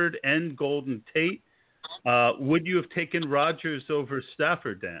Stafford and Golden Tate. Would you have taken Rodgers over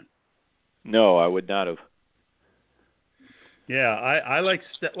Stafford, Dan? No, I would not have. Yeah, I like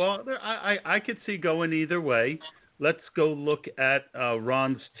I could see going either way. Let's go look at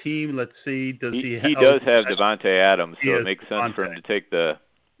Ron's team. Let's see. He does have Devontae Adams, so it makes sense for him to take the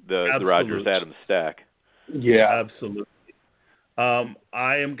Rodgers Adams stack. Yeah, absolutely.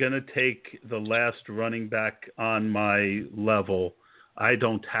 I am going to take the last running back on my level. I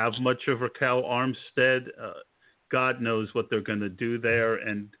don't have much of Raquel Armstead. God knows what they're going to do there,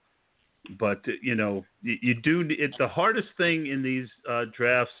 but you do. It's the hardest thing in these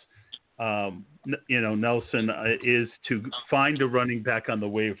drafts. Nelson, is to find a running back on the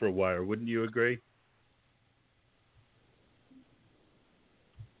waiver wire. Wouldn't you agree?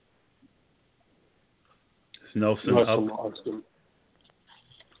 Is Nelson up? Lost him.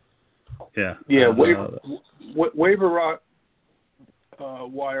 Yeah. Yeah. Waiver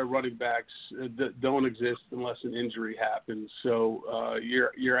wire running backs don't exist unless an injury happens. So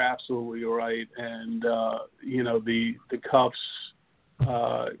you're absolutely right, and the cuffs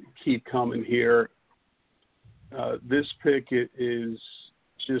keep coming here. This pick is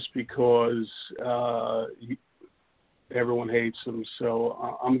just because everyone hates him.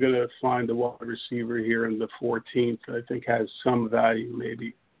 So I'm going to find a wide receiver here in the 14th. I think has some value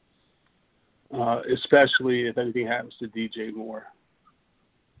maybe, especially if anything happens to DJ Moore.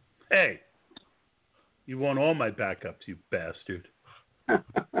 Hey, you want all my backups, you bastard.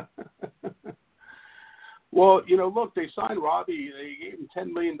 Well, look, they signed Robbie. They gave him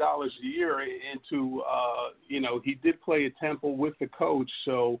 $10 million a year into, he did play at Temple with the coach.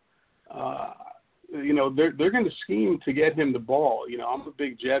 So, they're going to scheme to get him the ball. I'm a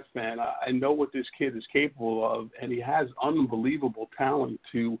big Jet fan. I know what this kid is capable of, and he has unbelievable talent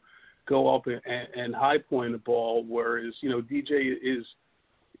to go up and high point the ball, whereas, DJ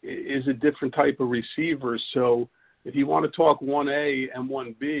is a different type of receiver. So if you want to talk 1A and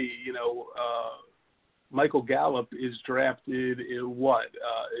 1B, Michael Gallup is drafted in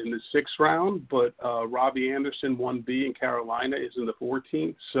in the 6th round, but Robbie Anderson, 1B in Carolina, is in the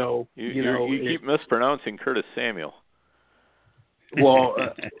 14th. So you keep mispronouncing Curtis Samuel. Well,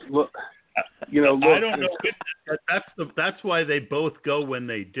 look. Look, I don't know. That's why they both go when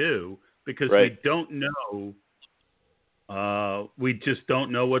they do, because right. we don't know. We just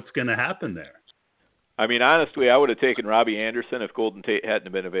don't know what's going to happen there. I mean, honestly, I would have taken Robbie Anderson if Golden Tate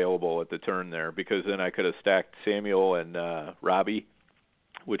hadn't been available at the turn there, because then I could have stacked Samuel and Robbie,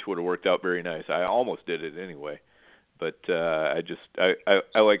 which would have worked out very nice. I almost did it anyway, but I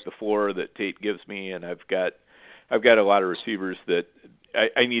like the floor that Tate gives me, and I've got a lot of receivers that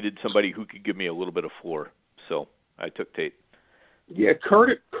I needed somebody who could give me a little bit of floor, so I took Tate. Yeah,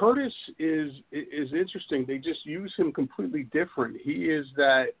 Curtis is interesting. They just use him completely different. He is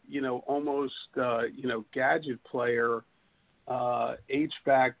that, almost, gadget player,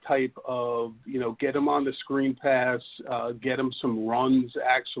 H-back type of, get him on the screen pass, get him some runs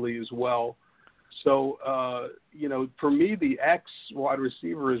actually as well. So, for me, the X wide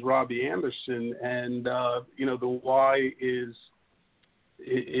receiver is Robbie Anderson, and, the Y is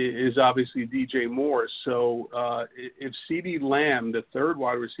obviously DJ Moore. So if CeeDee Lamb, the 3rd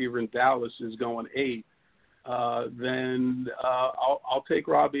wide receiver in Dallas, is going 8, then I'll take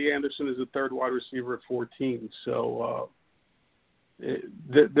Robbie Anderson as a 3rd wide receiver at 14. So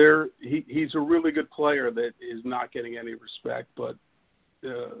he's a really good player that is not getting any respect. But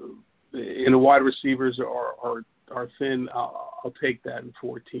in the wide receivers are thin. I'll take that in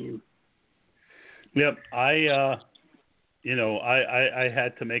 14. Yep, I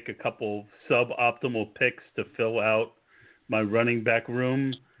had to make a couple suboptimal picks to fill out my running back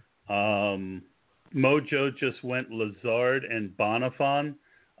room. Mojo just went Lazard and Bonifant.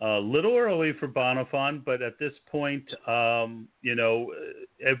 A little early for Bonifant, but at this point,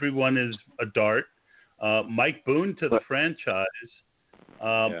 everyone is a dart. Mike Boone to the franchise.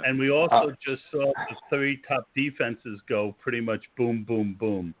 And we also just saw the 3 top defenses go pretty much boom, boom,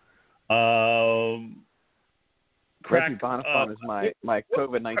 boom. Reggie Bonifant is my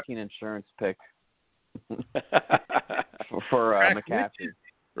COVID-19 insurance pick for McCaffrey.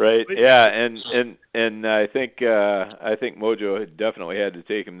 Right. Yeah, and I think Mojo definitely had to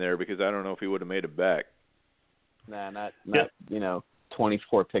take him there, because I don't know if he would have made it back. Nah, not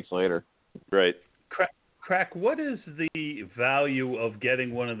 24 picks later. Right. Crack, what is the value of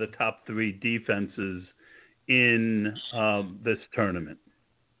getting one of the top 3 defenses in this tournament?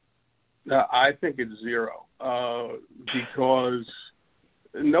 I think it's 0, because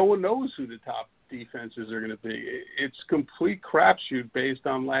no one knows who the top defenses are going to be. It's complete crapshoot based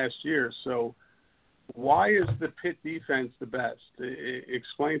on last year. So why is the Pitt defense the best?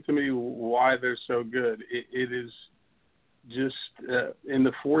 Explain to me why they're so good. It is just in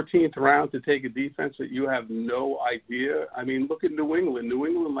the 14th round to take a defense that you have no idea. I mean, look at New England. New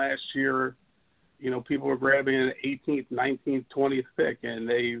England last year, people were grabbing an 18th, 19th, 20th pick, and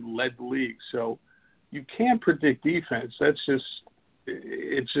they led the league. So you can't predict defense.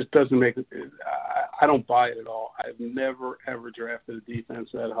 It just doesn't make it. I don't buy it at all. I've never, ever drafted a defense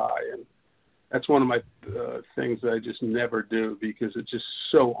that high. And that's one of my things that I just never do, because it's just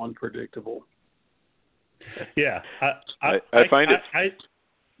so unpredictable. Yeah. I find it.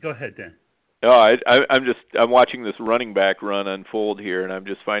 Go ahead, Dan. No, I'm watching this running back run unfold here, and I'm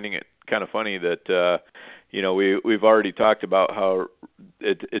just finding it kind of funny that we've already talked about how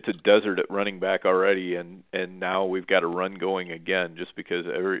it's a desert at running back already, and now we've got a run going again just because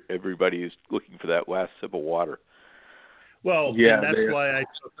everybody's looking for that last sip of water. Well, yeah, and that's why I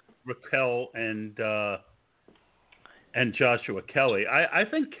took Raquel and Joshua Kelly. I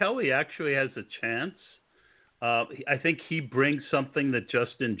think Kelly actually has a chance. I think he brings something that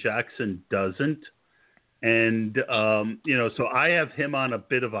Justin Jackson doesn't. And, so I have him on a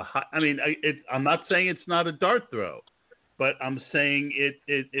bit of a high. I mean, I'm not saying it's not a dart throw, but I'm saying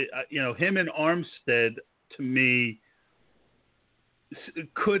him and Armstead, to me,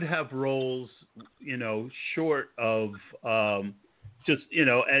 could have roles, short of just,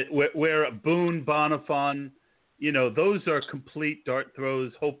 where Boone, Bonifant, those are complete dart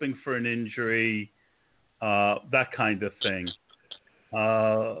throws, hoping for an injury, that kind of thing.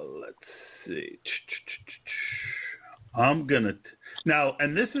 Let's see. I'm going to now,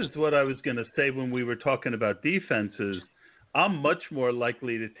 and this is what I was going to say when we were talking about defenses. I'm much more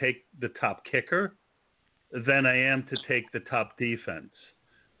likely to take the top kicker than I am to take the top defense.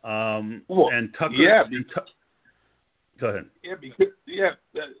 And Tucker. Yeah. Go ahead.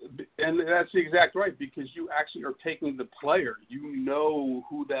 And that's exactly right, because you actually are taking the player. You know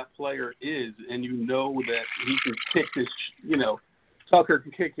who that player is, and you know that he can kick this, Tucker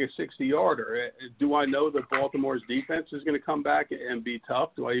can kick a 60-yarder. Do I know that Baltimore's defense is going to come back and be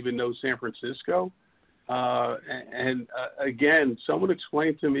tough? Do I even know San Francisco? Again, someone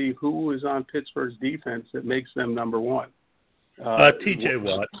explain to me who is on Pittsburgh's defense that makes them number one. T.J.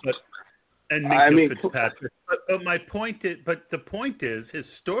 Watt, and Minka Fitzpatrick. But the point is,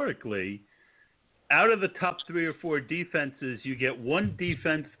 historically, out of the top 3 or 4 defenses, you get one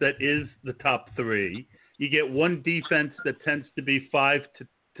defense that is the top 3. You get one defense that tends to be 5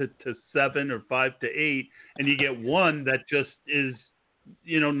 to 7 or 5 to 8, and you get one that just is,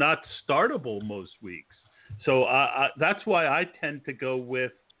 not startable most weeks. So that's why I tend to go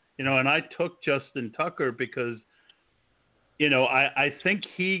with, and I took Justin Tucker because, I think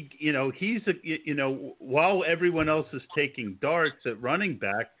he's while everyone else is taking darts at running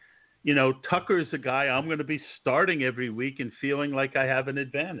back, Tucker's a guy I'm going to be starting every week and feeling like I have an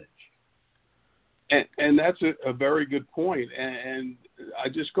advantage. And that's a very good point. And I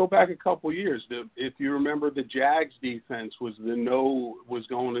just go back a couple years. If you remember, the Jags defense was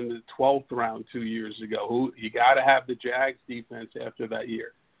going in the 12th round 2 years ago. You got to have the Jags defense after that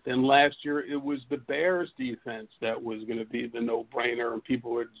year. Then last year it was the Bears defense that was going to be the no-brainer, and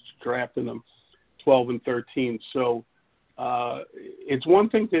people were drafting them 12 and 13. So it's one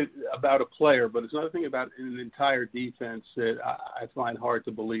thing about a player, but it's another thing about an entire defense that I find hard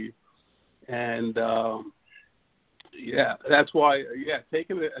to believe. And, that's why,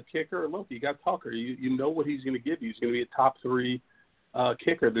 taking a kicker, look, you got Tucker. You know what he's going to give you. He's going to be a top 3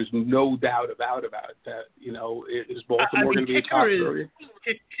 kicker. There's no doubt about it that, is Baltimore going to be a top 3?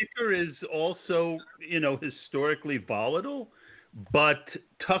 Kicker is also, historically volatile, but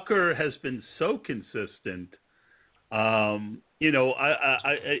Tucker has been so consistent.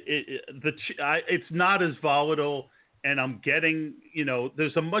 It's not as volatile. And I'm getting,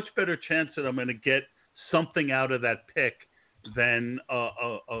 there's a much better chance that I'm going to get something out of that pick than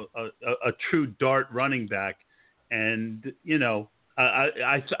a true dart running back. And,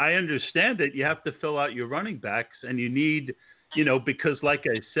 I understand that you have to fill out your running backs, and you need, because like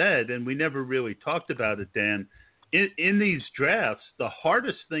I said, and we never really talked about it, Dan, in these drafts, the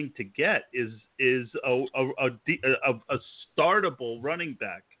hardest thing to get is a startable running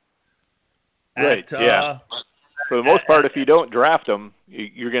back. Right, yeah. For the most part, if you don't draft them,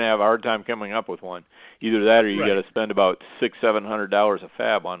 you're going to have a hard time coming up with one. Either that, or you got to spend about $600-700 a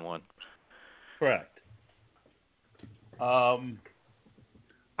fab on one. Correct.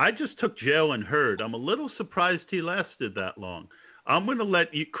 I just took Jalen Hurd. I'm a little surprised he lasted that long. I'm going to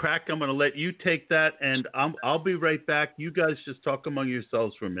let you crack. I'm going to let you take that, and I'll be right back. You guys just talk among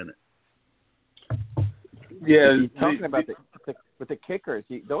yourselves for a minute. Yeah, talking about with the kickers,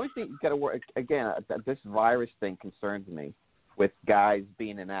 the only thing you got to work again. This virus thing concerns me with guys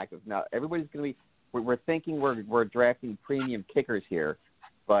being inactive. Now everybody's going to be. We're thinking we're drafting premium kickers here,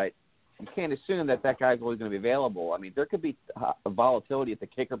 but you can't assume that guy's always going to be available. I mean, there could be a volatility at the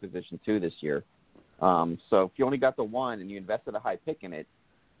kicker position too this year. So if you only got the one and you invested a high pick in it,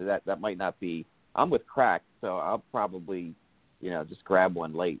 that might not be. I'm with crack, so I'll probably just grab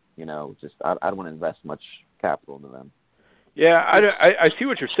one late. I don't want to invest much capital into them. Yeah, I see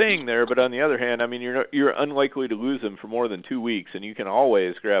what you're saying there, but on the other hand, I mean, you're unlikely to lose them for more than 2 weeks, and you can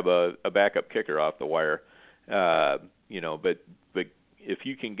always grab a backup kicker off the wire. But if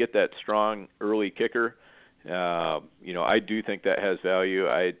you can get that strong early kicker, I do think that has value.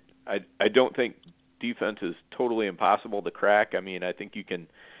 I don't think defense is totally impossible to crack. I mean, I think you can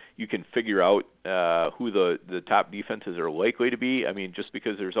figure out who the top defenses are likely to be. I mean, just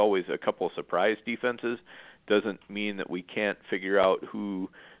because there's always a couple of surprise defenses doesn't mean that we can't figure out who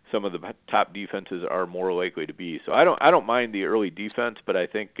some of the top defenses are more likely to be. So I don't mind the early defense, but I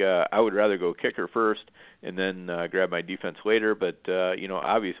think I would rather go kicker first and then grab my defense later. But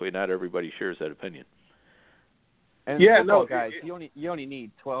obviously not everybody shares that opinion. And football, guys, you only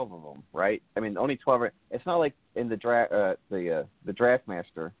need 12 of them, right? I mean, only 12. It's not like in the Draft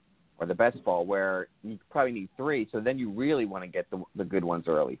Master or the Best Ball where you probably need 3. So then you really want to get the good ones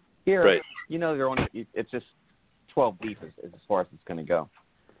early. Here, right. They're only it's just 12 deep as far as it's going to go.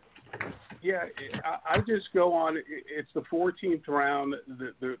 Yeah, I just go on. It's the 14th round.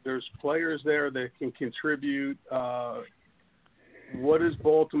 There's players there that can contribute. What is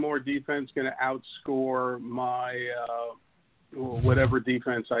Baltimore defense going to outscore my whatever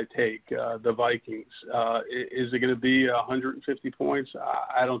defense I take, the Vikings? Is it going to be 150 points?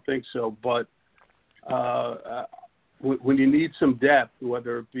 I don't think so. But when you need some depth,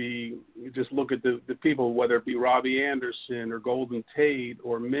 whether it be, just look at the people, whether it be Robbie Anderson or Golden Tate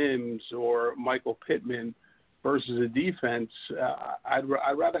or Mims or Michael Pittman versus a defense, I'd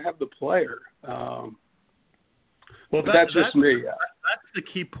rather have the player. Well, that's just me. That's the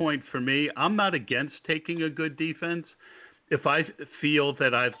key point for me. I'm not against taking a good defense if I feel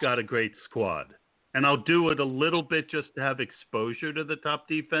that I've got a great squad. And I'll do it a little bit just to have exposure to the top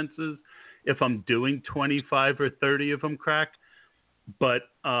defenses if I'm doing 25 or 30 of them crack. But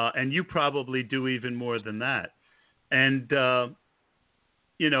and you probably do even more than that. And,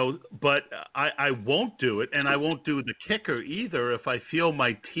 but I won't do it, and I won't do the kicker either if I feel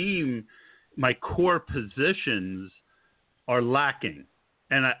my team, my core positions are lacking.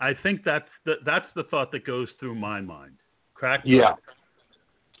 And I think that's the thought that goes through my mind. Crack? Yeah.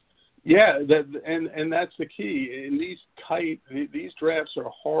 Yeah, and that's the key. In these drafts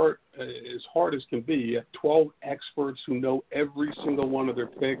are hard as can be. You have 12 experts who know every single one of their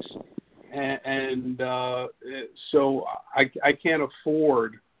picks, and so I can't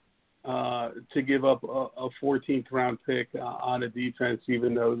afford to give up a 14th round pick on a defense,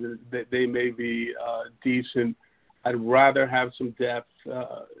 even though they may be decent. I'd rather have some depth.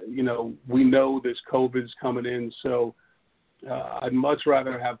 We know this COVID's coming in, so. I'd much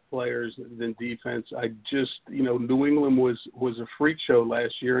rather have players than defense. New England was a freak show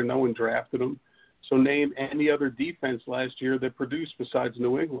last year, and no one drafted them. So name any other defense last year that produced besides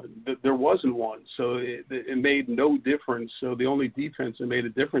New England. There wasn't one, so it made no difference. So the only defense that made a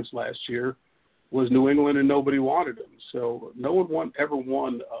difference last year was New England, and nobody wanted them. So no one ever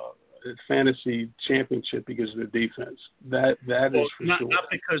won a fantasy championship because of their defense. That is for sure. Not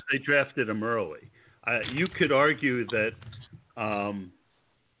because they drafted them early. You could argue that,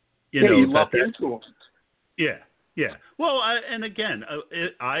 you luck into them. Yeah. Well,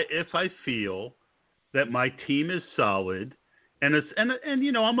 if I feel that my team is solid, and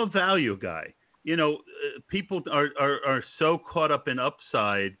I'm a value guy. People are so caught up in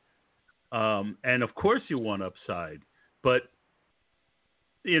upside, and of course you want upside, but.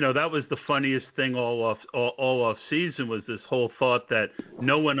 That was the funniest thing all off season was this whole thought that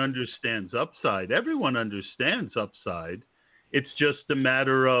no one understands upside. Everyone understands upside. It's just a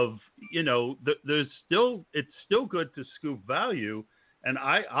matter of, it's still good to scoop value. And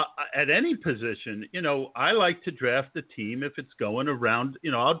I at any position, I like to draft a team if it's going around,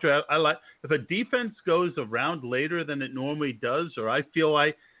 if a defense goes around later than it normally does, or I feel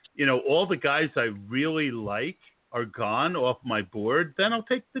all the guys I really like are gone off my board, then I'll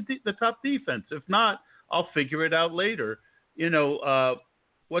take the top defense. If not, I'll figure it out later.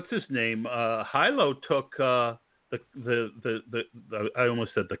 What's his name? Hilo took the I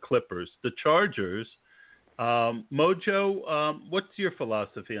almost said the Clippers, the Chargers. Mojo, what's your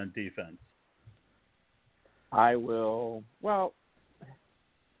philosophy on defense? I will. Well,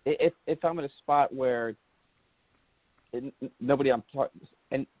 if I'm in a spot where nobody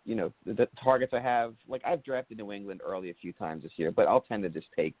and the targets I have, like I've drafted New England early a few times this year, but I'll tend to just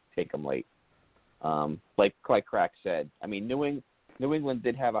take them late. Like Crack said, I mean New England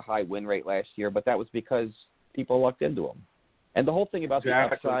did have a high win rate last year, but that was because people lucked into them. And the whole thing about the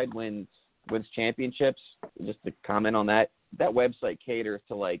upside wins championships, just to comment on that website caters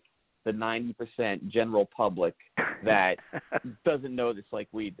to like the 90% general public that doesn't know this like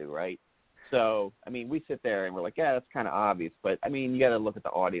we do, right? So, I mean, we sit there and we're like, yeah, that's kind of obvious. But, I mean, you got to look at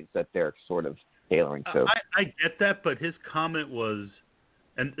the audience that they're sort of tailoring to. I get that, but his comment was,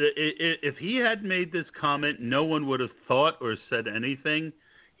 and if he had made this comment, no one would have thought or said anything.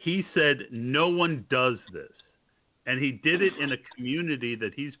 He said, no one does this. And he did it in a community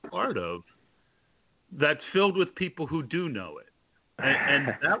that he's part of that's filled with people who do know it. And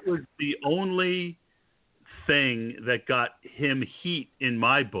that was the only thing that got him heat in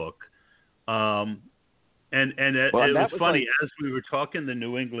my book. It was funny, as we were talking the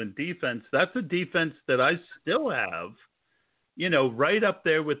New England defense, that's a defense that I still have, right up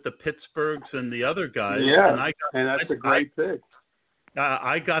there with the Pittsburghs and the other guys. Yeah, and that's a great pick.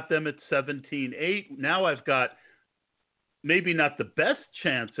 I got them at 17-8. Now I've got maybe not the best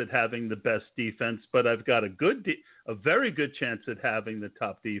chance at having the best defense, but I've got a very good chance at having the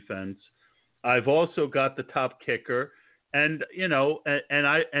top defense. I've also got the top kicker. And now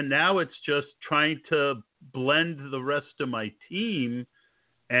it's just trying to blend the rest of my team,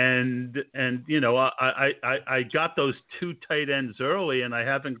 and I got those two tight ends early, and I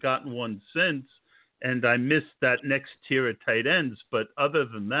haven't gotten one since, and I missed that next tier of tight ends. But other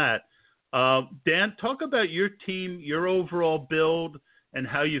than that, Dan, talk about your team, your overall build, and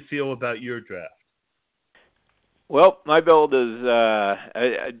how you feel about your draft. Well, my build is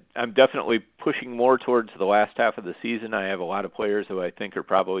I'm definitely pushing more towards the last half of the season. I have a lot of players who I think are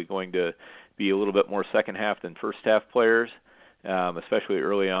probably going to be a little bit more second half than first half players, especially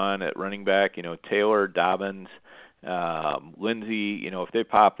early on at running back. Taylor, Dobbins, Lindsey, if they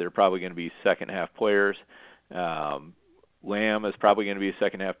pop, they're probably going to be second half players. Lamb is probably going to be a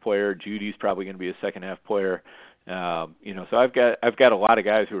second half player. Judy's probably going to be a second half player. So I've got a lot of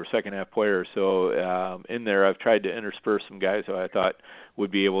guys who are second half players. So in there, I've tried to intersperse some guys who I thought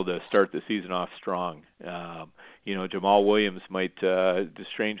would be able to start the season off strong. Jamal Williams might,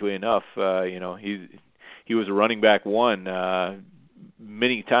 strangely enough, he was a running back one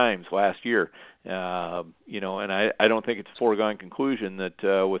many times last year. And I don't think it's a foregone conclusion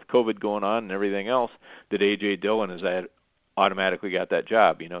that with COVID going on and everything else, that A.J. Dillon has automatically got that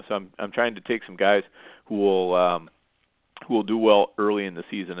job. So I'm trying to take some guys who will do well early in the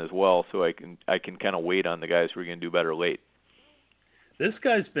season as well, so I can kind of wait on the guys who are going to do better late. This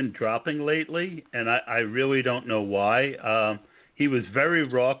guy's been dropping lately, and I really don't know why. He was very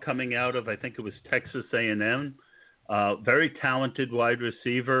raw coming out of, I think it was Texas A&M. Very talented wide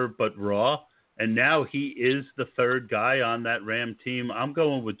receiver, but raw. And now he is the third guy on that Ram team. I'm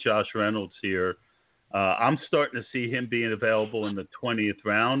going with Josh Reynolds here. I'm starting to see him being available in the 20th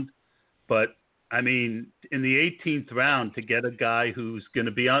round. But, I mean, in the 18th round, to get a guy who's going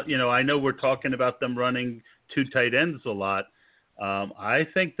to be on, I know we're talking about them running two tight ends a lot. I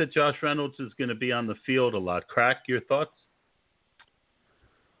think that Josh Reynolds is going to be on the field a lot. Crack, your thoughts?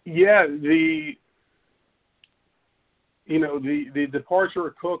 Yeah, the departure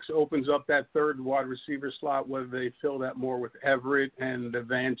of Cooks opens up that third wide receiver slot, whether they fill that more with Everett and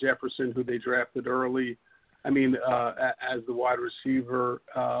Van Jefferson, who they drafted early. As the wide receiver.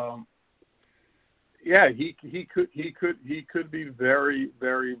 He could be very,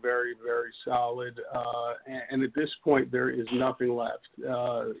 very, very, very solid. And at this point, there is nothing left.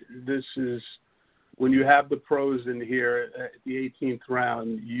 This is when you have the pros in here at the 18th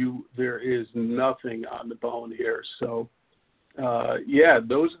round. There is nothing on the bone here. So,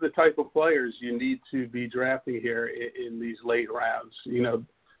 those are the type of players you need to be drafting here in these late rounds.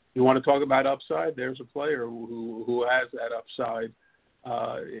 You want to talk about upside? There's a player who has that upside,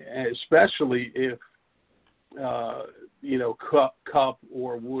 especially if Kupp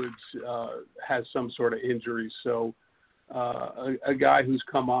or Woods has some sort of injury. So a guy who's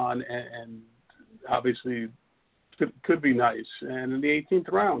come on and obviously could be nice. And in the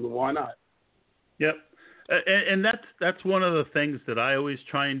 18th round, why not? Yep. And that's one of the things that I always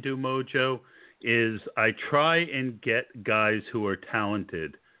try and do, Mojo, is I try and get guys who are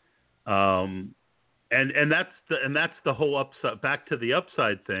talented. And that's the whole upside. Back to the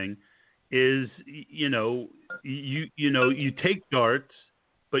upside thing is, you take darts,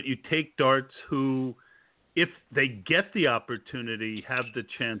 but you take darts who, if they get the opportunity, have the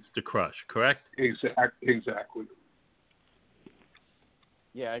chance to crush. Correct? Exactly.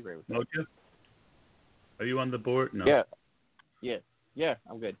 Yeah, I agree with that. Mojo? Are you on the board? No. Yeah,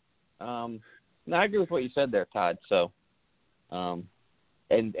 I'm good. No, I agree with what you said there, Todd. So, and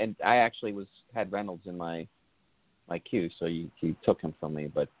I actually had Reynolds in my queue, so you took him from me.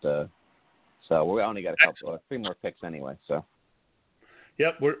 But so we only got three more picks anyway. So.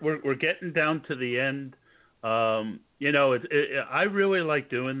 Yep, we're getting down to the end. I really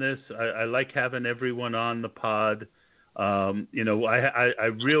like doing this. I like having everyone on the pod. I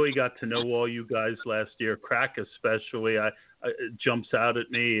really got to know all you guys last year. Crack especially, jumps out at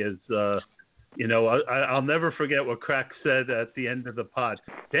me as I'll never forget what Crack said at the end of the pod.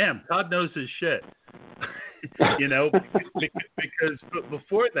 Damn, Todd knows his shit. Because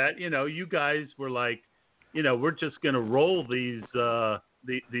before that, you guys were like, we're just going to roll these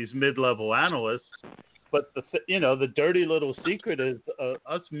mid-level analysts. But the dirty little secret is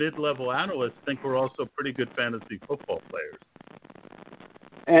us mid-level analysts think we're also pretty good fantasy football players.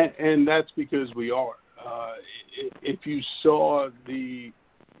 And that's because we are. If you saw the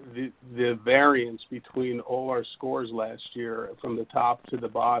variance between all our scores last year from the top to the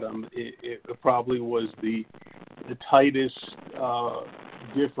bottom, it probably was the tightest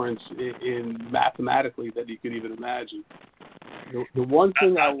difference in mathematically that you could even imagine. The one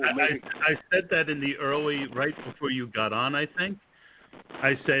thing I said that in the early, right before you got on, I think.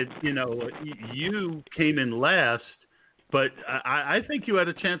 I said, you came in last, but I think you had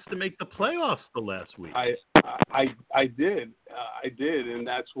a chance to make the playoffs the last week. I did, and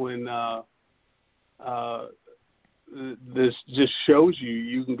that's when this just shows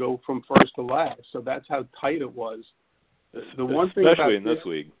you can go from first to last. So that's how tight it was. The one thing, especially in this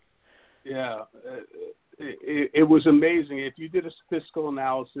league. Yeah. It was amazing. If you did a statistical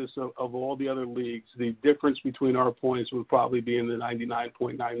analysis of all the other leagues, the difference between our points would probably be in the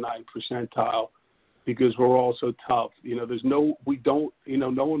 99.99 percentile because we're all so tough. No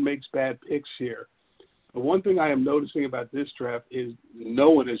one makes bad picks here. The one thing I am noticing about this draft is no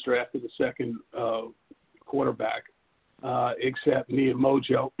one has drafted a second quarterback. except me and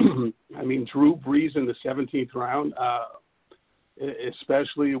Mojo. I mean, Drew Brees in the 17th round,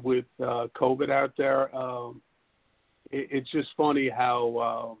 especially with COVID out there. It's just funny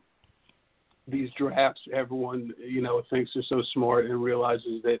how these drafts, everyone, thinks they're so smart and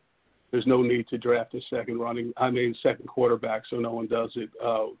realizes that there's no need to draft a second quarterback, so no one does it.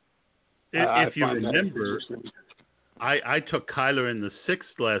 If you remember, I took Kyler in the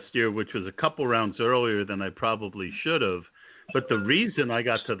 6th last year, which was a couple rounds earlier than I probably should have. But the reason I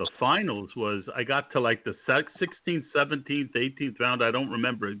got to the finals was I got to like the 16th, 17th, 18th round. I don't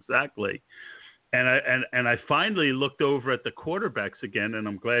remember exactly. And I finally looked over at the quarterbacks again, and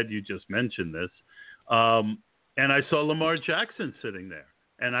I'm glad you just mentioned this. And I saw Lamar Jackson sitting there.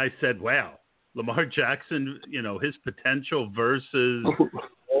 And I said, wow, Lamar Jackson, his potential versus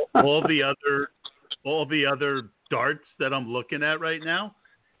all the other darts that I'm looking at right now.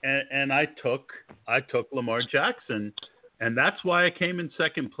 And I took Lamar Jackson, and that's why I came in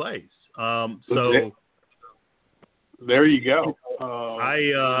second place. So there you go.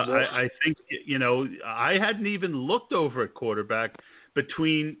 I think, I hadn't even looked over at quarterback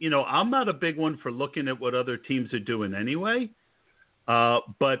between, I'm not a big one for looking at what other teams are doing anyway.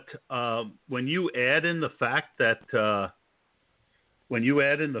 But when you add in the fact that,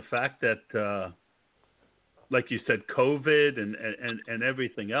 like you said, COVID and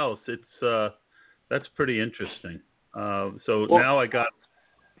everything else, that's pretty interesting. Now I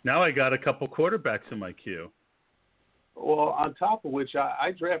got a couple quarterbacks in my queue. Well, on top of which,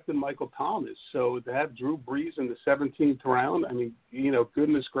 I drafted Michael Thomas. So to have Drew Brees in the 17th round, I mean,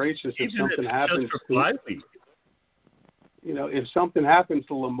 goodness gracious, if something happens to if something happens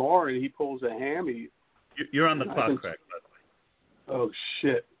to Lamar and he pulls a hammy, you're on the clock, crack, by the way. Oh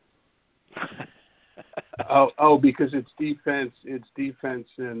shit. Because it's defense, and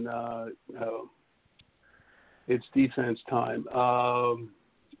it's defense time,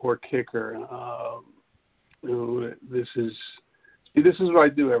 or kicker. This is what I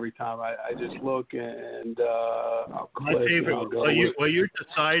do every time. I just look and I'll click. My favorite. While you're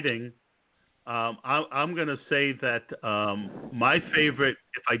deciding, I'm going to say that my favorite,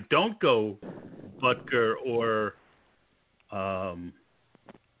 if I don't go Butker or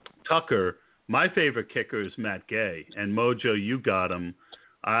Tucker, my favorite kicker is Matt Gay. And Mojo, you got him.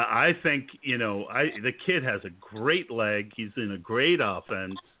 I think, the kid has a great leg. He's in a great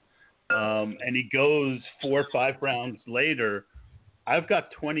offense. And he goes 4 or 5 rounds later. I've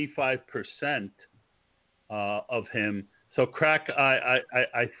got 25% of him. So, Crack,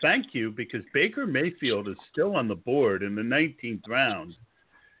 I thank you, because Baker Mayfield is still on the board in the 19th round.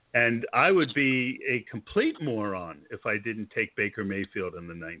 And I would be a complete moron if I didn't take Baker Mayfield in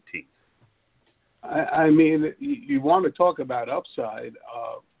the 19th. I mean, you want to talk about upside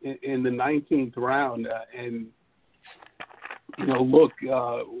in the 19th round. And, look,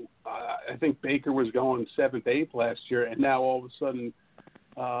 I think Baker was going 7th, 8th last year. And now all of a sudden,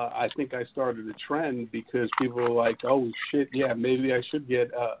 I think I started a trend because people were like, oh, shit, yeah, maybe I should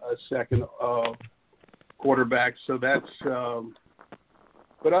get a second quarterback. So that's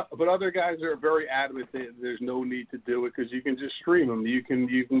but other guys are very adamant that there's no need to do it because you can just stream them. You can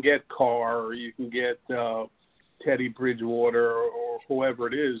get Carr or you can get Teddy Bridgewater or whoever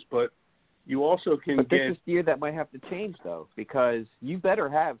it is, but you also can But get. this is the year that might have to change, though, because you better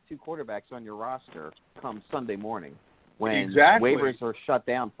have 2 quarterbacks on your roster come Sunday morning when waivers are shut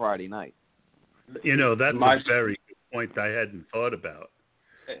down Friday night. That's a very good point I hadn't thought about.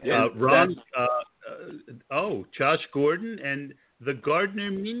 Ron, Josh Gordon and the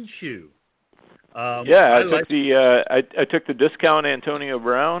Gardner Minshew. I took the discount Antonio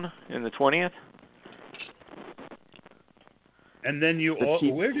Brown in the 20th. And then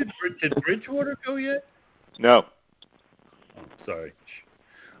where did Bridgewater go yet? No. Oh, sorry.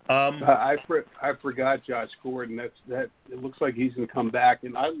 I forgot Josh Gordon. That it looks like he's going to come back,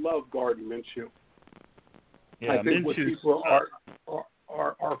 and I love Gardner Minshew. Yeah, I think what people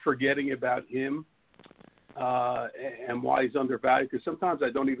are forgetting about him and why he's undervalued, because sometimes I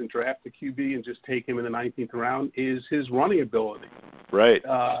don't even draft the QB and just take him in the 19th round, is his running ability. Right.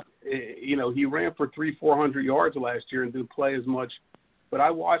 He ran for 300-400 yards last year and didn't play as much, but I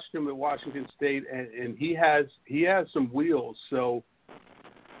watched him at Washington State, and he has some wheels. So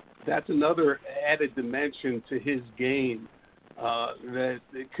that's another added dimension to his game that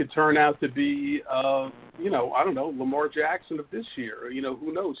it could turn out to be, I don't know, Lamar Jackson of this year.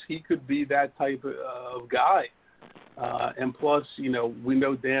 Who knows? He could be that type of guy. And plus, we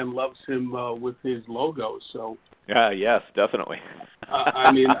know Dan loves him with his logo. So. Yes, definitely.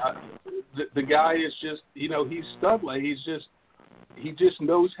 I mean, the guy is just, he's studly. He's just, he just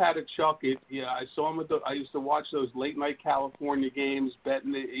knows how to chuck it. Yeah, I saw him I used to watch those late night California games,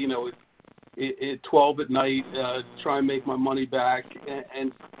 betting at 12 at night, try and make my money back.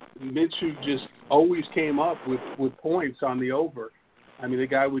 And Minshew just always came up with points on the over. I mean, the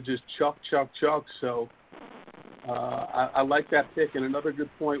guy would just chuck. So I like that pick. And another good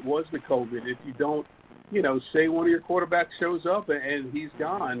point was the COVID. If you don't, say one of your quarterbacks shows up and he's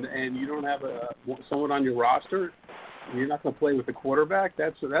gone, and you don't have someone on your roster, you're not going to play with the quarterback.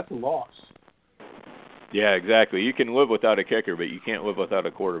 That's a loss. Yeah, exactly. You can live without a kicker, but you can't live without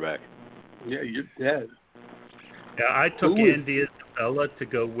a quarterback. Yeah, you're dead. Yeah, I took Andy Isabella to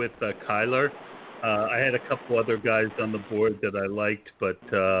go with Kyler. I had a couple other guys on the board that I liked, but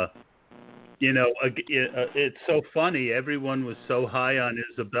it's so funny. Everyone was so high on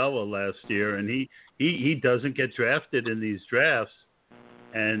Isabella last year, and he doesn't get drafted in these drafts.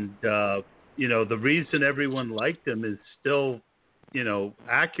 And the reason everyone liked him is still,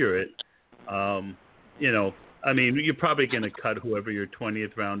 accurate. I mean, you're probably going to cut whoever your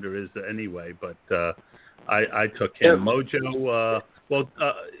 20th rounder is anyway, but I took him. Mojo,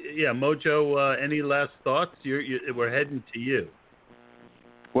 Mojo, any last thoughts? We're heading to you.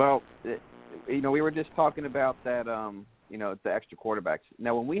 Well, we were just talking about that, the extra quarterbacks.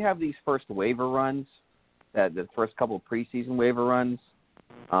 Now, when we have these first waiver runs, the first couple of preseason waiver runs,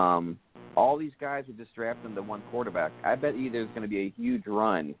 all these guys are just drafting the one quarterback. I bet you there's going to be a huge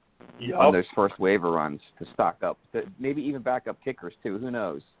run on those first waiver runs to stock up, maybe even back up kickers too. Who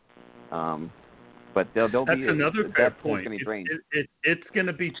knows? But they'll That's be another fair point. It's going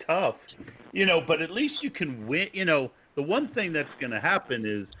to be tough, but at least you can win. The one thing that's going to happen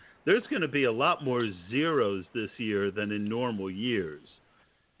is there's going to be a lot more zeros this year than in normal years,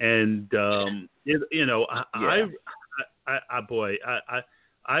 and I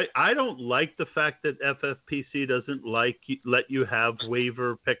don't like the fact that FFPC doesn't let you have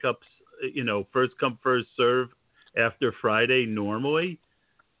waiver pickups, first come, first serve after Friday normally.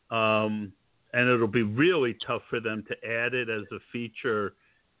 And it'll be really tough for them to add it as a feature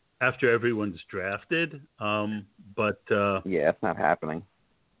after everyone's drafted. It's not happening.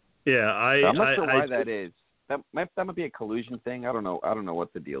 Yeah, I'm not sure why that is. That might be a collusion thing. I don't know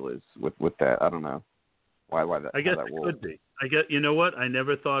what the deal is with that. I don't know why that. I guess that it could be. You know what? I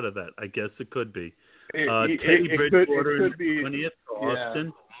never thought of that. I guess it could be. Teddy Bridgewater in 20th to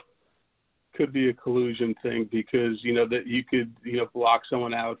Austin. Could be a collusion thing because that you could block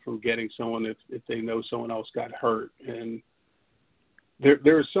someone out from getting someone if they know someone else got hurt. And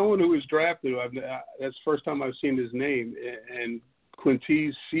there's someone who was drafted. That's the first time I've seen his name. And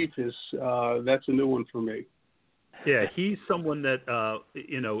Quintez Cephas, that's a new one for me. Yeah, he's someone that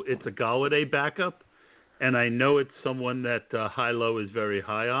it's a Galladay backup, and I know it's someone that Hilo is very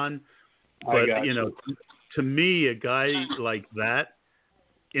high on. But to me, a guy like that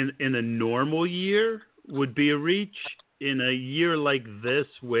in a normal year would be a reach. In a year like this,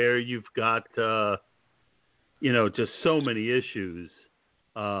 where you've got just so many issues,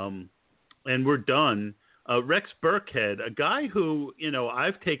 and we're done. Rex Burkhead, a guy who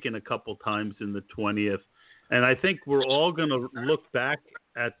I've taken a couple times in the 20th, and I think we're all going to look back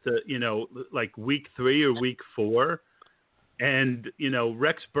at like week 3 or week 4. And,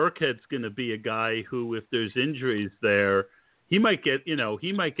 Rex Burkhead's going to be a guy who, if there's injuries there, he'll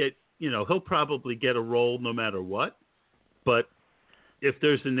probably get a role no matter what. But if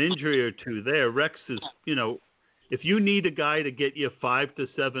there's an injury or two there, Rex is, if you need a guy to get you 5 to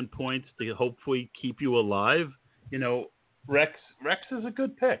 7 points to hopefully keep you alive, Rex is a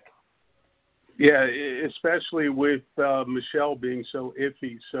good pick. Yeah, especially with Michelle being so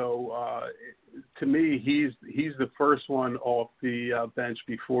iffy. So to me, he's the first one off the bench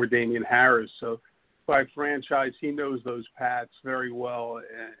before Damian Harris. So by franchise, he knows those Pats very well,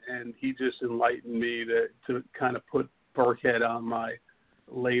 and he just enlightened me to kind of put Burkhead on my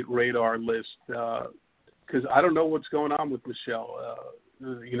late radar list because I don't know what's going on with Michelle.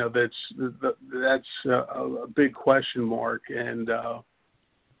 That's a big question mark, and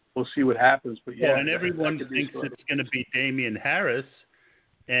we'll see what happens. But yeah, and everyone thinks it's going to be Damian Harris,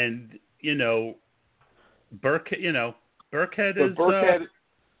 and Burkhead is. Burkhead,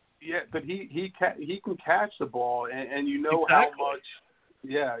 yeah, but he can catch the ball, and how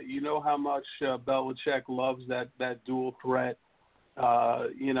much Belichick loves that dual threat.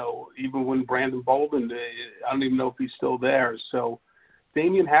 Even when Brandon Bolden, I don't even know if he's still there. So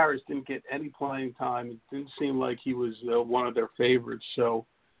Damian Harris didn't get any playing time. It didn't seem like he was one of their favorites. So,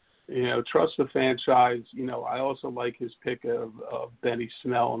 trust the franchise. I also like his pick of Benny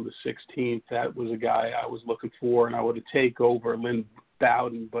Snell on the 16th. That was a guy I was looking for, and I would have taken over Lynn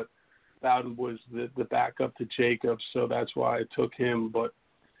Bowden. But Bowden was the backup to Jacobs, so that's why I took him. But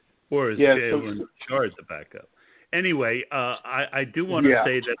or is Jalen Shard the backup? Anyway, I do want to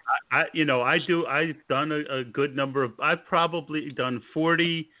say that I've done a good number of. I've probably done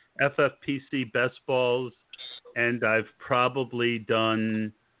 40 FFPC best balls, and I've probably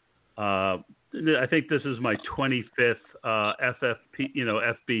done. I think this is my 25th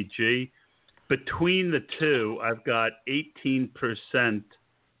FBG. Between the two, I've got 18%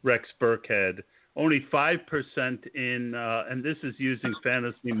 Rex Burkhead, only 5% in, and this is using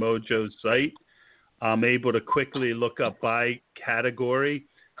Fantasy Mojo's site. I'm able to quickly look up by category,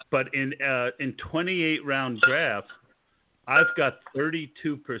 but in 28 round drafts, I've got 32%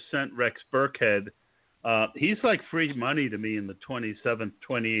 Rex Burkhead. He's like free money to me in the 27th,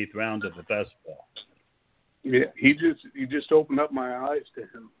 28th round of the best ball. Yeah, he just opened up my eyes to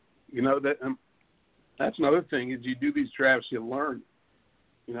him. You know that's another thing is you do these drafts, you learn.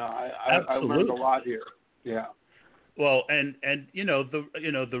 You know, I learned a lot here. Yeah. Well, and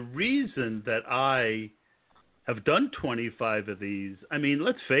the reason that I have done 25 of these, I mean,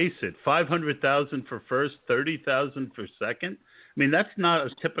 let's face it, 500,000 for first, 30,000 for second. I mean, that's not a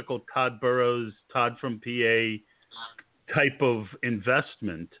typical Todd Burrows, Todd from PA type of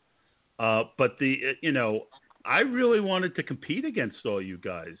investment. But I really wanted to compete against all you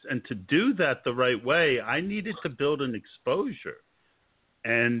guys, and to do that the right way, I needed to build an exposure.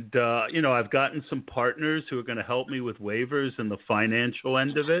 And, I've gotten some partners who are going to help me with waivers and the financial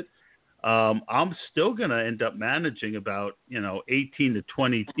end of it. I'm still going to end up managing about, 18 to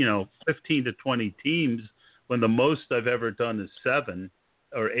 20, 15 to 20 teams when the most I've ever done is 7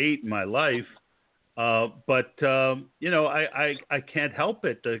 or 8 in my life. But I can't help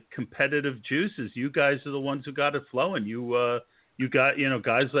it. The competitive juices, you guys are the ones who got it flowing. You got,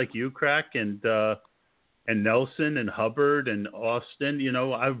 guys like you, Crack, and Nelson and Hubbard and Austin,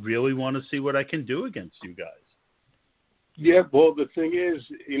 I really want to see what I can do against you guys. Yeah, well, the thing is,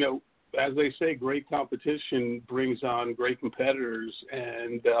 as they say, great competition brings on great competitors.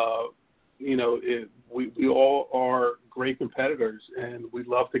 And, we all are great competitors, and we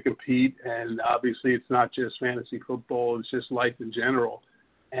love to compete. And obviously it's not just fantasy football, it's just life in general.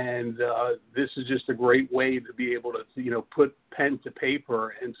 And this is just a great way to be able to, put pen to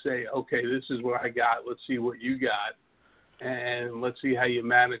paper and say, okay, this is what I got. Let's see what you got. And let's see how you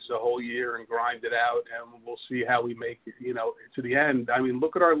manage the whole year and grind it out. And we'll see how we make it, to the end. I mean,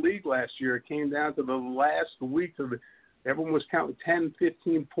 look at our league last year. It came down to the last week of it. Everyone was counting 10,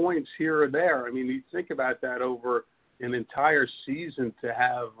 15 points here or there. I mean, you think about that over an entire season to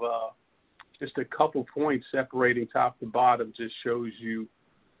have just a couple points separating top to bottom just shows you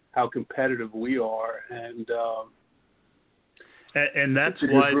how competitive we are. And that's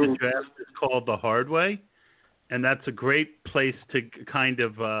why the draft is called the hard way. And that's a great place to kind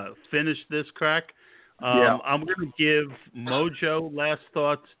of finish this, Crack. I'm going to give Mojo last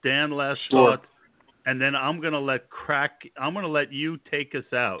thoughts, Dan last thoughts, and then I'm going to let you take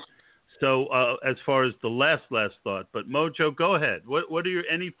us out. So as far as the last thought, but Mojo, go ahead. What are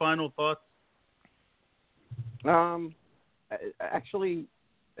any final thoughts? Actually,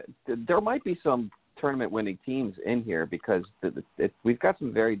 there might be some tournament-winning teams in here because we've got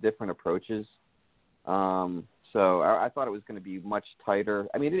some very different approaches. So I thought it was going to be much tighter.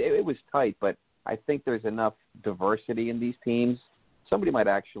 I mean, it was tight, but I think there's enough diversity in these teams. Somebody might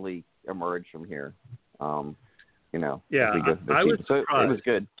actually emerge from here. Yeah, I was surprised. It was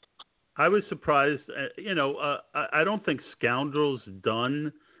good. I was surprised. I don't think Scoundrels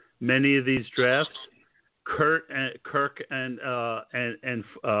done many of these drafts. Kirk and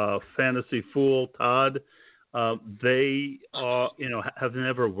Fantasy Fool Todd, they have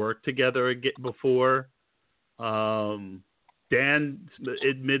never worked together before. Dan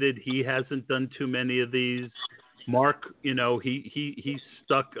admitted he hasn't done too many of these. Mark, he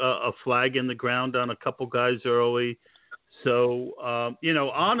stuck a flag in the ground on a couple guys early. So,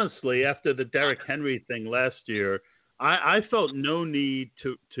 honestly, after the Derrick Henry thing last year, I felt no need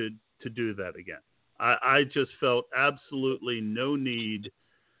to do that again. I just felt absolutely no need.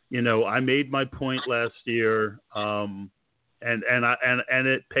 I made my point last year, and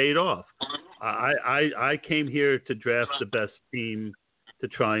it paid off. I came here to draft the best team to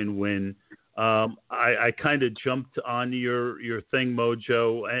try and win. I kind of jumped on your thing,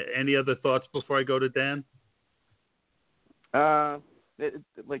 Mojo. Any other thoughts before I go to Dan?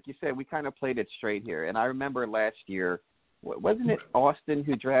 Like you said, we kind of played it straight here. And I remember last year, wasn't it Austin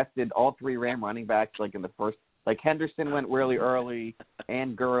who drafted all 3 Ram running backs like in the first? Like Henderson went really early,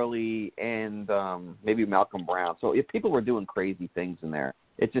 and Gurley, and maybe Malcolm Brown. So if people were doing crazy things in there,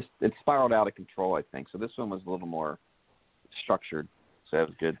 it spiraled out of control, I think. So this one was a little more structured. So that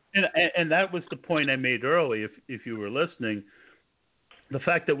was good. And that was the point I made early. If you were listening, the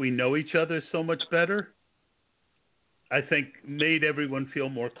fact that we know each other so much better, I think, made everyone feel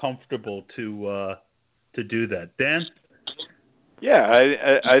more comfortable to do that. Dan? Yeah,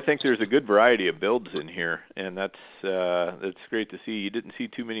 I think there's a good variety of builds in here, and that's great to see. You didn't see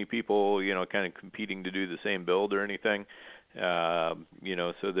too many people, kind of competing to do the same build or anything. So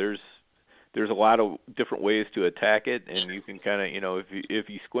there's a lot of different ways to attack it, and you can kind of, if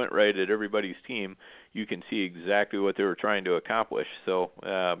you squint right at everybody's team, you can see exactly what they were trying to accomplish. So,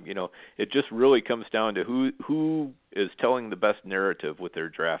 it just really comes down to who is telling the best narrative with their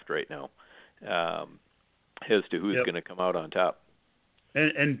draft right now, as to who's going to come out on top.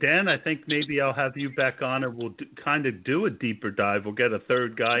 And Dan, I think maybe I'll have you back on, and we'll kind of do a deeper dive. We'll get a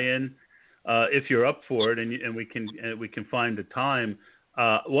third guy in, if you're up for it, and we can find a time.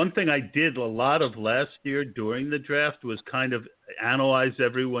 One thing I did a lot of last year during the draft was kind of analyze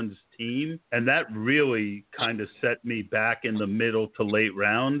everyone's team, and that really kind of set me back in the middle to late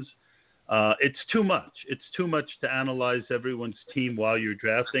rounds. It's too much. It's too much to analyze everyone's team while you're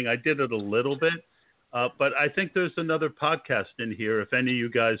drafting. I did it a little bit, but I think there's another podcast in here. If any of you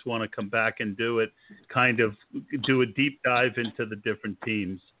guys want to come back and do it, kind of do a deep dive into the different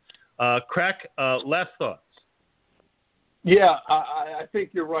teams. Crack, last thoughts. Yeah, I think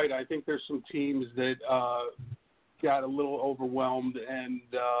you're right. I think there's some teams that got a little overwhelmed, and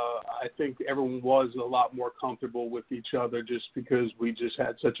I think everyone was a lot more comfortable with each other just because we just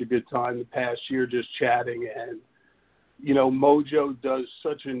had such a good time the past year just chatting. And, Mojo does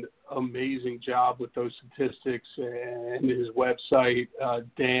such an amazing job with those statistics and his website.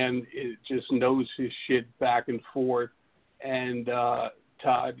 Dan just knows his shit back and forth. And,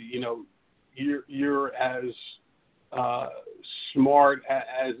 Todd, you're as smart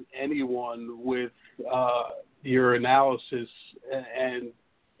as anyone with your analysis and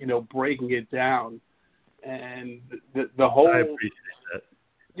breaking it down, and the whole. I appreciate that.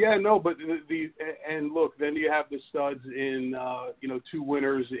 Yeah, no, but and look, then you have the studs in 2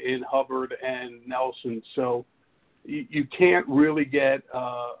 winners in Hubbard and Nelson, so you can't really get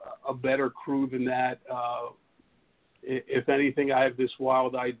a better crew than that. If anything, I have this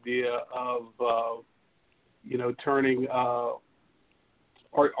wild idea of turning our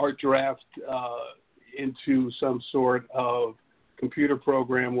draft into some sort of computer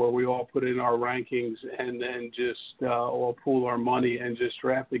program where we all put in our rankings and then just all pool our money and just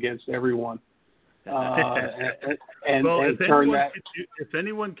draft against everyone. If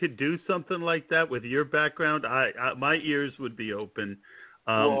anyone could do something like that with your background, my ears would be open.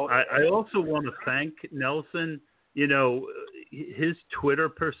 I also want to thank Nelson. His Twitter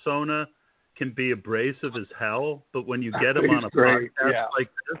persona can be abrasive as hell, but when you get him on a podcast like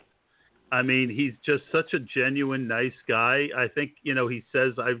this, I mean, he's just such a genuine, nice guy. I think, he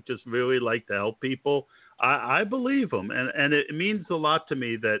says, I just really like to help people. I believe him. And it means a lot to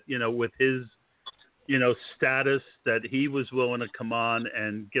me that, with his, status, that he was willing to come on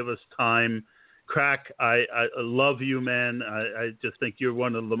and give us time. Crack, I love you, man. I just think you're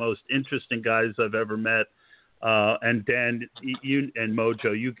one of the most interesting guys I've ever met. And Dan, you and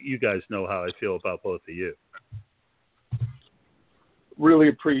Mojo, you guys know how I feel about both of you. Really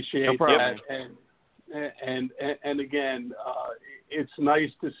appreciate that, and again, it's nice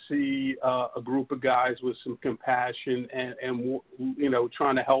to see a group of guys with some compassion and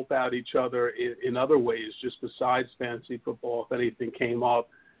trying to help out each other in other ways, just besides fantasy football, if anything came up,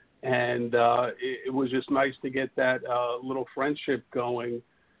 and it was just nice to get that little friendship going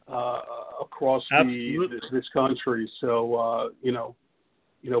across this country. So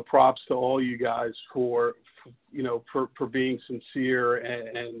props to all you guys for being sincere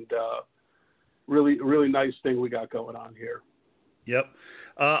and really nice thing we got going on here. Yep.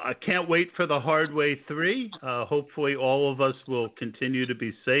 I can't wait for the Hard Way 3. Hopefully all of us will continue to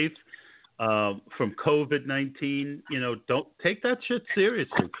be safe from COVID-19. Don't take that shit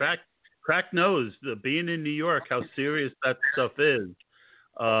seriously. Crack knows being in New York how serious that stuff is.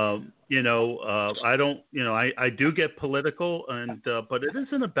 I don't, I do get political, but it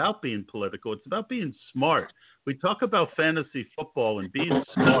isn't about being political. It's about being smart. We talk about fantasy football and being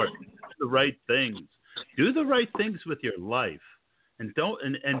smart, do the right things. Do the right things with your life, and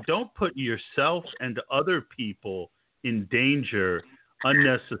don't put yourself and other people in danger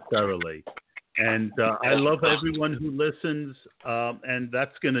unnecessarily. And I love everyone who listens, and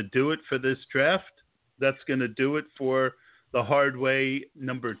that's going to do it for this draft. That's going to do it for the Hard Way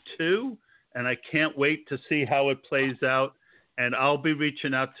number 2, and I can't wait to see how it plays out. And I'll be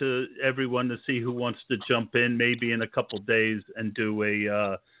reaching out to everyone to see who wants to jump in, maybe in a couple days, and do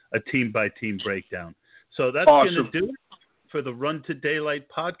a team by team breakdown. So that's awesome. going to do it for the Run to Daylight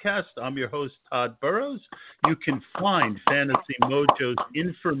podcast. I'm your host, Todd Burrows. You can find Fantasy Mojo's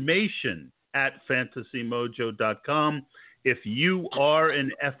information at fantasymojo.com. If you are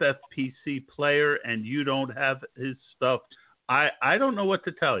an FFPC player and you don't have his stuff, I don't know what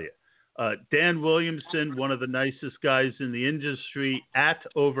to tell you. Dan Williamson, one of the nicest guys in the industry, at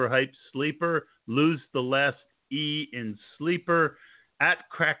Overhyped Sleeper, lose the last E in Sleeper, at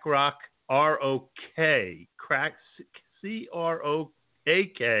Crack Rock, R-O-K, Crack, C-R-O-A-K-R-O-K,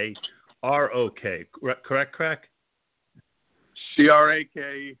 correct, Crack?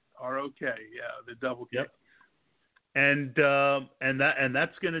 C-R-A-K-R-O-K, yeah, the double K. Yep. And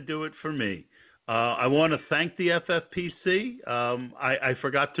that's going to do it for me. I want to thank the FFPC. I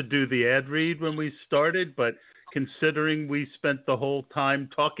forgot to do the ad read when we started, but considering we spent the whole time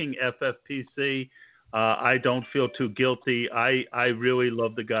talking FFPC, I don't feel too guilty. I really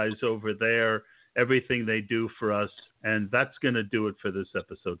love the guys over there, everything they do for us, and that's going to do it for this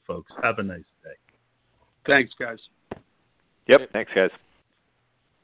episode, folks. Have a nice day. Thanks, guys. Yep, thanks, guys.